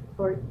liar.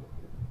 For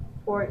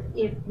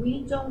if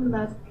we don't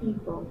love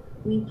people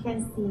we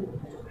can see,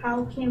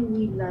 how can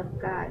we love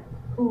God,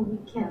 who we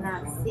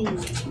cannot see?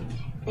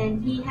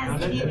 And he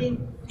has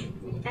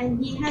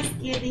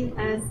given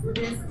us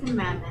this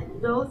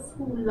commandment: those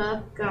who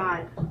love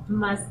God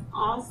must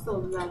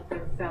also love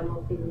their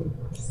fellow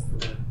believers.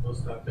 We'll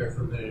stop there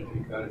for a minute if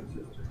you got it,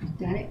 sister.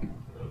 Got it?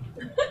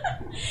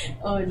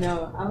 Oh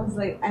no, I was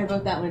like, I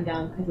wrote that one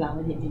down because that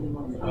one hit me the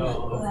most.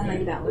 I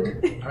like that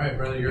one. All right,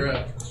 brother, you're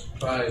up.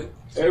 5.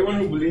 Everyone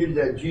who believes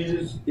that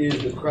Jesus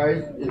is the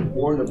Christ is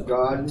born of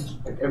God,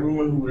 and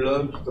everyone who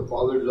loves the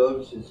Father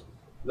loves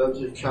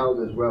his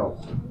child as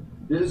well.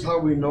 This is how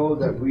we know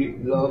that we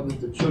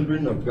love the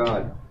children of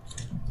God,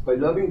 by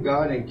loving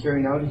God and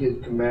carrying out his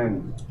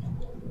commands.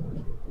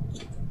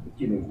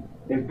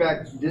 In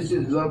fact, this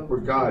is love for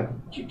God,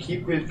 to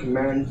keep his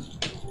commands,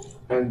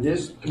 and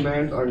these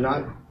commands are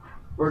not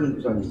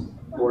burdensome,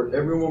 for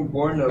everyone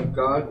born of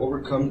God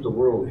overcomes the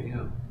world.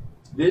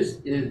 This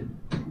is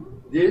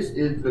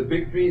the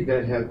victory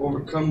that has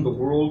overcome the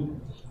world,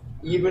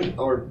 even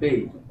our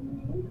faith.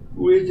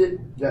 Who is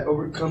it that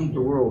overcomes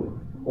the world?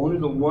 Only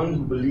the one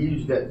who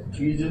believes that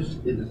Jesus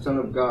is the Son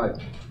of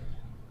God.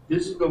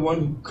 This is the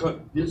one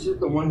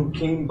who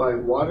came by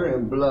water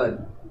and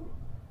blood,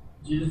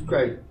 Jesus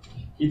Christ.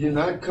 He did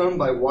not come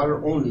by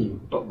water only,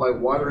 but by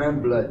water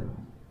and blood.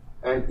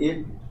 And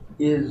it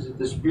is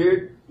the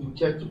Spirit who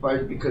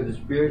testifies, because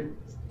the Spirit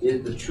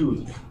is the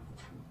truth.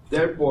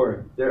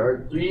 Therefore, there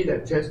are 3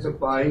 that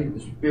testify: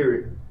 the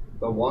Spirit,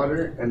 the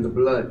water, and the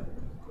blood.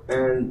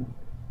 And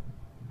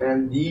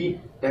the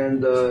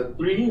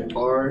 3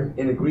 are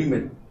in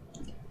agreement.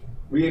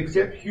 We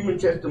accept human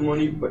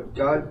testimony, but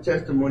God's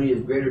testimony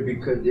is greater,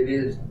 because it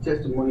is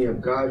testimony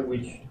of God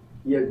which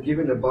he has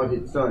given about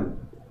his Son.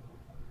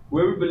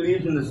 Whoever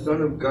believes in the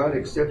Son of God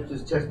accepts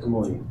his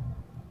testimony.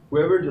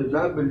 Whoever does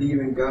not believe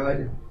in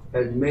God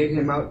has made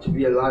him out to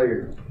be a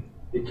liar,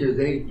 because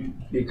they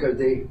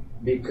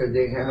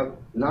have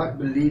not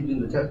believed in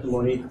the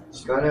testimony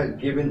God has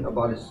given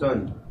about his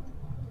Son.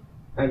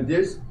 And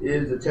this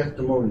is the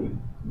testimony: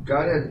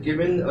 God has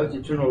given us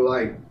eternal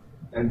life,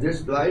 and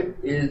this life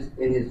is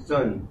in his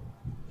Son.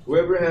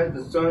 Whoever has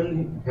the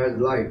Son has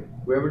life.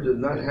 Whoever does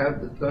not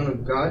have the Son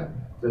of God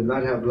does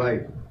not have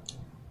life.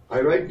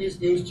 I write these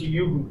things to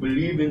you who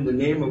believe in the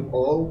name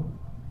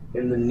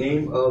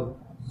of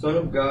Son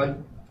of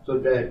God, so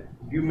that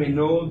you may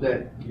know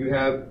that you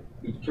have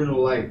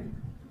eternal life.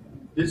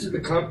 This is the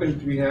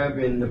confidence we have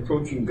in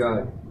approaching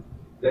God,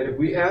 that if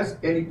we ask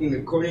anything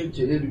according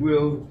to his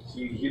will,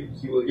 he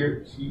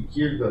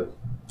hears us.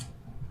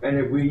 And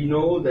if we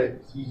know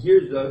that he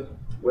hears us,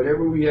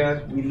 whatever we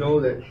ask, we know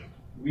that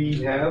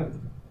we have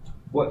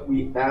what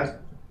we ask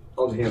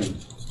of him.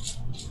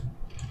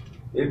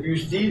 If you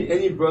see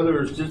any brother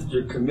or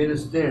sister commit a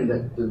sin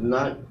that does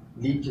not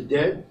lead to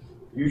death,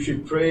 you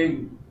should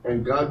pray,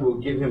 and God will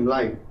give him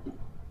life.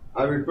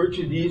 I refer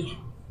to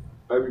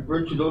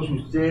those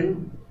whose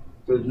sin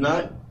does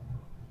not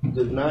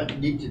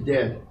lead to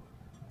death.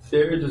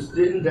 There is a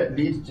sin that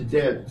leads to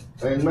death.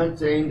 I am not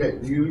saying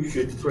that you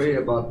should pray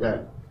about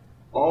that.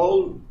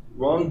 All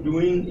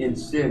wrongdoing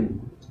is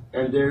sin,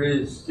 and there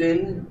is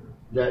sin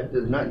that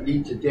does not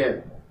lead to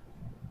death.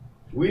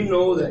 We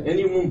know that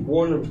anyone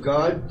born of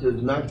God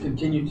does not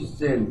continue to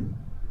sin.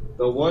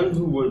 The one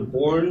who was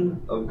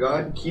born of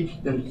God keeps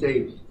them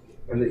safe,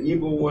 and the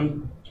evil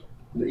one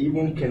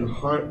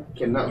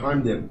cannot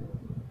harm them.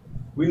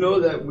 We know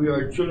that we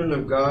are children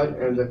of God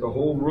and that the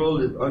whole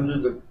world is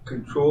under the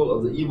control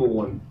of the evil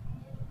one.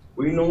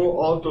 We know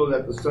also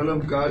that the Son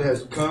of God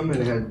has come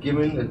and has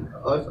given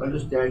us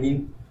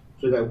understanding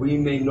so that we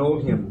may know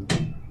him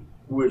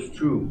who is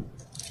true.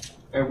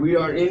 And we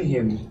are in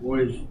him who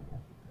is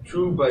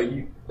true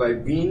by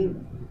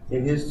being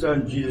in his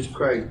Son, Jesus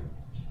Christ.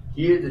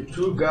 He is the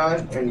true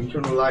God and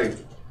eternal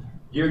life.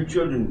 Dear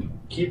children,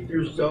 keep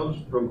yourselves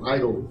from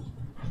idols.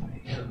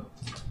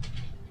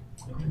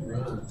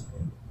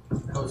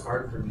 That was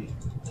hard for me.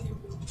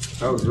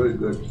 That was really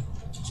good.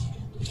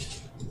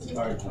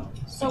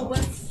 So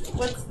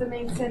what's the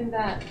main sin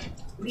that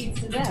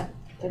leads to death?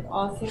 If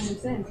all sin is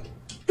sin.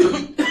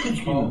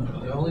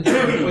 The only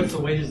What's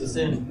the wages of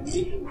sin?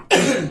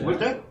 What's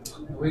that?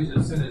 The wages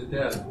of sin is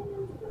death.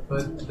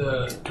 But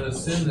the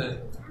sin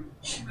that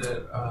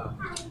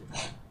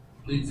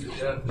leads to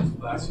death is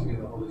blasphemy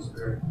of the Holy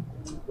Spirit.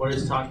 What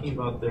it's talking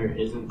about there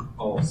isn't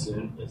all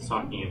sin. It's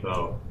talking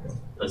about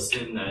a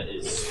sin that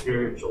is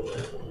spiritual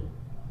death.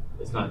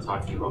 It's not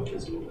talking about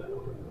physical death.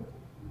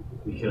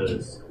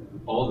 Because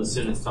all the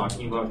sin it's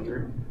talking about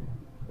here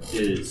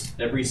is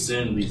every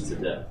sin leads to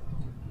death.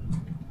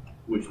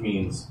 Which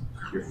means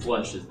your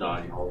flesh is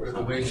dying all the The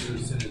time. wages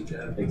of sin is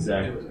death.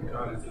 Exactly.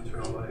 God is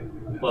eternal life.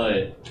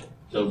 But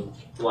the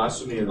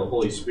blasphemy of the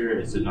Holy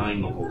Spirit is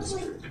denying the Holy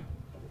Spirit.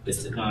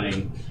 It's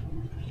denying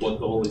what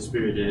the Holy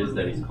Spirit is,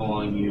 that he's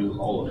calling you,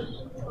 all of it.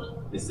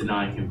 It's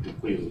denying him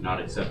completely,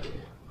 not accepting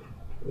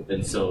it.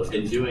 And so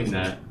in doing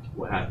that,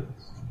 what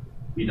happens?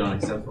 You don't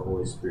accept the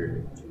Holy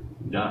Spirit,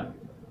 you die.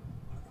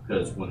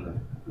 Because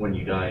when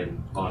you die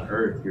on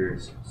earth, your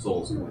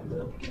soul's going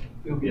to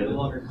You'll be no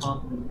longer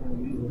confident when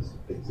you do this.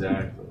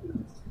 Exactly.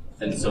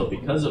 And so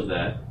because of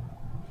that,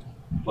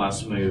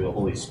 blasphemy of the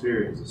Holy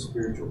Spirit is a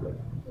spiritual death.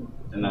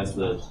 And that's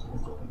the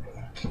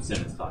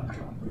sin it's talking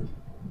about.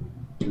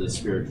 The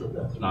spiritual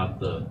death, not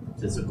the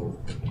physical.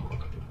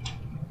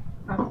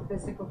 Not the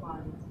physical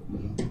body.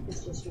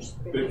 It's just your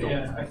spirit.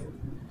 Yeah,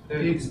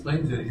 He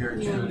explains it here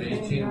too in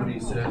 18 when he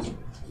says,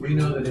 "We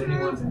know that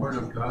anyone born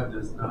of God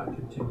does not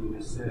continue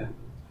to sin.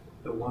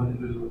 The one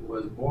who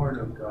was born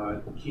of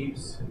God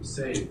keeps him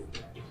safe,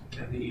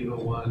 and the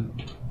evil one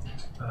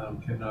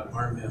cannot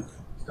harm him."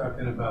 He's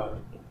talking about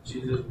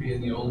Jesus being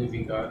the only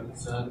begotten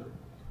Son,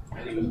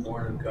 and he was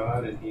born of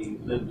God, and he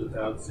lived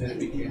without sin and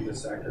became the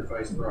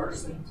sacrifice for our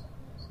sins.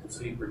 And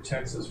so he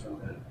protects us from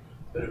that.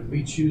 But if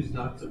we choose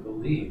not to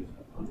believe,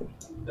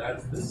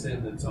 that's the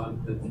sin that's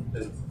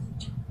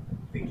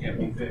it can't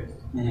be fixed.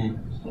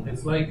 Mm-hmm.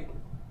 It's like,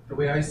 the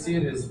way I see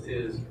it is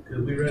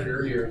because we read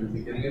earlier in the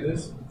beginning of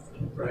this,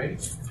 right?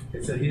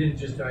 It said he didn't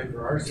just die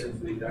for our sins,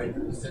 but he died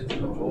for the sins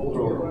of the whole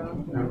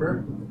world.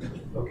 Remember?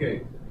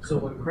 Okay, so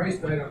when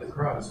Christ died on the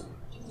cross,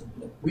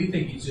 we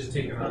think he's just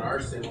taken on our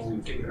sin when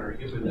we've taken our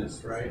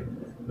humanness, right?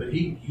 But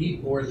he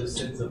bore the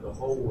sins of the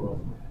whole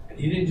world. And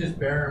he didn't just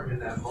bear them in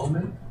that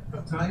moment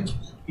of time,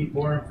 he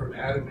bore them from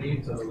Adam and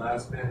Eve to the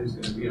last man who's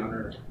going to be on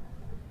earth.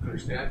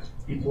 Understand?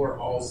 He bore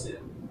all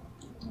sin.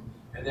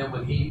 And then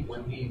when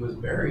he was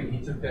buried,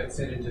 he took that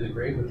sin into the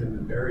grave with him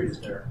and buried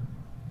it there.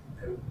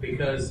 And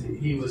because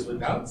he was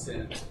without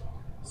sin,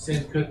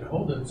 sin couldn't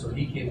hold him, so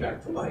he came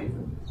back to life.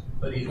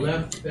 But he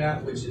left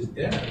that which is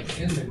dead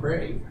in the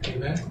grave.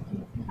 Amen?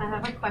 I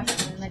have a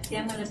question, and I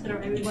think I'm going to throw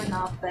everyone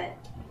off, but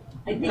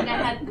I think I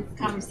had this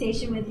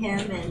conversation with him,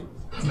 and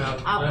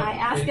I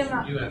asked him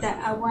that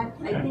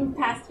I think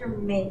Pastor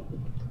May.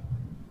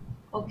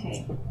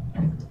 Okay.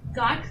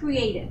 God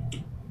created.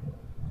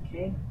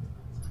 Okay.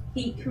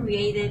 He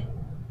created,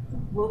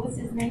 what was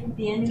his name?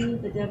 The enemy,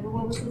 the devil,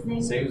 what was his name?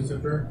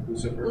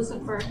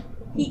 Lucifer.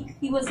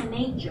 He was an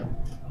angel.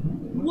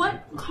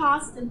 What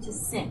caused him to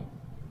sin?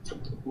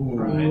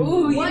 Right.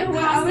 Ooh, What I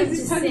caused was him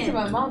just to talking to sin?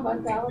 my mom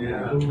about that.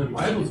 Yeah, the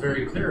Bible's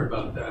very clear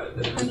about that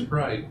it was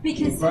pride.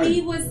 Because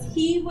he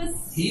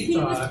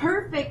was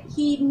perfect.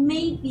 He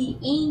made the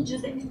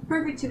angels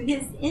perfect to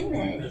his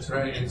image. That's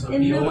right. And so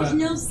And there was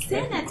no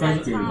sin at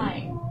that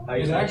time.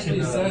 It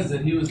actually says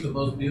that he was the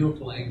most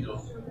beautiful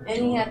angel.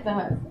 And he had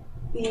the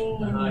thing.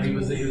 He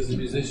was a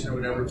musician or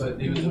whatever, but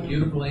he was a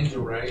beautiful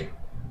angel, right?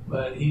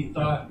 But he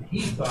thought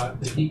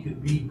that he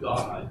could be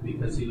God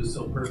because he was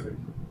so perfect,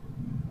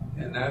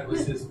 and that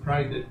was his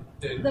pride.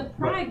 The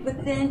pride,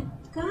 but then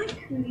God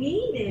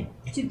created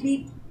to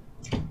be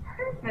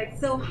perfect.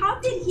 So how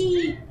did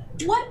he?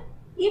 What?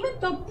 Even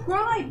the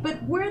pride,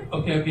 but where?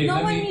 Okay.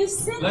 No one knew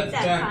sin at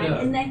that time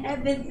up. in the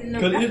heavens and the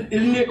Because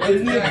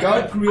isn't it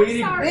God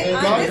created?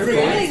 God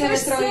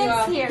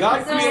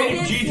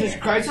created Jesus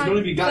Christ, his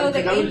only begotten.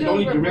 That was his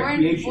only direct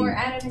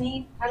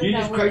creation.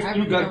 Jesus Christ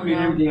knew God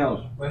created everything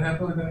else. What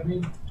happened with that?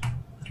 Mean?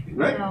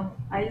 Right? No,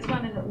 I just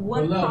want to know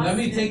what. Well, no, let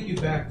me caused take you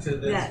back to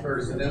this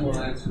verse, and then we'll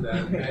answer that.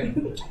 Okay.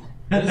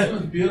 This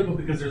one's beautiful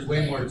because there's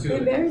way more to it.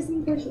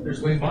 Embarrassing question.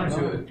 There's way more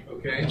to it.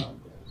 Okay.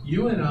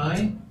 You and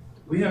I,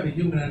 we have a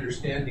human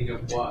understanding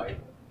of why.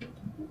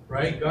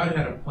 Right? God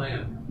had a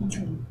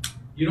plan.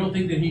 You don't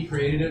think that he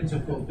created him to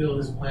fulfill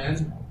his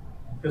plan?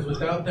 Because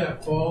without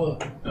that fall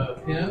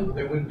of him,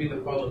 there wouldn't be the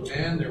fall of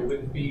man. There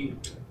wouldn't be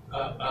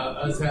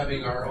us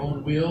having our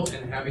own will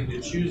and having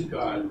to choose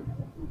God.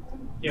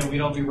 Yeah,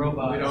 we'd all be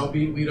robots.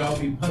 We'd all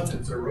be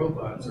puppets or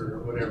robots or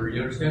whatever.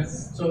 You understand?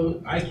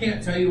 So I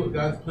can't tell you what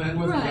God's plan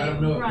was because I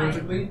don't know it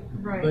perfectly.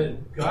 Right.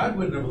 But God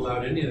wouldn't have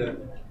allowed any of that.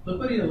 Look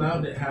what He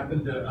allowed to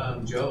happen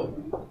to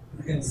Job,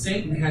 and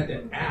Satan had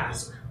to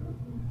ask.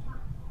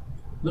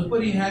 Look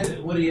what he had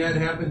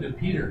happen to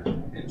Peter,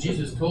 and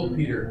Jesus told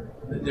Peter,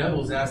 "The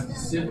devil's asked to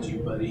sift you,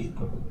 buddy.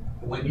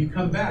 When you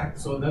come back."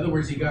 So in other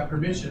words, he got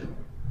permission.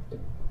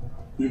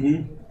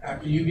 Mm-hmm.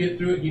 After you get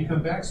through it, you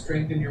come back,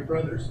 strengthen your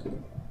brothers.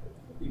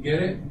 You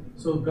get it?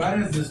 So God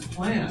has this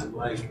plan.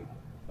 Like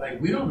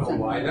we don't know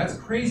why. That's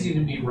crazy to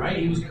me, right?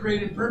 He was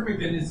created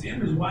perfect in His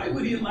image. Why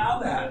would He allow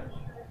that?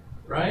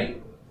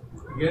 Right?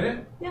 You get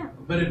it? Yeah.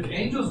 But if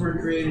angels were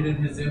created in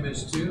His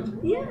image too,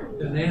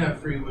 then they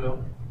have free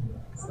will.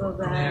 So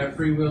And they have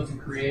free will to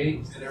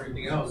create and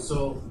everything else.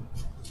 So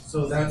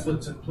that's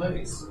what took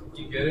place.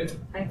 You get it?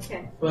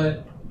 Okay.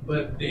 But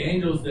the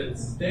angels that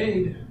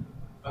stayed,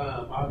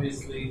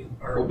 obviously,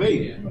 are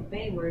obedient.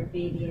 They were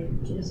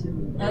obedient.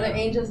 Other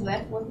angels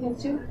left with him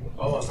too?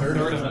 Oh, a third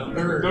of them.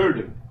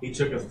 Third. He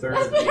took a third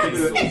of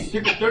the He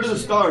took a third of the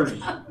stars.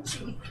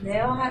 They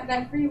all had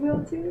that free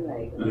will too?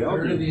 Like, They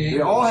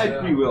all had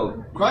free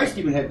will. Christ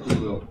even had free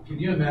will. Can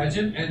you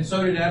imagine? And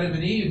so did Adam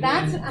and Eve.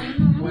 that's, how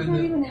when does that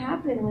the- even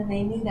happen when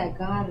they knew that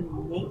God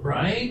made them?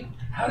 Right?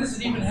 How does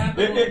it even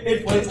happen?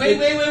 Wait.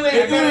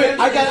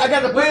 I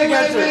got the perfect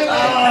answer.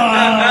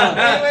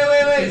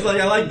 He's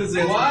like, I like this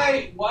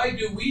answer. Why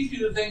do we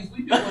do the things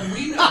we do when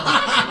we know?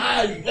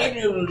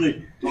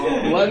 Exactly.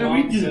 Why do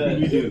we do what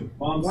we do?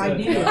 Mom Why said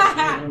do you?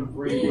 God gave him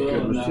free will,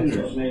 and that's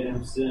what made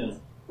him sin.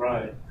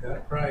 Pride.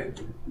 Pride.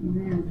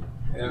 Amen.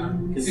 Yeah.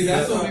 See,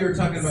 that's what we were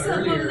talking about So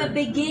earlier. from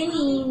the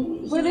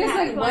beginning, Well, there's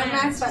like one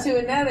master to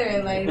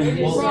another. Like, they're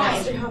just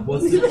Right.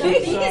 What's The the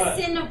biggest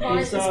sin of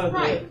ours is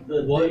pride.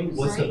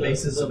 What's the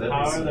basis the of every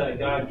power sin? that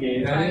God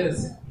gave That him.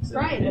 is.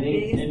 Pride. And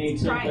he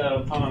biggest took pride. that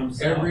upon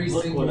himself. Every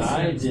Look single what I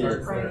sin did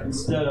starts there.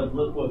 instead of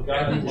look what God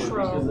Every did.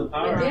 control. Because the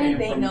power But came didn't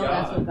they from know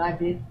that's God. what God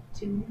did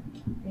to him?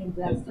 They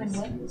blessed him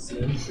with. He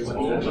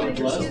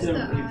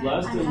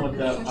blessed him with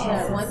that The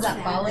power. ones that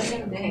followed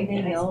him, didn't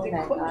they know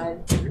that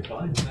God? You're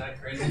fine. Isn't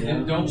that crazy?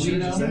 And don't we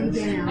know?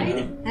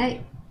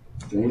 Hey,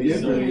 So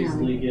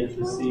easily get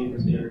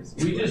deceived here.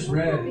 We just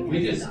read.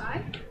 We just.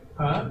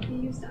 Huh? He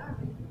used the eye.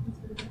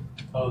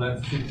 Oh,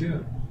 that's true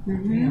too.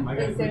 mhm. Damn, I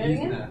gotta Say quit that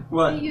using again? that.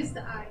 What? He used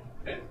the eye.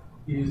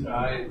 Use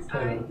I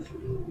instead Eye. of.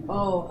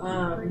 Oh,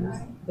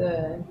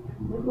 the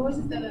what was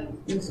it? Instead of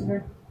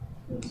Lucifer.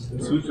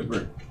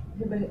 Lucifer.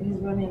 His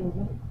real name was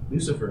what?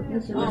 Lucifer.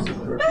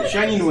 The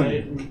shining one.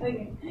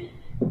 okay.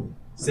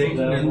 Satan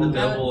and the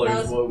devil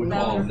is what we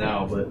call him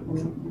now, but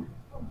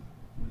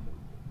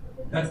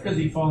That's because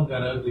he fell and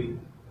got ugly.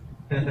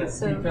 He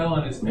So, fell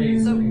on his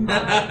face. so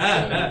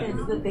pride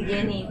since the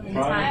beginning in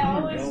Pride.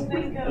 time.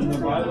 And the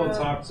Bible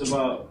talks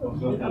about. Oh,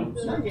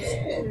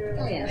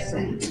 yes.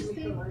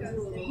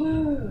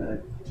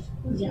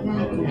 You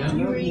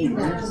were eating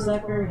that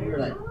sucker, you're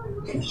like,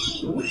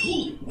 What do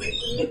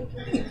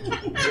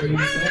you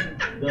say?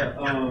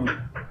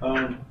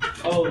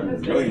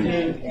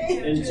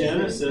 In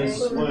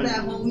Genesis, when the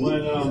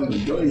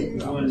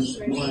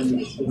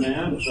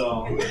man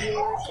fell,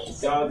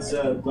 God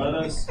said, let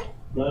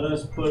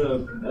us put a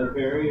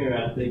barrier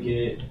at the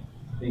gate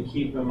and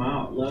keep them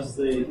out, lest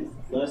they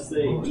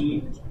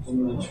eat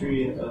from the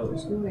tree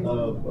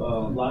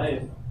of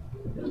life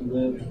and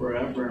live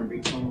forever and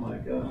become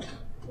like us.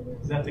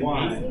 Is that the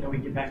Why? gate that we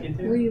get back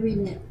into? Where are you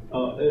reading it?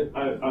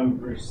 I'm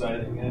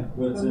reciting it,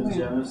 but it's in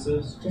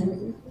Genesis.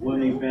 Genesis?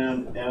 When he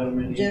found Adam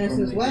and Eve Genesis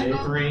from the what? gate.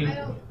 Green.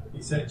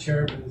 He set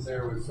cherubims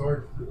there with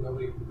swords because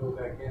nobody could go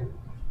back in.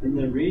 And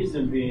the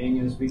reason being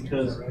is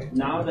because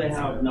now they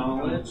have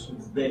knowledge.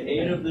 They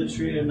ate of the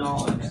tree of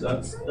knowledge.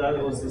 That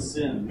was the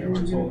sin they were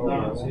told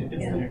not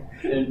to.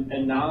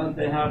 And now that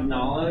they have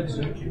knowledge,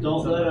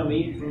 don't let them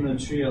eat from the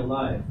tree of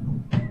life.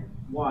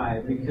 Why?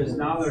 Because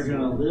now they're going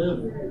to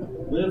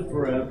live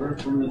forever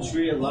from the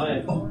tree of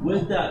life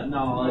with that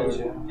knowledge.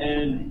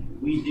 And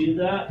we do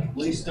that,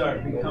 we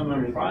start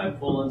becoming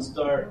prideful and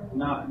start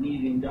not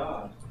needing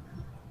God.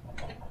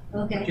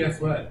 Okay. Guess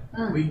what?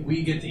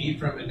 We get to eat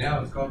from it now.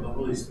 It's called the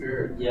Holy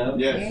Spirit. Yep.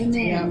 Yes.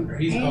 Amen. Or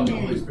he's called the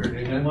Holy Amen. Spirit.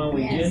 And Amen. when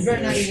we Yes. get You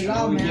better not eat it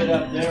all, when we man.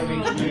 get up there, we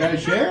You gotta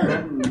share.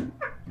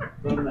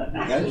 from that.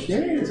 You gotta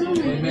share.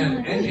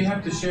 Amen. And you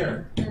have to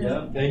share.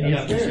 Yep. then you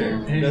have to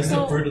share. That's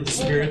the fruit of the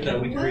Spirit that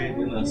we create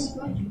in us.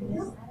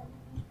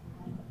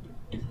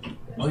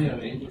 Oh yeah,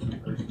 angels.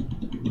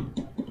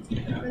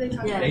 Were they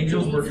talking Yeah. about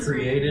Angels were Jesus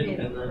created,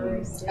 and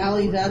then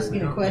Allie's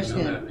asking a question.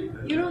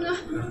 You don't know?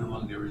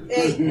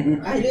 Hey,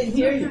 I didn't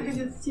hear you. I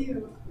just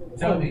too.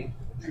 Tell me.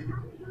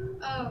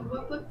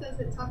 What book does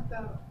it talk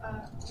about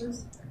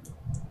Lucifer?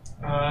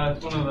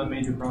 It's one of the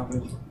major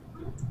prophets.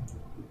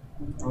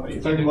 Oh,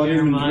 it's Talking either about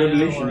him in Jeremiah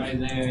Revelation. or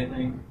Isaiah, I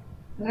think.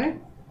 Where?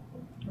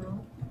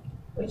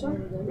 Which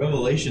one?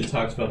 Revelation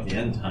talks about the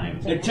end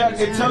times. It tells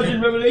you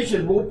in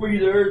Revelation, woe for you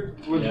the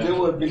earth, where the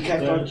devil has been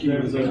cast out to you.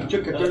 There's He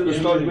took a third of the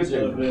stars with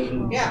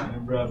him. Yeah.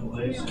 In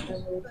Revelation.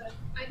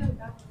 I know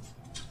that.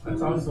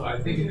 That's also, I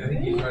think he's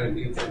right, I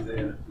think it's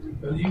Isaiah.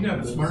 But you got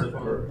a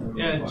smartphone.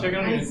 Yeah, check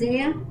out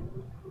Isaiah?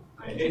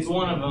 It's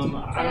one of them.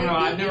 I don't know.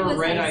 I've never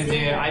read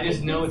Isaiah. I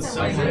just know it's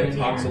somewhere. Isaiah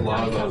talks a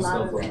lot about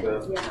stuff like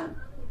that. Yeah.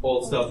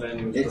 Old stuff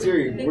and Hey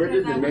Siri, where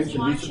does it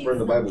mention Lucifer in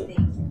the Bible?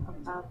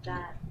 About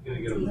that.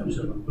 Gonna get a bunch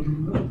of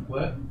them.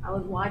 What? I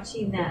was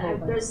watching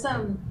that. There's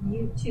some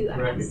YouTube.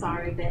 I'm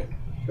sorry, but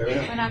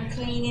when I'm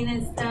cleaning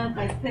and stuff,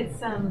 I put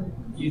some.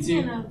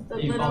 YouTube?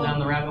 The You fall down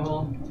the rabbit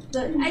hole?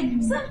 I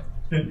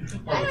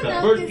don't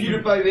know. First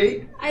Peter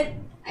 5:8.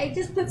 I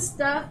just put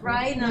stuff,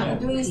 right? And I'm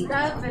doing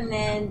stuff, and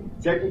then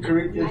 2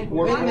 Corinthians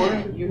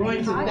 4:4. You're going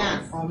to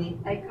dance, homie.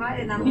 I caught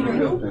it, and I'm Peter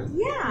like, who?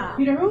 yeah.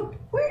 Peter who?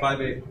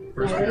 5:8.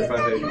 First Where Peter did that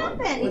 5:8.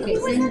 happen? Okay,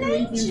 It was send an the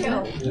link in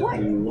angel. chat. What?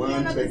 You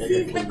know, this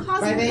is the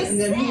cause of 5:8, and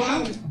then who the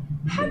else? sin.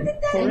 How did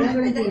that Send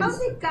happen? the link. How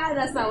did God?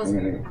 That's what I was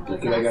Because I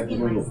got the asking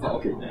window.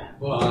 myself. Okay.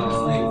 Well,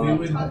 honestly, we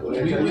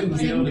wouldn't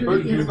be able to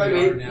First be Peter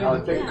here 5:8. now,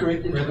 2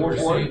 Corinthians whether we're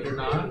 4:4. saved or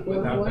not,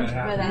 without that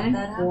happening. Without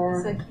that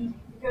happening.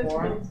 So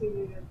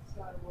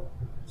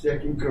he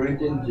 2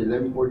 Corinthians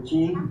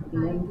 11:14.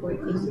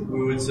 11:14.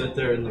 We would sit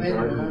there in the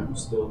garden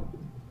still.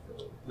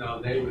 No,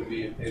 they would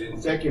be if they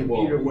didn't. 2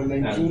 Peter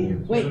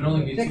 1:19. Wait, It would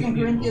only be 2 Second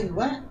people. Corinthians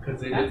what?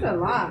 Because they That's didn't a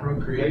lot.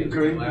 procreate. 2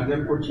 Corinthians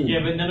 11:14. Yeah,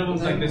 but none of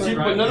them's like this. See,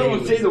 but none of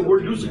them say the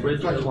word Lucifer.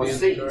 It talks about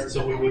Satan.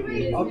 So we wouldn't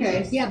be.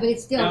 Okay. Yeah, but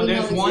it's still. No, we know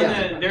there's it's one not.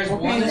 that there's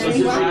Okay, one there's that's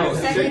one. describes.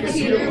 Second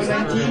Peter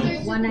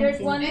 1:19. 1:19.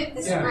 there's one that Yeah, you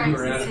describes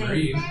were the Adam sin.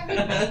 Reed.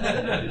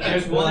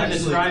 There's one that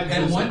describes.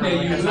 And one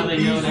day you that's how they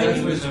know that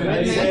it was That's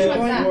what's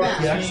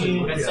that.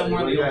 Actually, That's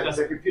somewhere in the Old Yeah,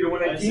 Testament. 2 Peter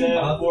 1:19.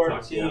 Isaiah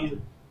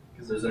 14.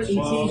 because there's actually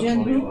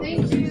Ephesians who?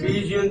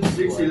 Ephesians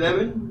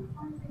 6:11.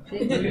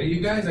 Okay,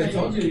 you guys, I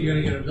told you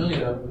you're gonna get a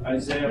million of them.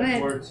 Isaiah Go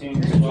ahead.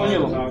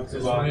 14:12 talks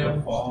about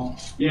the fall.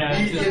 Yeah,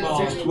 it's just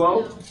Ephesians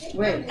fall. 6:12.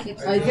 Wait,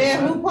 Isaiah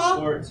who,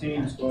 Paul?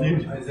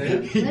 14:12. Isaiah?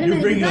 Wait a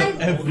minute, bring you up guys-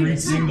 every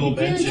single you're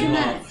doing mention too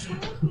off.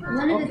 much.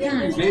 One at a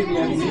time. Maybe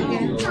I'm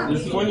thinking.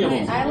 There's 20 of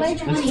them. I like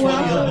Who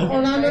else?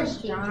 Orlando?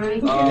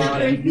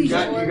 You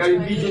got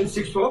Ephesians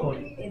 6:12?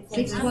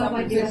 6:12,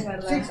 I do.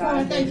 6:12,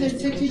 I thought you said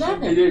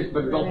 6:11. It is,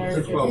 but it's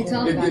also 6:12. It's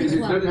all It about doesn't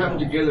 12. happen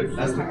together.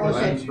 That's the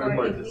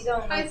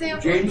Okay. Isaiah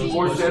James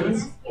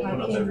 4:7.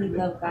 How can we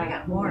love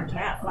God more?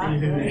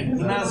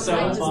 Not so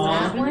Just far.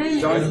 that one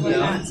is John what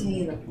got to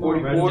me the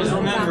 44. Just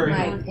remember.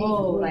 Like,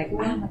 oh, like, oh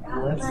my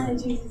God,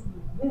 Jesus.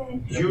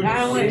 Jude I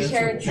don't want to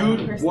share it to one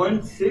Jude person.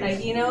 1:6.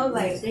 Like, you know,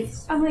 like,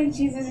 6. I'm like,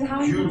 Jesus, how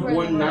are you Jude for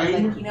 1:9.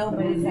 Like, you know,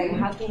 but it's like,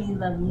 how can you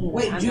love me? Like,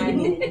 Wait, I'm Jude not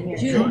who? even in here.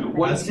 Jude Like,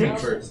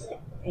 1:6. first.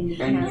 And you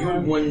and can't Jude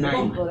love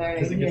 1:9. people that are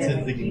Because it gets here,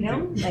 him thinking you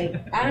know? Like,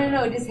 I don't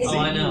know, it just hits Oh,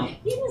 I know.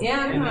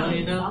 Yeah, I You know, know.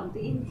 you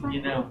know.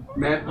 You know. When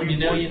Matthew you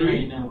know, you know,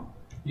 4:3. you know.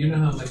 You know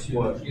how much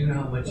you know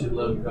how much you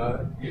love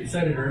God. You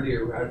said it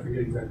earlier. I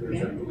forget exactly what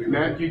it was.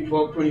 Matthew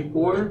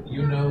 12:24.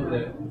 You know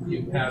that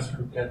you pass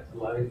from death to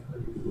life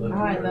when you love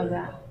Oh, I God. love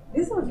that.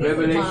 This one's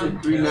Revelation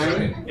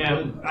 3:9.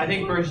 Yeah, I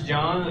think First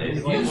John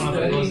is like one of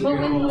the most But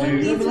when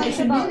beautiful. you talk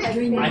about like I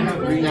feeling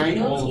have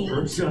guilty,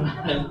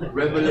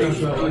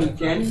 Revelation feeling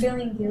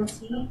 20:10.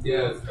 guilty,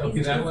 Yes.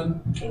 Okay, that one.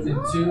 And two. is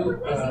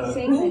he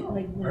saying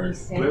like when you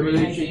say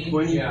Revelation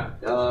 20. Yeah.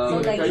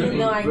 So, like, even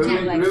though I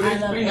can't, like, I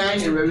Revelation love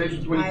 3:9 and Revelation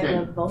I 20:10.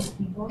 love both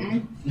people,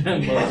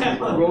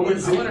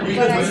 Romans 6:3.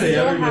 but I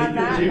still have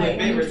that.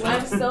 favorite.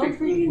 Like, I'm so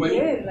freaking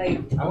good. Like,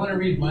 I want to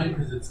read mine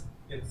because it's.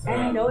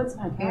 and I know it's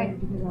my pride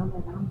because I'm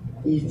like,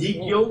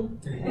 Ezekiel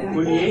It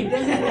 28.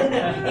 doesn't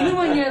really, even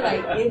when you're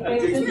like, it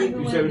makes sense 16 even to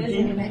when it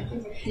 17. doesn't.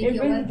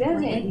 It really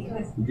doesn't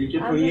because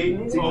Ezekiel I'm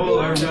 28. Oh,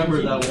 I remember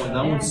that one.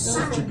 That one's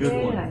such a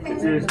good one.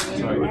 It is.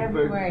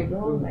 Everywhere I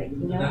go, like, you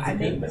know, That's a I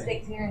make good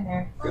mistakes here and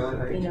there. God,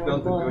 I You know,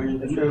 felt the but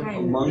burning you cherub kind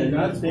among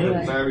of-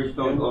 the fiery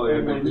stones. Oh, yeah,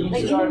 When you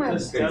Like, start even my to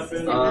step sister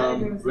in,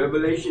 got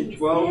Revelation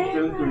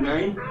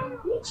 12:7-9.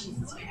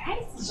 Jesus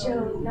Christ,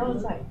 show. And I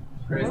was like,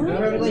 Praise what? God.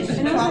 Revelation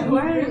And I was like, 12.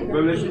 why?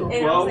 Revelation And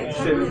I was like,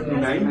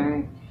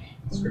 12:7-9.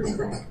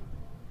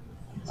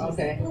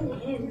 Okay.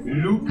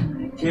 Luke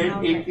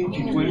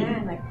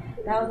 10:18-20. Like,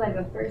 that was like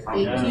the first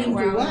 18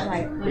 where I to was what?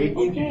 like, 18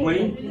 to okay,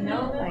 20. you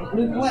know, like.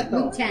 Luke what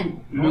though? Luke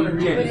 10. Luke But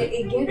 10.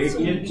 it gets to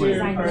me 18 because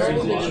I know the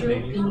Verses. truth,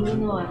 and even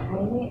though I hide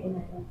it,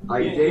 and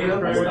Isaiah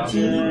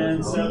 14.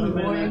 in 7 more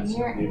in minutes.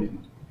 here, and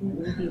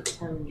he keeps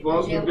telling me.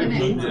 12 to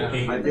 15.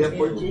 Isaiah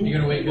 14. You're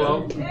gonna wake up.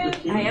 12 to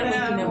 15. I am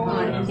waking up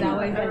on it. He's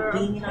always like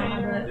dinging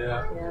on it.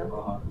 Yeah.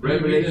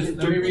 Revelation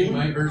Let me read 13.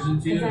 my version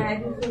to Because you. I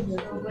do feel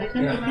guilty. Why can't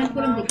they can't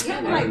put them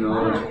together? Like, know.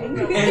 why?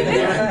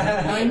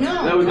 I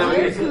know. That was not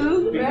it.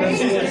 Right?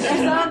 That's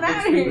all that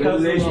matters.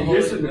 Revelation.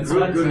 This is a That's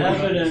good one.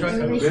 evidence.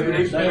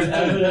 Revelation That's 13.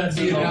 evidence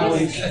of the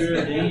Holy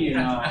Spirit in you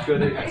now.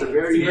 Because at the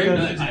very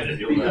end.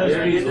 Because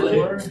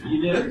before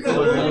you didn't.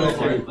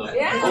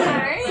 Yeah,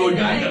 right? So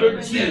John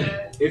 13.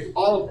 It's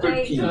all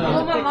 13.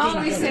 Well, my mom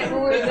always said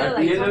when we were At little, the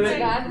like, end oh of my it,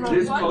 God, and I this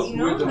was comes watching, you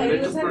know, with the like,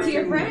 mental listen to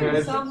your person who friends.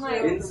 has So I'm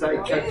like,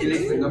 insight,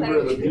 calculates the number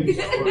of the beast,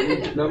 or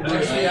the number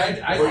Actually,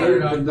 I or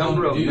started the off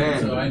number of Duty, man.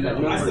 so I The know.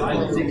 number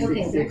is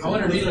 666. I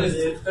want to read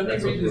this. Let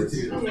me read this to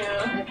you.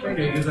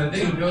 Okay, because I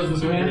think it goes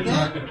with what you're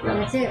talking about.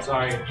 That's it.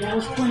 Sorry. That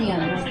was 20 of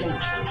them right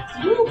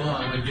there. Hold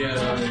on,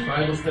 again,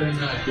 Bible study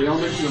night. They all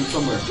mention them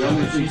somewhere. They all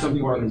mention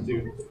something about them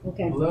too.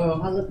 Okay. Hello.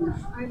 I'll look now.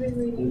 I've been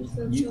reading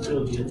You feel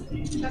so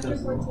guilty chapter because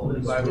the 14. Holy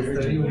Bible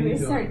Spirit study. What are you They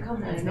doing? started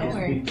coming out of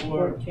nowhere.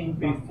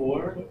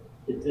 before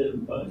it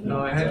didn't bug you. No,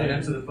 I had to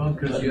answer the phone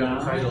because you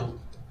have a title.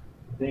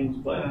 Things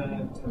bug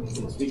you.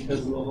 It's because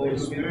of the Holy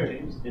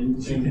Spirit.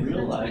 And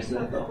realize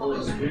that the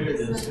Holy Spirit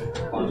is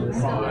on the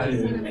side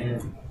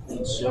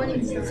and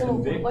showing you So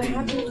what convicting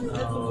happened you.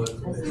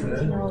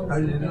 was How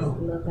did you know?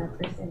 love that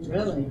person.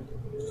 Really?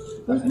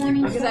 Whose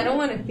morning? Because I don't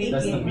want to fake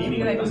That's it the and meaning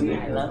be like, of okay, it.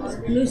 I love this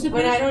person. Lucifer?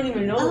 When I don't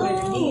even know what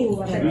it means.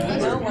 But Oh. I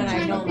know when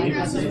I don't like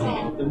that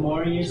person. The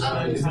more you You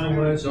spend know time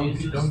what? with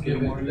Jesus, Don't the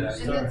give more in to you that.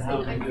 start And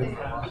having that's good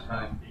the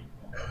friends.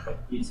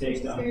 You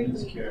take on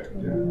his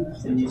character,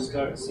 and you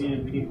start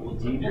seeing people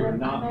deeper,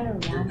 not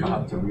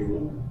Have to read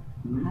it.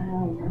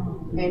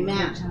 Hey,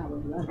 Matt.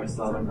 I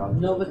saw that on.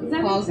 Nobody Does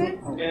that calls make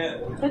it. sense? Yeah.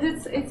 But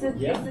it's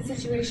a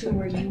situation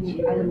where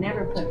I would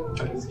never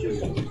put, I'm just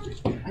kidding.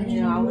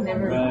 I would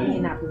never Right. be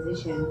in that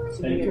position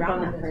to be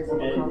around that person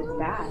because it's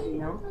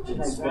bad,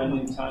 and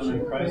spending time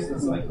in Christ.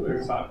 It's like we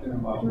were talking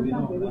about.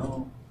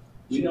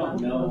 We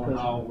don't know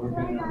how we're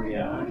going to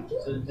react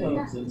to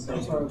things until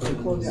So I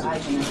close your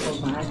eyes and I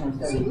close my eyes and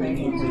I started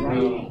praying for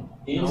right.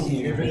 in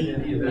here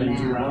and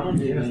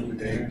grounded in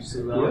here,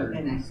 so that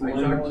And I see when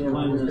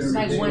the It's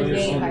like one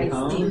day if I see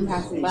situation you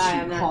passing by,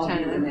 I'm not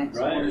trying to.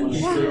 right, when the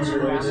Yeah.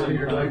 situation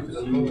Your life to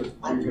the fullest.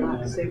 I'm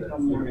not sick no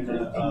more. You know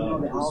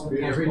that all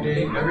the Every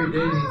day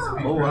needs to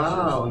be Oh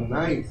wow,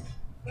 nice.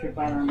 trip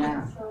out on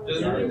that.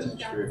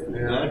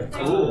 Yeah.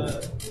 Cool.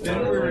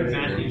 Remember in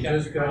Matthew You chapter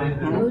just got 5?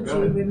 into Would you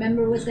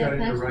remember what just got that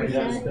into pastor writing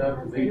said stuff,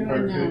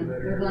 during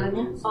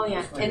revival? Oh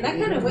yeah, and that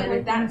kind of went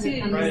with that too.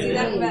 Did you see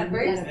that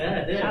verse? Yeah,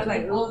 it did. I was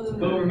like, oh,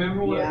 But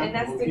remember what? Yeah. and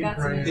that's the got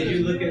to me. Did you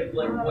look at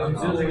like I'm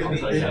still looking at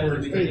the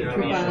paperwork. Hey,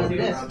 trip out on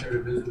this. Out there to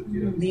visit with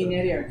you. Me and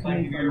Eddie are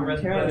coming from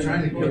Ontario. I'm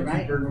trying to We're kill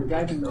right. two birds We're with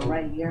driving one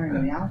right here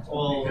in the out.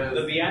 Well,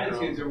 the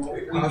Beatitudes are what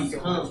we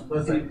become.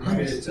 Plus, I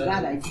Honest to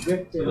God, I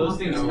drifted Those off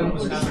things the come road.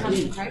 with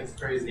time. It's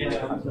crazy.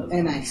 Yeah.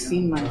 And I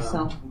see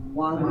myself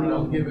wandering Don't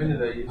over. give into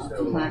that. You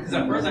Because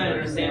at first I didn't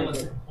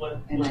understand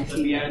what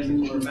the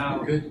Beatitudes were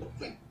about. Good.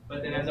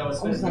 But then as I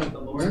was I was spending like, with the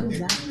what Lord, is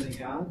it that? really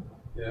got.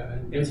 Yeah.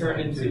 And It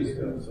turned into-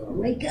 stuff, so.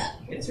 Wake up.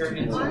 It turned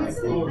into like,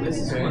 oh, this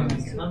is what I'm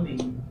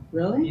becoming.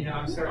 Really? You know,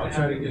 I'm starting I'll to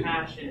try have to get-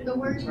 passion. The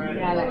word. Right?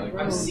 Yeah, like,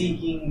 I'm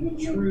seeking I've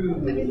been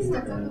truth.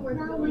 stuck on the word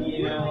for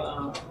You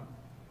know,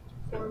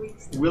 4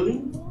 weeks.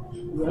 Willing?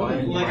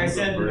 like I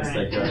said, Verse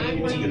Matt, that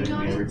gets me every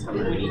time I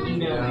when read you it.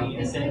 emailed me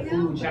and said,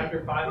 ooh,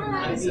 chapter 5 and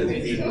 9 says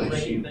it's a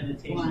great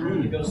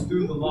meditation. It goes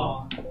through the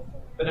law.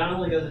 But not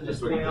only does it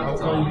just point out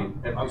the law,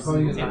 I'll call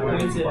you in it the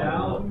points it morning.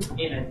 out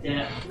in a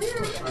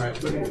depth. All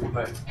right.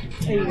 Bye.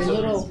 Hey, your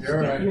little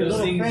You're all right. your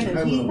little friend,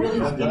 is he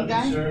really skinny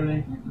guy?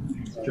 Shirley.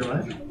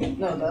 Jeremiah?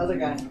 No, the other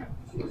guy.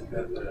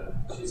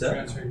 She's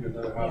transferring to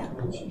another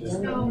hospital. She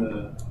just got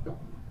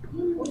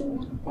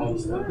all the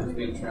stuff that's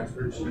being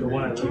transferred. She The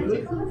one I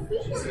live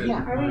with? She said, Yeah.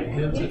 my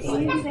hip is You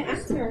didn't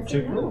answer. I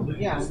said, no.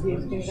 Yeah, he's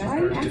a skinny She guy. Why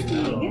are you started asking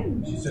me to-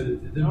 again? She said it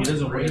He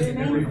doesn't raise raise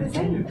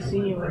every See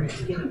you with a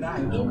skinny guy.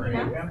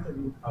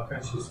 How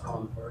come she's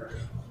calling for her?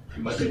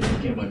 You might be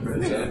thinking my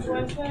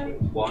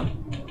friend. Juan?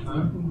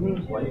 Huh?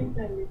 White?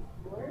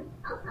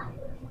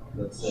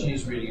 That's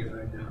She's reading it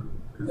right now.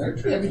 'Cause they're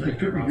Everything transferring could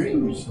be her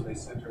green. hospital, so they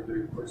sent her the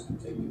reports to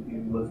take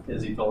it.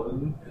 Is he taller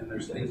than me? And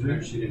there's things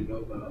there she didn't know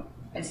about.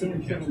 I seen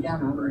him sitting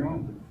down on the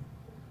road.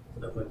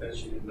 Stuff like that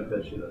she didn't I know.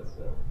 bet you that's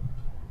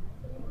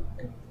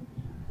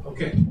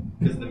Okay,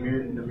 because the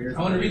mirror.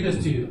 I want to read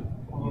this to you.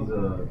 He's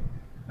a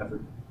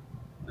African.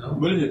 No?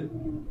 What is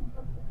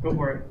it? Go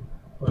for it.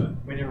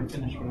 What? We never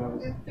finished what I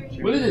was.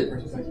 What is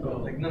it?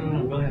 Like, no,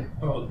 go ahead.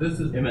 Oh, this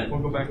is Amen. We'll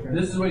go back there.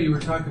 this is what you were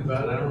talking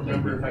about. I don't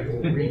remember if I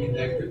can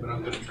reconnect it, but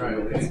I'm going to try.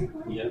 Okay.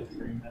 Yeah,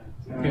 3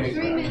 minutes. Okay.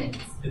 3 minutes.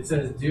 It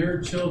says,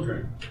 "Dear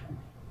children,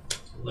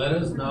 let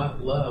us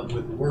not love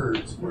with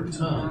words or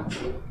tongue,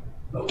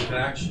 but with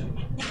action."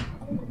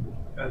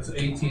 That's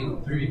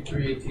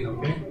 3:18.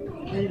 Okay.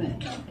 Wait a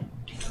minute.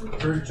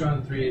 1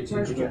 John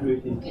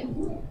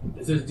 3:18.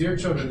 It says, "Dear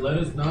children, let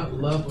us not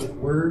love with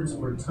words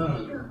or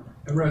tongue."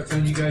 Remember, I was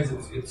telling you guys,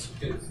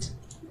 it's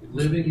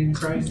living in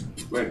Christ.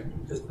 Right.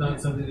 It's not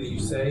something that you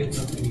say; it's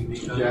something you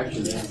become. The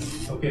action.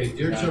 Okay,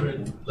 dear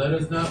children, let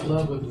us not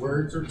love with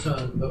words or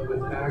tongue, but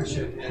with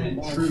action and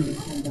in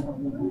truth.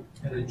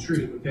 And in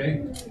truth,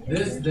 okay?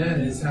 This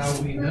then is how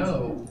we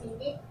know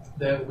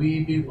that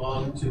we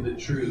belong to the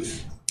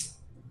truth,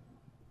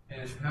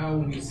 and how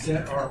we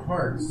set our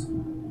hearts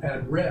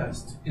at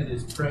rest in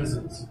His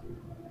presence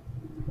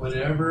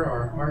whenever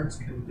our hearts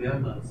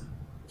condemn us.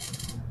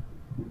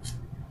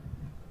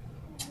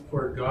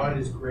 For God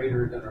is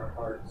greater than our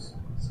hearts.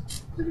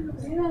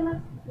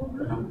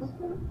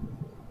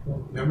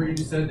 Remember you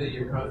said that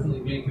you're constantly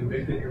being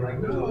convicted. You're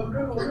like, no,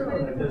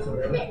 like this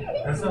or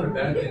that. That's not a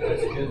bad thing.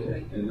 That's a good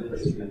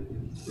thing.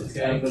 It's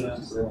Okay.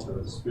 evidence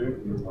of the Spirit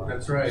in your life.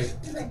 That's right,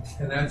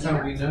 and that's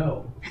how we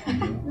know.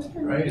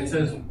 Right? It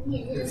says.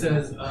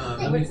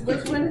 Let me,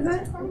 Which one is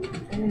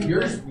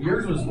that?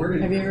 yours was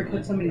worded. Have you ever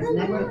put somebody's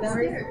neck with that?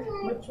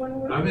 Which one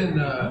was I'm in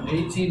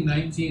 18,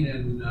 19,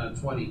 and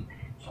 20.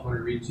 I want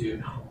to read to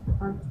you.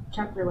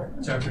 Chapter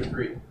what? Chapter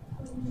 3.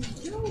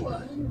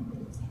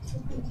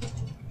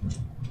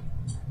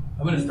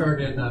 I'm going to start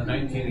in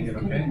 19 again,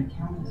 okay?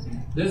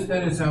 This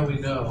then is how we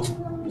know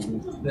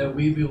that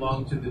we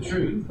belong to the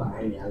truth,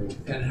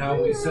 and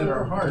how we set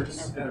our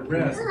hearts at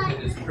rest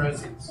in His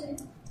presence.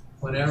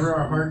 Whenever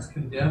our hearts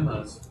condemn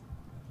us,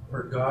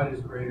 for God is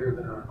greater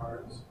than our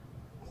hearts.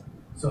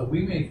 So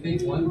we may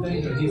think one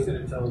thing, but He's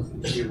going to tell us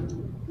the truth.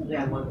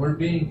 And when we're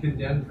being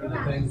condemned for the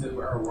things that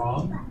are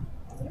wrong,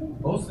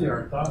 mostly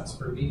our thoughts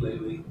for me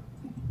lately.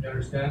 You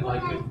understand?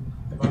 Like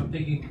if I'm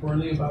thinking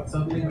poorly about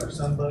something or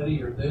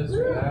somebody or this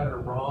or that or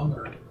wrong,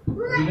 or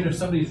even if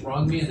somebody's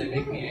wronged me and they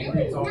make me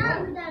angry, it's all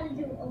wrong.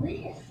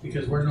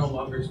 Because we're no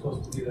longer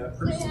supposed to be that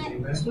person.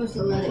 Amen? We're supposed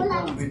to let it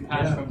go. We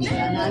pass from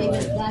Yeah,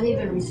 not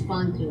even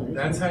respond to it.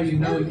 That's how you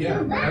know,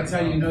 yeah. That's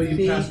how you know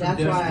you passed from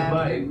That's death why to I'm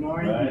life.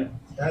 ignoring it. Right?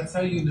 That's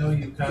how you know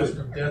you passed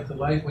from death to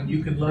life, when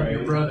you can love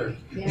your brother.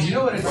 Yeah. And you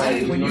know what it's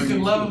like? When you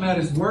can love him at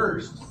his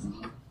worst.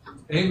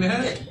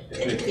 Amen?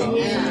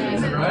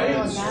 Yeah.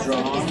 Right?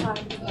 Strong.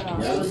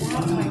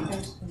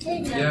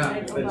 Yeah.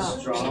 It's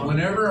strong.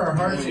 Whenever our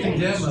hearts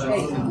condemn us,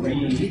 Did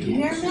you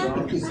hear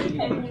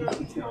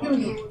that?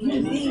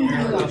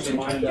 Put your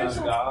mind on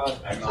God.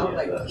 I know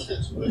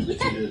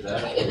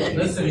that.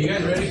 listen, you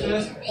guys ready for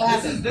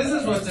this? This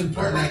is what's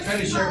important. I tried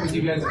to share it with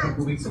you guys a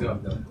couple weeks ago.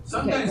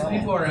 Sometimes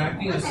people are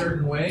acting a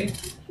certain way,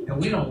 and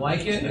we don't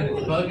like it, and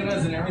it's bugging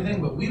us and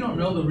everything, but we don't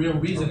know the real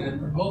reason.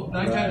 And 9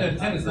 times out of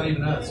 10, it's not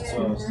even us.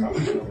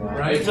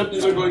 Right? Something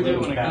they're going to do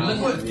when it And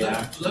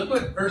comes. look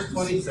what verse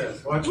 20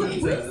 says. Watch what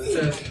it says. It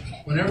says,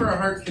 whenever our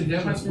hearts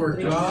condemn us for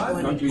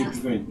God,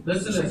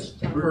 listen to this,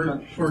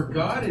 for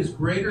God is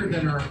greater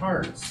than our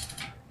hearts,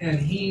 and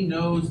He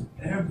knows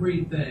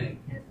everything.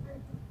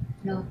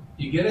 No.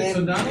 You get it?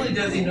 So not only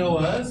does He know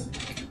us,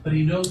 but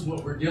He knows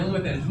what we're dealing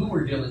with and who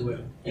we're dealing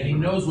with. And He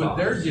knows what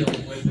they're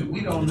dealing with that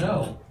we don't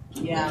know.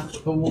 Yeah.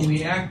 But when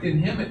we act in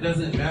Him, it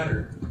doesn't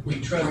matter. We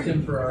trust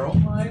Him for our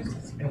own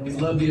lives, and we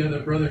love the other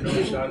brother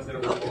knowing God's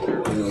going to work with their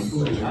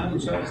lives. I'm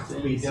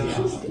trusting. Isn't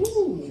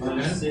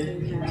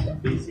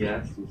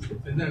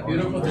that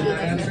beautiful? Did that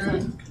answer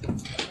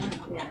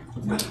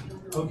it?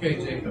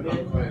 Okay, Jacob, go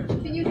ahead.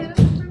 Can you hit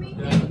him for me?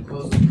 Yeah,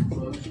 close.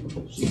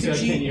 She said,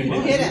 can you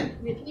Hit him.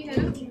 Can you hit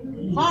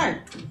him?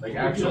 Hard. Like,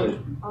 actually.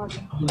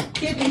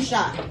 Kidney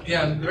shot.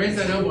 Yeah, raise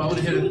that elbow. I want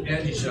to hit an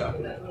Angie shot.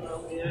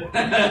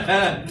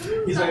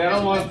 He's like, I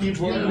don't want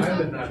people. I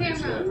would not do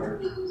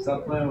that.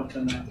 Stop playing with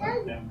the knife.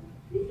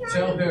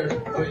 Tell her.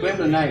 Play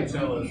the knife.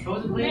 Tell us. I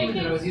wasn't playing with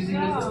it, I was using it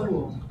as a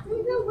tool.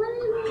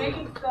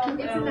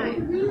 It's a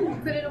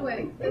knife. Put it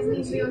away. Doesn't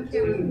need to be on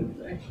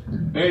camera.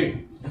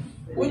 Hey,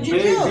 What'd you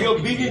be do?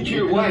 obedient to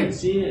your wife.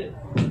 See it.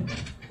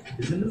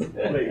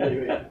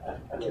 Wait.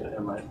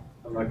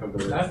 I'm not going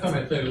to. Last time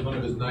I played with one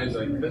of his knives,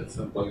 I cut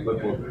something.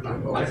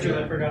 Actually,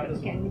 I forgot this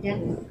Okay, one. we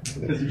done?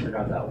 Because you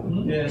forgot that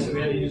one. Yeah, so we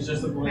had to use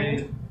just a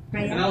blade.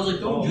 Right. And I was like,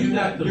 don't You do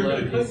have that. to You're love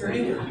going to cut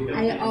your yourself. hand.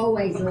 I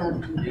always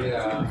love you.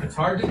 Yeah, it's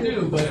hard to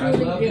do, but I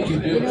love that you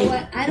do. You know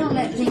what? I don't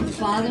let things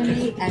bother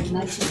me as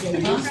much as they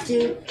used to.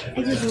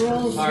 It just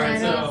rolls All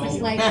right, right off. It's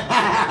so- like,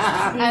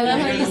 I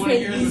love how guys you wanna say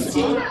hear used this to.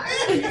 song?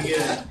 You get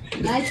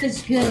it. life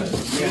is good.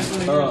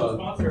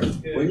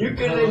 When you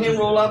can let him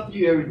roll up to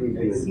you,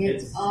 everything's good.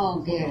 It's all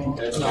good.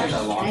 It's not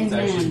that long. It's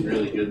actually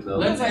really good though.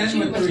 Let's end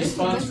with the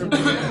response from the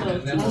man,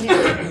 and then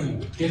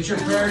Okay. get your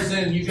prayers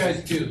in, you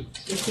guys too.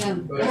 It's,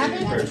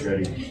 Prayers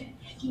ready.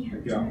 So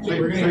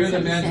we're gonna hear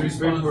the man's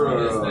response for,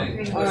 on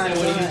this thing. All right, What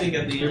do you all right. think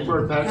at the end?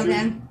 For a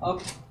pastor,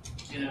 okay.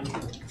 You know,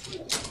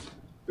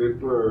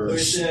 for So it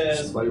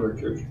says- somebody at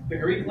church.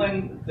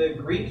 the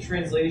Greek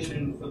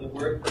translation for the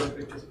word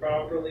perfect is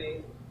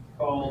properly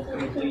called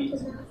complete.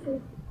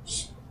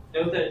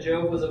 Note that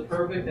Job was a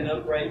perfect and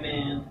upright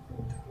man.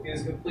 He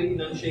was complete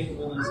and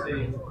unshakable in his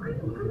faith,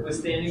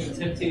 withstanding the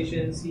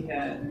temptations he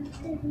had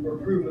were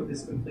proof of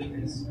his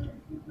completeness.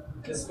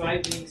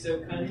 Despite being so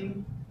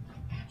cunning,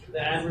 the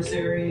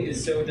adversary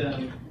is so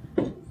dumb.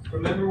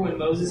 Remember when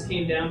Moses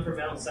came down from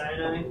Mount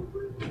Sinai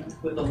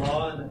with the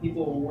law and the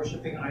people were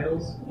worshiping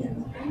idols?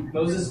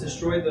 Moses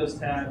destroyed those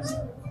tabs,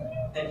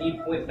 and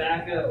he went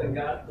back up and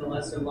got the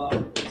lesser law,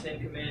 the Ten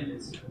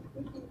Commandments.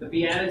 The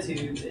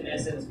Beatitudes, in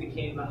essence,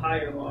 became the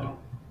higher law.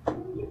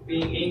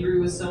 Being angry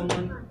with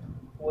someone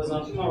was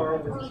on par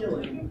with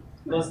killing.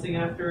 Lusting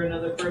after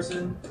another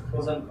person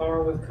was on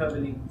par with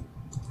coveting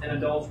and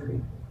adultery.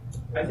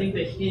 I think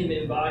that hymn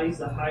embodies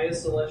the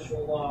highest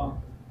celestial law,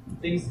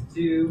 things to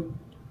do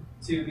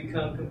to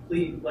become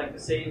complete like the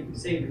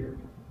Savior.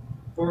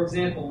 For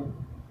example,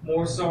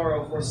 more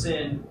sorrow for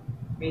sin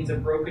means a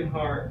broken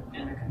heart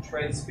and a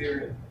contrite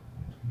spirit.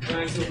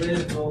 Trying to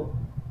live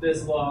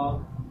this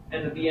law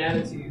and the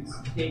Beatitudes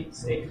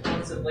takes a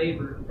constant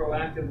labor,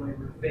 proactive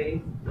labor.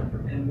 Faith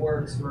and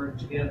works work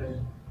together.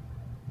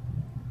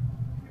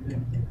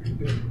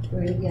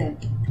 Very good.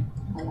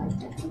 I like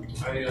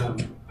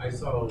that. I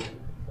saw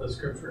the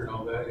scripture and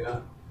all that, yeah.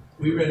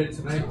 We read it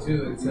tonight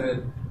too. It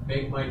said,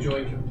 make my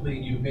joy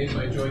complete. You've made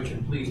my joy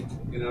complete,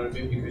 you know what I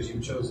mean, because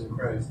you've chosen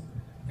Christ.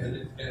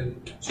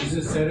 And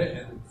Jesus said it,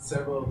 and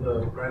several of the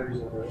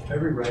writers,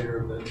 every writer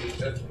of the New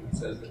Testament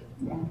says it.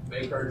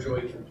 Make our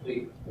joy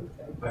complete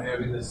by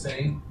having the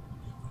same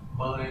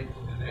mind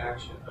and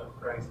action of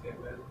Christ.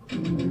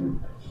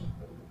 Amen.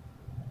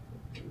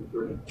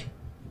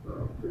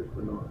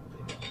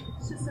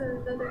 It's just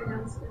another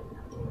announcement.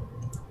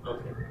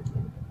 Okay.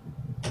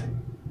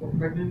 What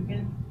pregnant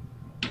again?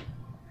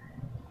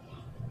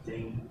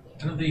 Dang.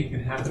 I don't think it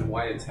can happen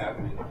why it's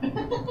happening.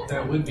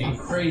 That would be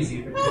crazy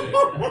if it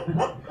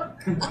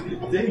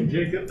could. Dang,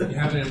 Jacob.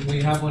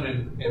 We have one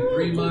in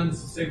 3 months,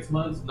 6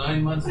 months,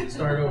 9 months, and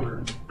start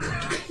over.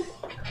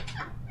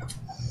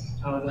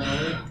 How is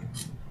that?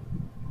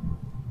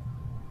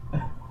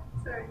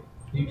 Sorry.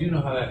 You do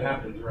know how that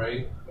happens,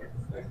 right?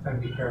 Next time,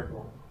 be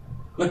careful.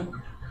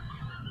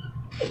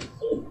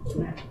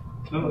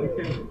 No,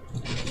 okay.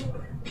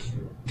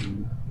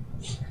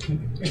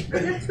 I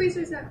got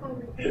tweezers at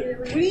home.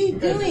 What are you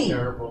doing?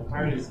 Terrible. I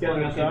already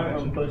got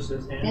to push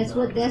this hand. That's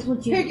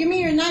what you. Here, give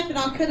me your knife and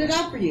I'll cut it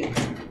out for you.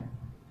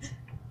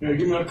 Here,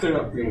 give me a cut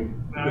up here.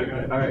 All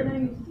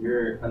right.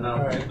 You're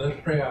enough. All right, let's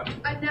pray out.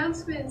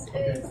 Announcements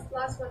is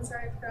last one.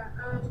 Sorry, I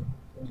forgot.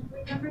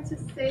 Remember to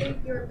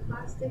save your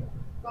plastic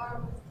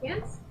bottles,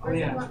 cans, or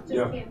yeah. you want just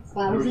Yeah. cans.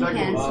 Bottles and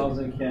cans. Bottles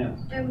and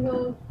cans. And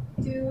we'll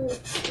do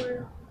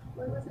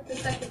what was it? The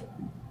second.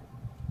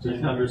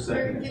 September We're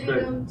 2nd.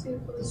 giving them to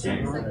police.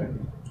 January.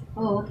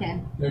 Oh,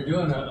 okay. They're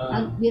doing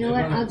a. You know what?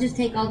 they wanna- I'll just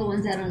take all the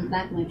ones out on the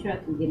back of my truck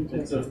and give them to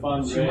It's you. a She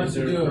wants to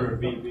fundraiser do for it.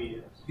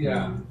 VBS.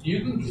 Yeah,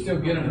 you can still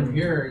get them from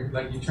here.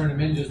 Like you turn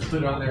them in, just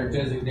put on there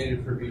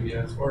designated for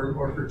VBS or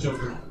for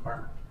children's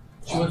department.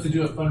 She wants to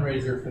do a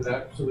fundraiser for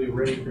that, so we're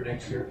ready for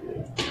next year.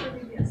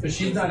 But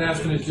she's not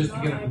asking us just to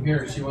get them from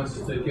here. She wants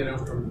us to get them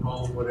from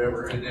home,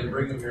 whatever, and then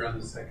bring them here on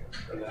the 2nd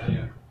for that.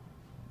 Yeah.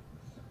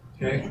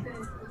 Okay.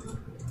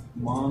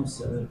 Mom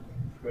said,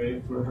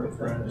 pray for her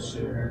friend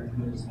Sharon,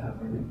 who's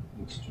having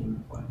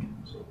extreme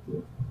financial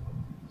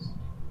difficulties.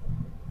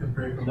 And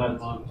pray for my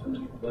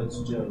mom. That's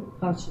Joe.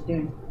 How's she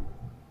doing?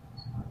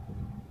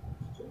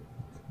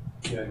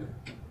 Yeah,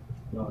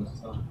 No,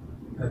 it's not.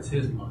 that's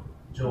his mom.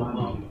 Joe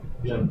mom.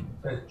 Yeah.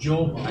 That's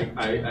Joe mom.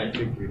 I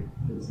figured.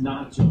 It's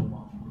not Joe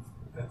Mom.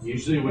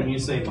 Usually when you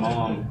say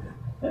mom,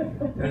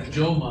 That's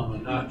Joe mama,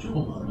 not Joe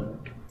mama.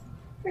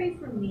 Pray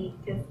for me,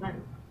 because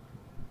I'm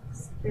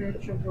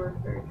spiritual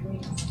warfare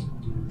dreams.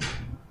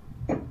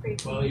 Pray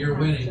for Well, me, you're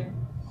Pastor. winning.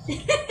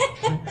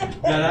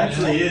 that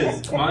actually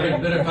is. But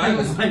if I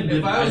was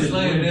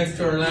laying next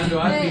to Orlando,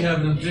 I'd be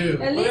having them too.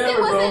 At least Whatever,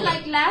 it wasn't bro.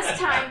 like last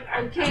time,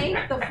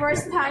 okay? The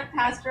first time,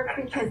 Pastor,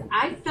 because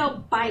I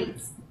felt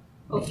bites,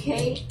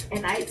 okay?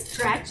 And I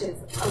scratches,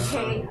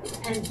 okay?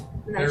 And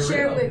I They're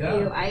share real, with yeah.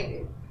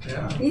 you,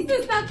 Yeah, this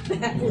is not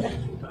bad.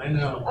 I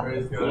know.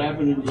 Praise What God.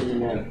 happened to the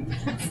internet?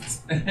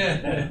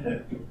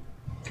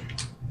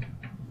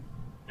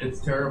 It's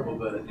terrible,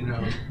 but you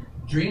know,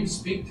 dreams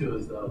speak to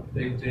us though.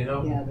 They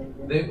help. Yeah,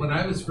 they do. When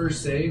I was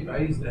first saved, I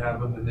used to have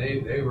them, and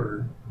they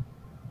were.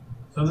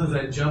 Sometimes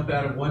I'd jump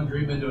out of one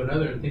dream into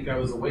another and think I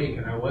was awake,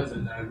 and I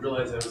wasn't. And I'd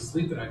realize I was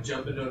asleep, and I'd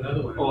jump into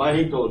another one. Oh, I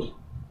hate those.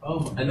 Oh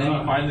my and then you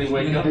God. finally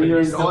wake up And and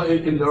they're you're all,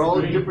 still and they're all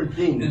dream. different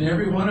things. And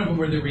every one of them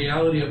were the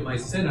reality of my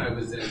sin I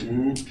was in.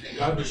 Mm-hmm. And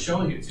God was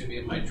showing it to me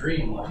in my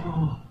dream.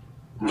 One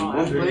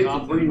place,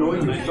 before you know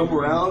it, you're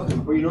somewhere else, and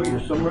before you know it, you're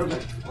somewhere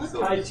else.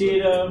 Hi,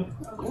 Tito.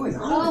 What's going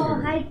on?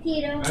 Oh, hi,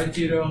 Tito. Hi,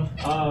 Tito.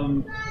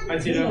 Hi,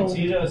 Tito.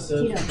 Tito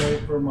says Tito. pray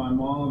for my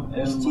mom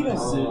and Who's my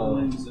Tito?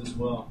 siblings as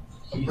well.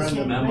 A friend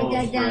of Write Memo's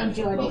that down, friend,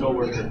 Jordan.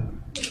 coworker.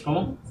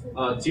 Come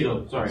on.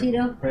 Tito, sorry.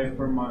 Tito. Pray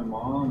for my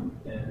mom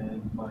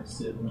and my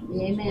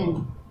siblings.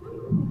 Amen.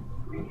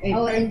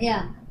 Oh, and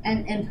yeah,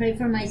 and pray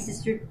for my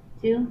sister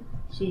too.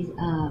 She's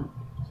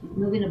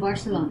moving to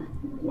Barcelona.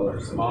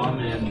 Mom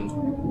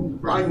and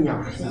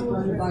Anya. She's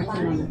going to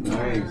Barcelona.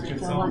 Nice.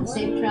 So I want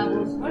safe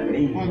travels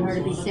and her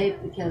to be safe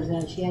because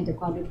she had the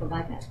quadruple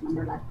bypass.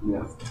 Remember that?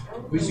 Yeah.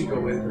 We should go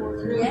with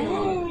her.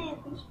 Yeah.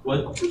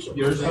 what?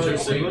 Yours is your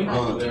sibling?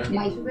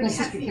 My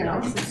sister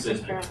Carol.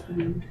 Sister.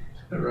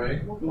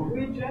 Right?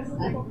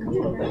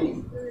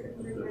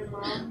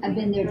 I've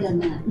been there, done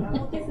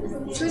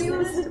that. So you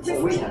want us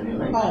to pray?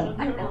 Paul.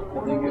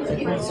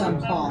 My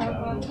son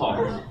Paul.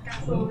 Paul.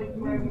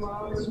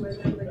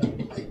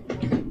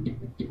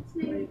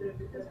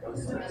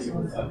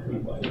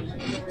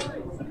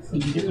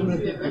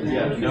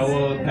 Yeah,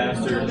 Noah,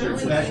 pastor, and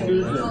church.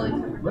 Pastors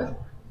and what?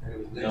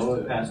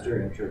 Noah,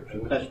 pastor, and church.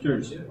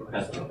 Pastors.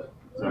 Pastor.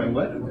 Sorry,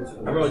 what? I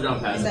wrote it down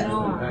past it.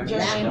 No.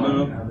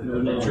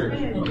 Church.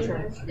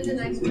 Is it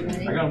nice?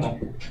 I got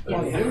them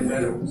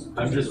all.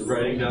 I'm just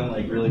writing down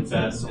like really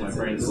fast so my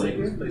brain's like.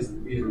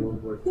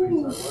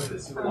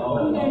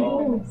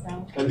 Oh.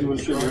 Everyone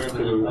should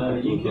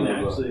learn You can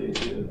actually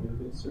do a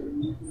Google search.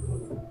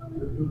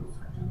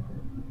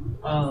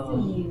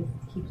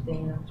 Keep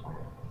staying on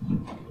track.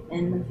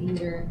 And the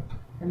finger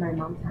and my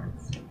mom's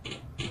hands.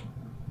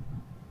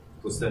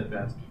 So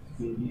steadfast.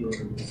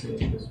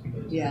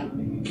 Yeah.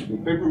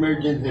 Pray for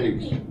Mary Jane's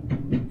headaches.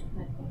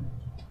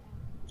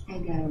 I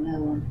got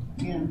another one.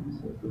 Yeah.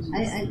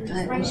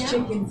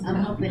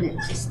 I'm hoping it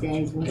just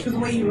stays. Because the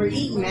way you were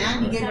eating,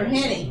 man, you get her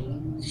headache.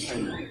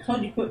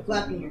 Told you quit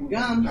flapping your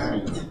gums.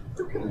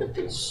 We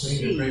need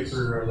to pray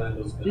for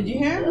Orlando's Did you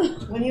hear him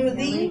when he was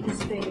eating?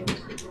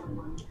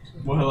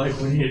 Well, like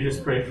we need to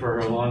just pray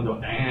for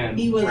Orlando and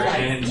He was for like-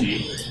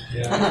 Angie.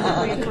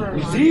 Yeah.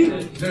 You see?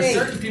 There's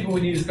certain people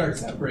we need to start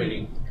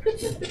separating.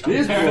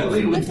 This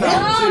Apparently we Come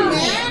have on, to.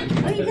 man.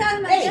 What are you talking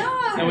about? Hey.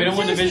 And we don't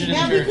want division in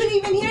Now we church. couldn't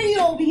even hear you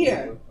over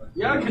here.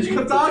 Yeah, because you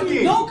kept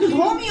talking. No, because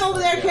homie over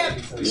there kept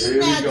eating Here we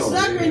that go.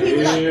 sucker and he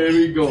was like, Here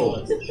we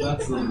go.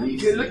 That's the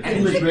least. Look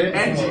at this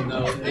red. Oh, no.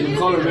 You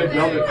call it red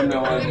velvet from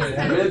now on.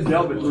 Red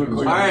velvet.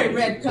 All right,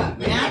 red cup,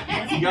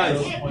 man. you guys.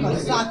 I'm gonna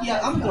sock you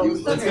up. I'm gonna throw the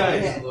sucker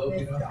at your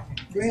head.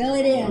 Reel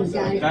it in,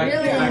 guys. Back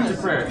Reel to it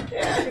prayer.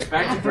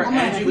 Back to prayer.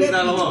 Angie, leave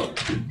that alone.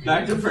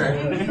 Back to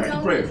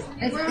prayer. Pray.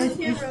 We're on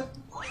camera.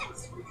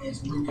 in.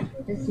 Let's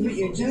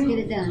get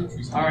it done.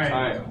 All right.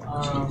 All right.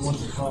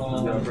 What's it Got a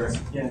called? prayer.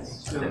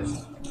 Yes.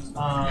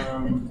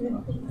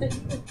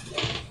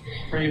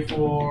 Pray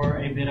for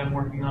a bid I'm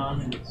working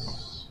on.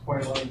 It's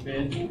quite a large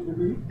bid.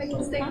 I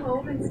can stay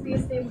home and be a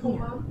stay-at-home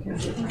mom.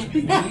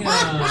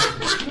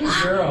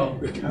 Girl.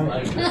 I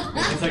like it.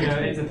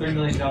 It's a $3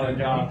 million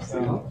job.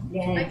 So I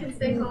Yeah. can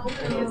stay home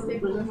and be a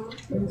stay-at-home mom.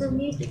 For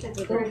me, because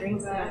of the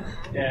drinks.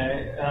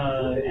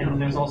 yeah,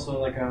 and there's also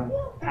like a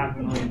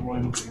 $500,000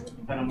 one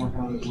that I'm working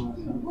on as well.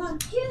 So.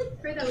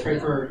 Pray that Pray we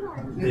for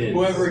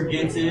whoever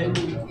gets it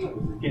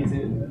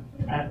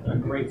at a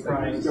great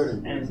price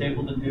and is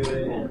able to do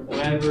it, and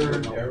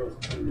whoever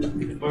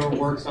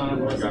works on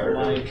it was their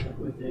life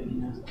with it,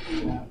 you know.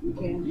 Yeah.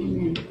 Okay,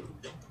 amen.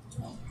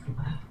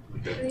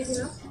 Anything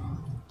else?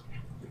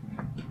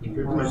 Pray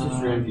for my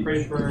sister Angie.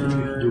 Pray for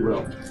Do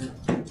well.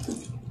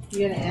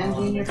 You got an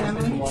Angie in your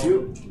family?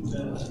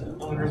 the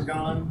owner's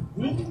gone.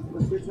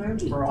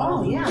 For Oh,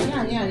 all. yeah. I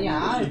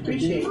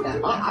appreciate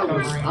that.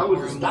 I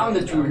was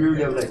astounded you were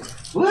here. I was like,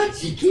 what?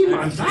 She came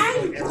on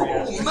time?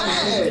 Oh,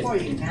 man. For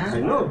you, I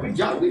man. know. Good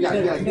job. Good job.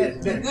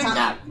 Good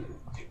job.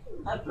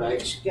 That's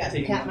right. Got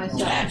to cat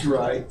myself. That's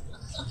right.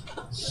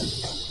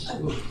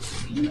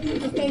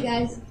 Okay,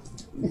 guys.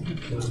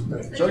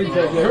 Shorty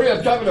said, hurry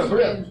up, chop it up,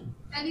 hurry up.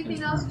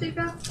 Anything else,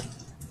 Jacob?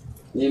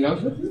 You know?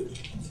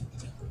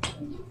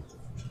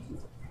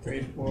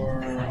 Pray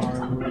for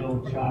our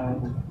little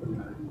child.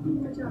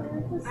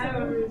 I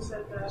already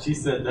said that. She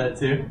said that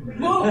too.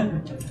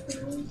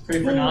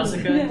 Pray for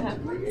Nausicaa. Huh?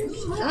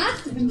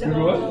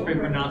 Pray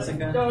for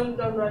Nausicaa. Don't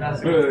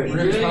run. We're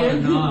gonna call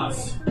it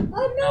Nas.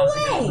 Oh, no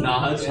way.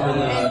 Nas for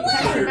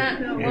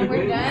When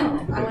we're done,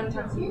 I want to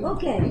talk to you.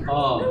 Okay.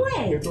 Oh. No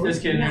way.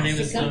 Just kidding, her name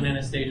is Sloan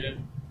Anastasia.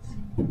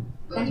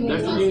 That's the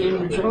new name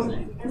of your child?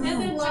 And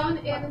then Sloan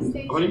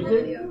Anastasia. What do you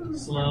think?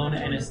 Sloan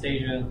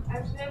Anastasia.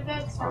 That's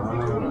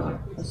beautiful.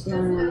 That's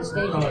beautiful.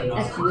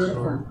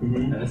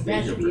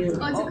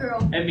 Oh, it's a girl.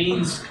 It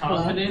means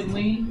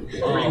confidently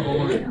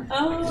reborn.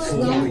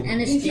 Sloan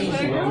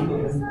Anastasia.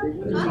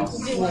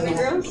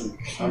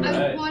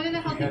 I wanted a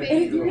healthy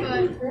baby, but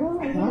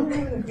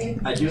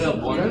I do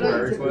have one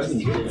prayer request.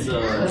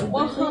 It's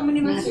Well, how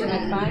many months are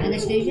like 5?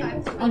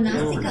 Anastasia? Oh,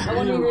 Nausicaa. I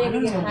don't know. I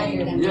don't know.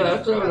 Yeah,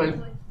 that's what I like.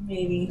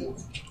 Maybe.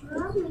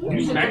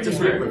 Back to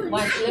prayer.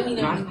 Watch, let me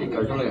know. Gnostic, I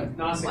don't like.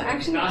 Well,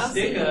 actually, I'll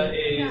see. Nausicaa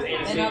is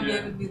And I'll be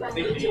able to be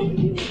Anastasia.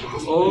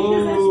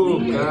 Oh,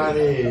 got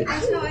it.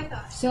 that's how I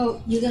thought.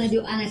 So you're gonna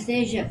do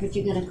Anastasia, but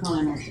you're gonna call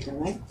her Nausicaa,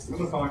 right? I'm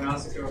gonna call her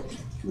Nausicaa.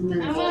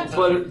 But, So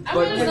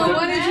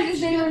what did you just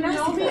say her name?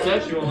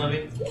 that's, She won't let me.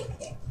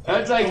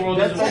 that's like, The world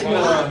that's doesn't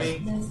like, want me.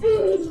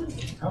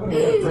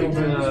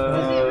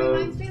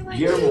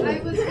 Guillermo, I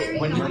was very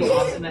When you're naughty.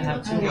 often to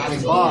have two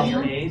guys Bob.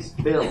 in days.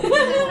 Bill,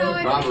 That's how I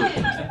Robert.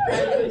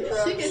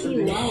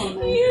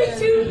 You're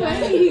too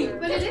funny.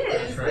 But it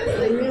is.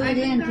 Reel it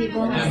in,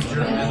 people. I'm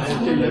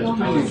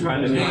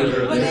trying to make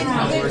sure that it's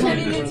not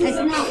working. It's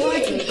not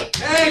working.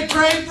 Hey,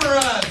 pray for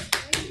us!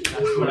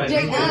 That's what I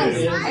Guys,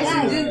 think.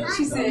 guys.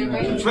 She said it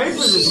right. Pray for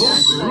this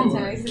whole group.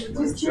 I said,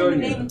 just turn your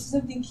name into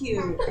something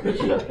cute.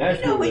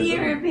 That's You know, when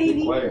you're a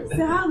baby, Quiet. so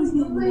I was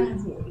going to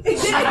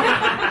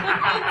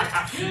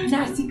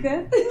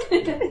Nausicaa.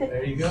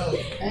 There you go.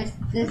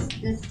 This.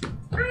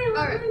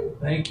 Alright.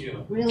 Thank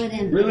you. Reel it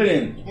in. Reel it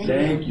in. Thank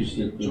Thank you,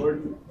 Steve.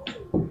 Jordan.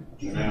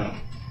 Now,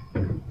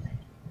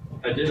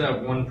 I did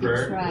have one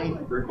prayer Right.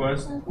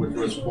 request, which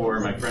was for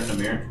my friend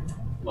Amir.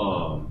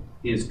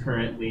 He is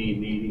currently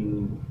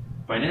needing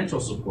financial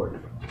support.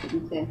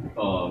 Okay.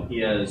 He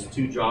has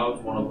 2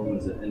 jobs. One of them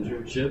is an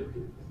internship,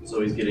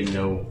 so he's getting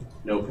no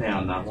no pay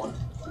on that one.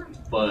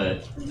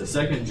 But the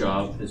second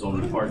job is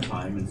only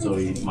part-time, and so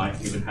he might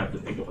even have to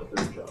pick up a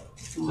third job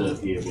to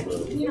be able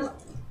to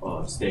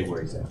stay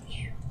where he's at.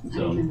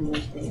 So,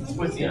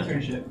 What's the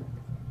internship?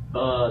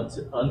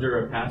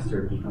 Under a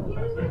pastor to become a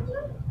pastor.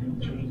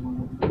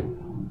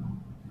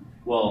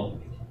 Well,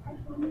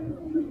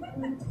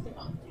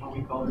 Are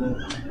we called to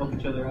help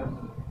each other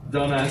out?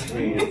 don't ask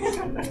me.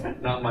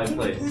 It's not my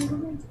place.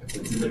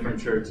 It's a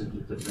different church.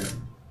 It's a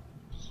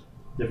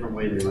different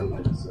way they run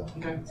it. So.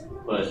 Okay.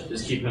 But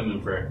just keep him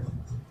in prayer.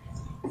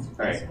 All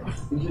right.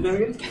 What's your name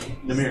again?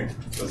 Namir.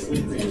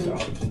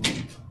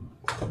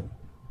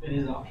 It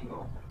is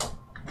optional.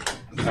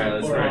 All right,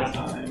 let's pray.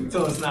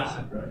 Until it's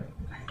not.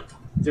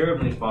 Dear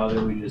Heavenly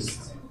Father, we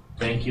just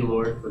thank you,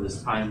 Lord, for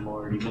this time,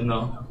 Lord, even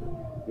though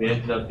we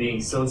ended up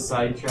being so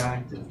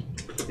sidetracked and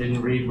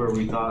didn't read where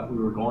we thought we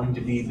were going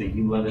to be, but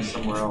you led us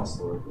somewhere else,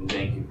 Lord. We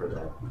thank you for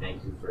that. We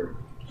thank you for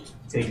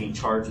taking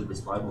charge of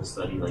this Bible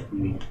study like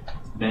we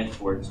meant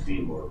for it to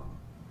be, Lord.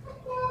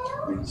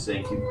 We just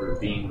thank you for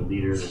being the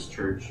leader of this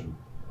church and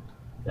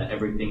that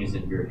everything is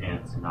in your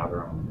hands and not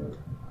our own, Lord.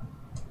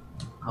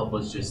 Help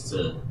us just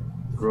to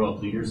grow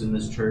up leaders in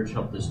this church.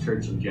 Help this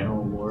church in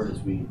general, Lord, as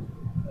we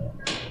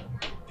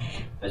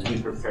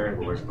prepare,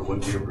 Lord, for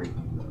what you're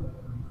bringing, Lord.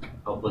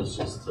 Help us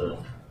just to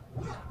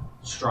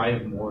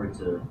strive more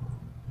to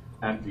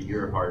after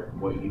your heart and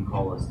what you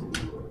call us to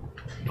do, Lord.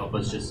 Help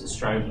us just to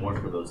strive more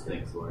for those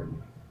things, Lord.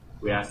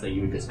 We ask that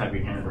you would just have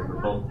your hand over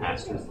both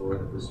pastors,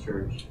 Lord, of this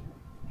church.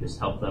 Just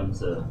help them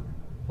to,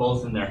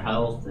 both in their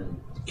health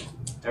and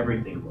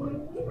everything,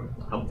 Lord.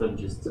 Help them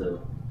just to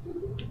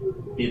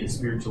be the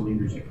spiritual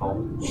leaders you call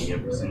them to be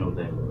every single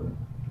day, Lord.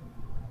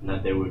 And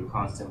that they would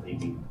constantly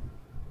be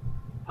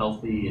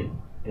healthy and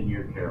in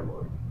your care,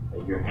 Lord.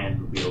 That your hand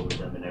would be over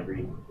them in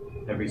every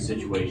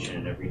situation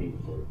and every need,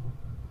 Lord.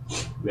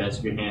 We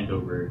ask your hand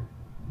over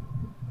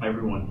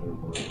everyone here,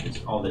 Lord.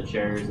 Just all the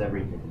chairs,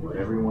 everything, Lord.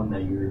 Everyone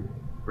that you're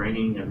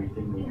bringing,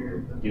 everything that you're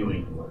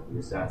doing, Lord.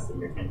 We just ask that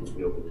your hand would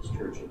be over this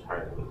church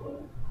entirely,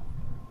 Lord.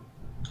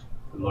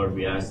 And Lord,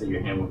 we ask that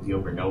your hand would be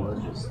over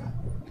Noah. Just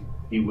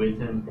be with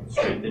him,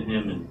 strengthen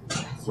him, and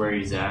where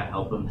he's at,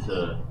 help him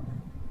to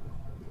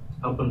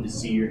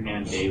see your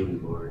hand daily,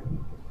 Lord.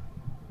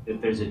 If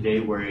there's a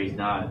day where he's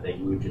not, that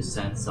you would just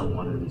send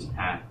someone in his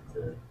path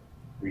to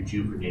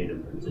rejuvenate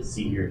him, or to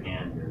see your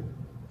hand, or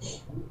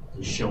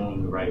to show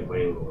him the right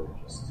way, Lord.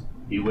 Just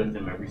be with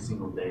him every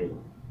single day.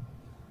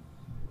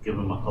 Give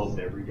him a hope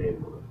every day,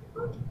 Lord.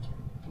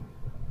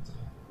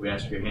 We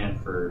ask your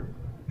hand for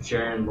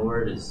Sharon,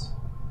 Lord, as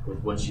with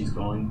what she's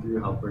going through.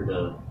 Help her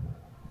to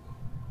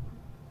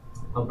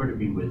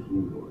be with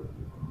you, Lord.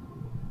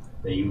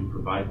 That you would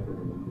provide for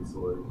the needs,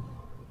 Lord.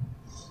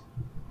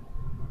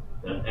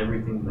 That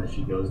everything that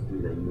she goes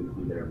through, that you would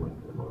be there with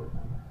her, Lord.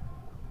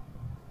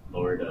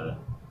 Lord,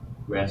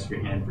 we ask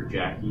your hand for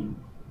Jackie.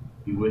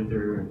 Be with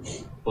her,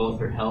 both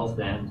her health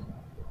and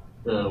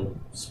the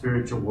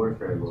spiritual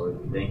warfare, Lord.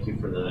 We thank you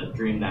for the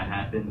dream that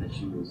happened, that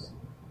she was,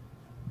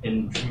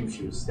 in the dream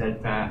she was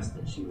steadfast,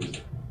 that she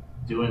was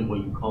doing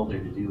what you called her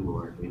to do,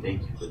 Lord. We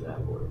thank you for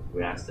that, Lord.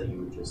 We ask that you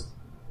would just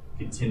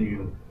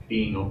continue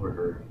being over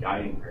her,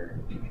 guiding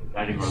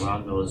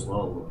Orlando as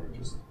well, Lord.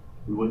 Just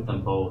be with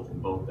them both in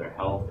both their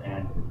health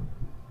and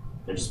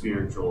their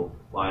spiritual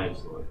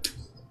lives, Lord.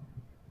 Just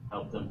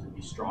help them to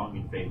be strong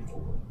and faithful,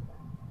 Lord.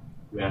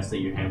 We ask that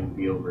your hand would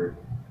be over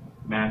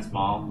Matt's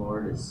mom,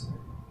 Lord.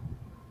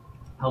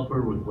 Help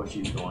her with what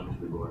she's going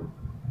through, Lord.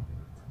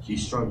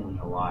 She's struggling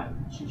a lot.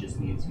 She just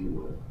needs you,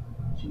 Lord.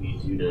 She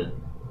needs you to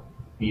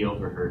be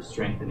over her,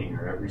 strengthening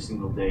her every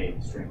single day,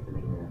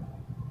 strengthening her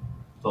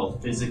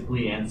both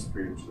physically and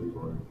spiritually,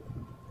 Lord.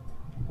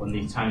 When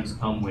these times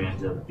come, we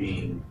end up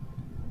being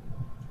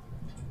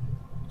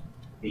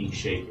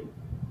shaken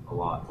a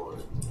lot,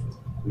 Lord.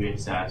 We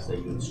just ask that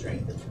you would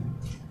strengthen her.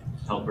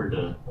 Help her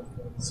to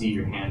see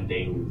your hand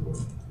daily, Lord.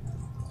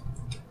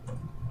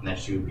 And that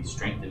she would be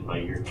strengthened by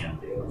your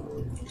hand daily,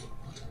 Lord.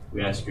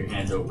 We ask your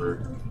hand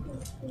over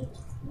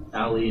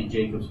Allie and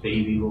Jacob's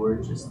baby,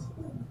 Lord. Just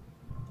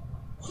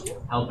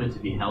help it to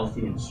be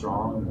healthy and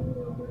strong. And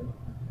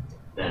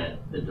that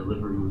the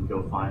delivery would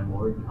go fine,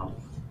 Lord. And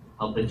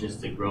help it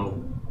just to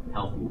grow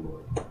healthy,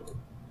 Lord.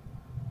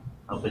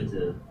 Help it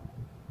to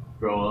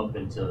grow up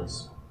into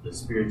the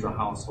spiritual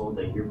household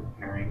that you're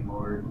preparing,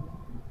 Lord,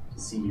 to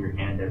see your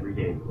hand every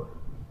day, Lord.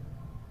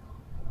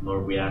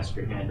 Lord, we ask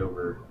your hand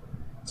over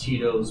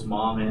Tito's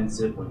mom and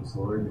siblings,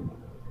 Lord, and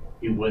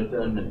be with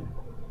them in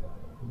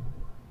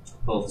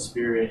both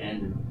spirit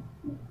and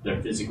in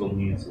their physical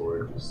needs,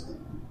 Lord. Just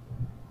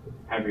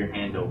have your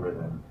hand over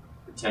them.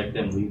 Protect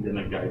them, lead them,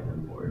 and guide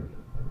them, Lord.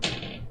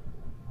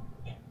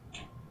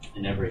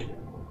 In everything,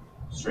 Lord.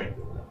 Strengthen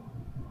them.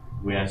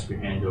 We ask your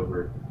hand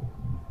over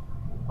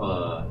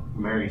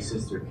Mary's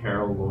sister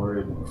Carol,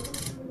 Lord.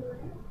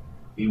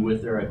 Be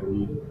with her, I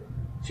believe.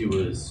 She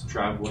was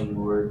traveling,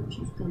 Lord.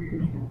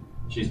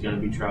 She's going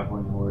to be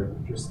traveling,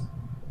 Lord. Just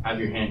have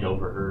your hand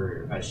over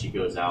her as she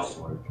goes out,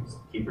 Lord. Just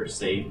keep her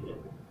safe, and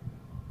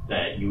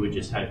that you would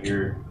just have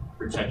your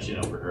protection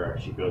over her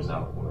as she goes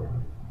out, Lord.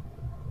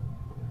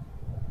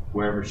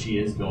 wherever she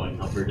is going,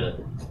 help her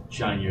to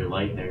shine your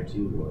light there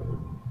too, Lord.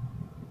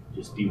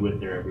 Just be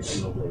with her every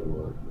single day,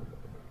 Lord.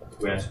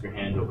 We ask your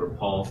hand over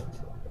Paul.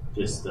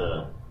 Just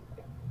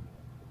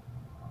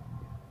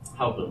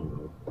help him,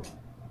 Lord.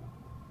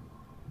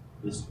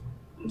 This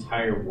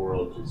entire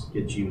world just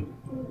gets you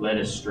led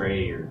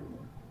astray or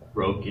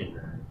broken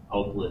or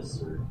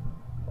hopeless or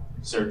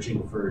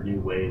searching for a new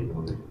way,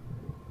 Lord.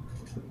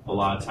 A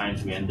lot of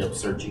times we end up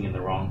searching in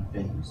the wrong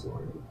things,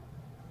 Lord.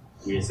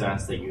 We just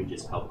ask that you would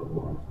just help him,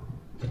 Lord.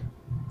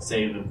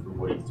 Save him from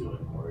what he's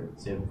doing, Lord.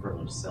 Save him from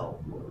himself,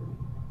 Lord.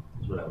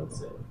 That's what I would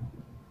say.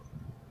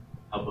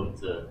 Help him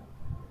to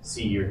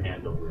see your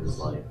hand over his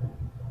life.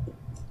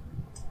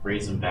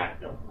 Raise him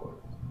back up, Lord.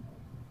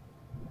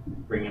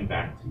 Bring him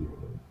back to you,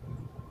 Lord.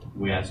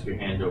 We ask your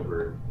hand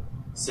over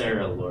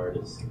Sarah, Lord.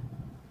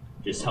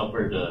 Just help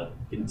her to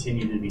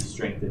continue to be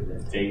strengthened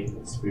in faith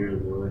and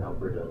spirit, Lord. Help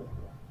her to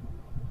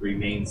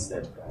remain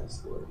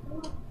steadfast, Lord.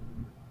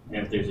 And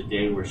if there's a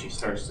day where she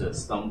starts to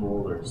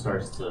stumble or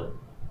starts to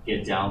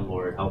get down,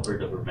 Lord, help her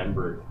to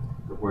remember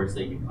the words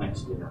that you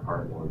planted in her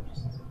heart, Lord.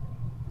 Just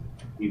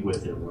be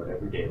with her, Lord,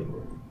 every day,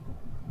 Lord.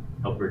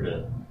 Help her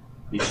to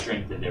be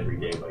strengthened every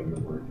day by your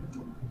word.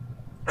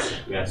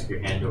 We ask your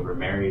hand over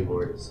Mary,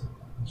 Lord, as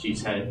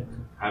she's having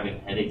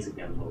headaches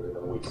again, Lord.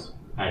 Always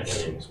had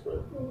headaches,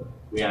 but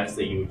we ask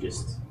that you would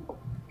just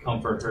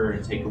comfort her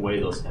and take away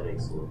those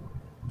headaches, Lord.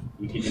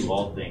 You can do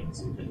all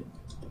things.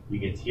 You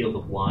can heal the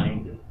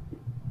blind and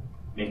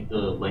make the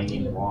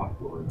lame walk,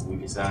 Lord. We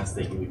just ask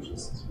that you would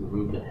just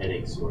remove the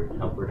headaches, Lord, and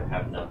help her to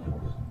have nothing.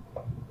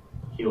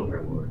 Heal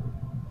her, Lord,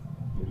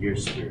 in your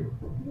spirit.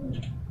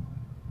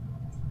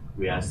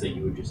 We ask that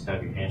you would just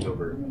have your hand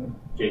over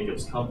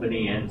Jacob's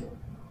company and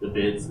the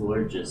bids,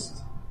 Lord.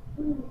 Just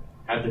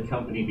have the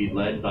company be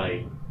led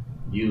by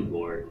you,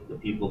 Lord. The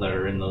people that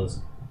are in those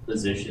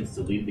positions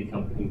to lead the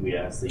company, we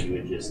ask that you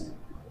would just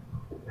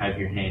have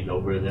your hand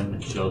over them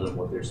and show them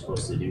what they're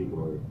supposed to do,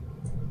 Lord.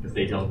 If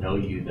they don't know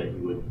you, that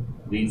you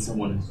would lead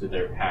someone into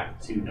their path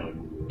to know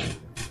you, Lord.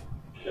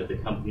 That the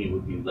company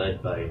would be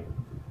led by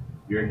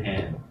your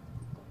hand.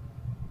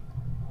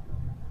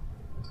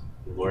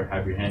 Lord,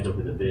 have your hand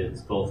over the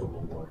bids, both of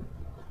them, Lord.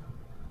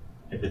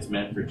 If it's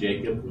meant for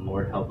Jacob, then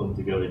Lord, help him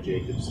to go to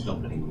Jacob's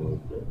company, Lord.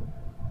 But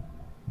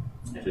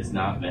if it's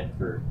not meant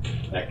for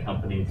that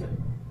company,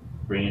 then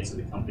bring it to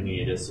the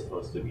company it is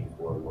supposed to be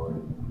for,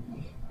 Lord.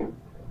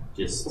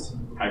 Just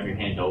have your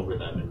hand over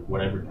them, and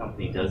whatever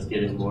company does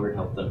get it, Lord,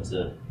 help them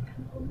to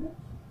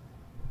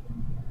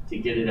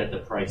get it at the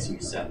price you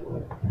set,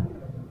 Lord.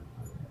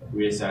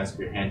 We just ask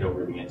your hand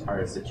over the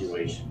entire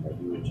situation,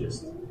 that you would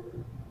just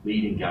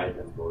lead and guide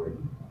them, Lord.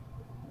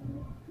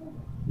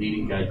 Lead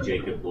and guide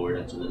Jacob, Lord,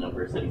 into the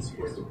numbers that he's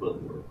supposed to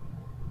put, Lord.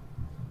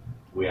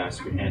 We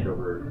ask your hand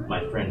over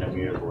my friend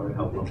Amir, Lord.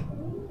 Help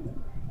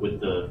him with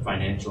the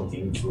financial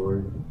needs,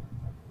 Lord.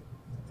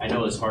 I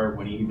know it's hard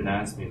when he even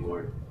asked me,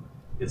 Lord,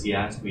 because he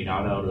asked me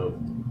not out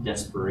of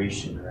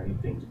desperation or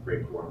anything to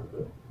pray for him,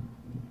 but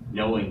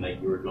knowing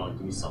that you were going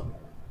to do something.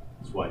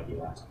 That's why he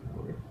asked me,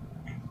 Lord.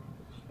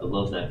 I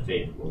love that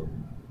faith, Lord.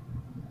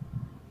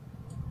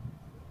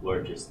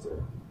 Lord, just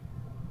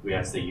we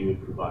ask that you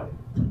would provide.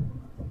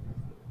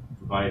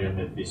 Provide him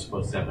if he's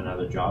supposed to have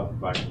another job,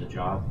 provide him the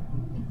job.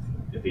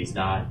 If he's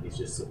not, he's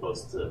just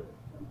supposed to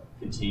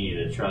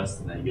continue to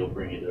trust and that you'll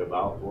bring it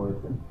about,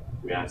 Lord. And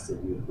we ask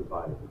that you would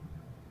provide.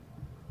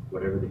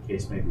 Whatever the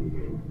case may be,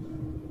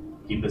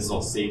 keep us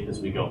all safe as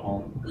we go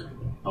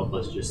home. Help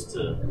us just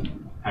to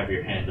have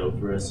your hand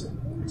over us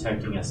and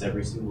protecting us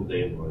every single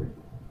day, Lord.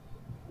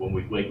 When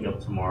we wake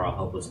up tomorrow,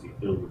 help us be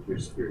filled with your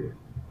spirit.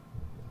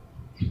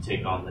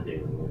 Take on the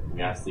day, Lord.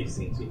 We ask these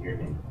things in your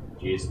name. In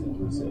Jesus'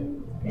 name we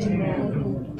say. Amen.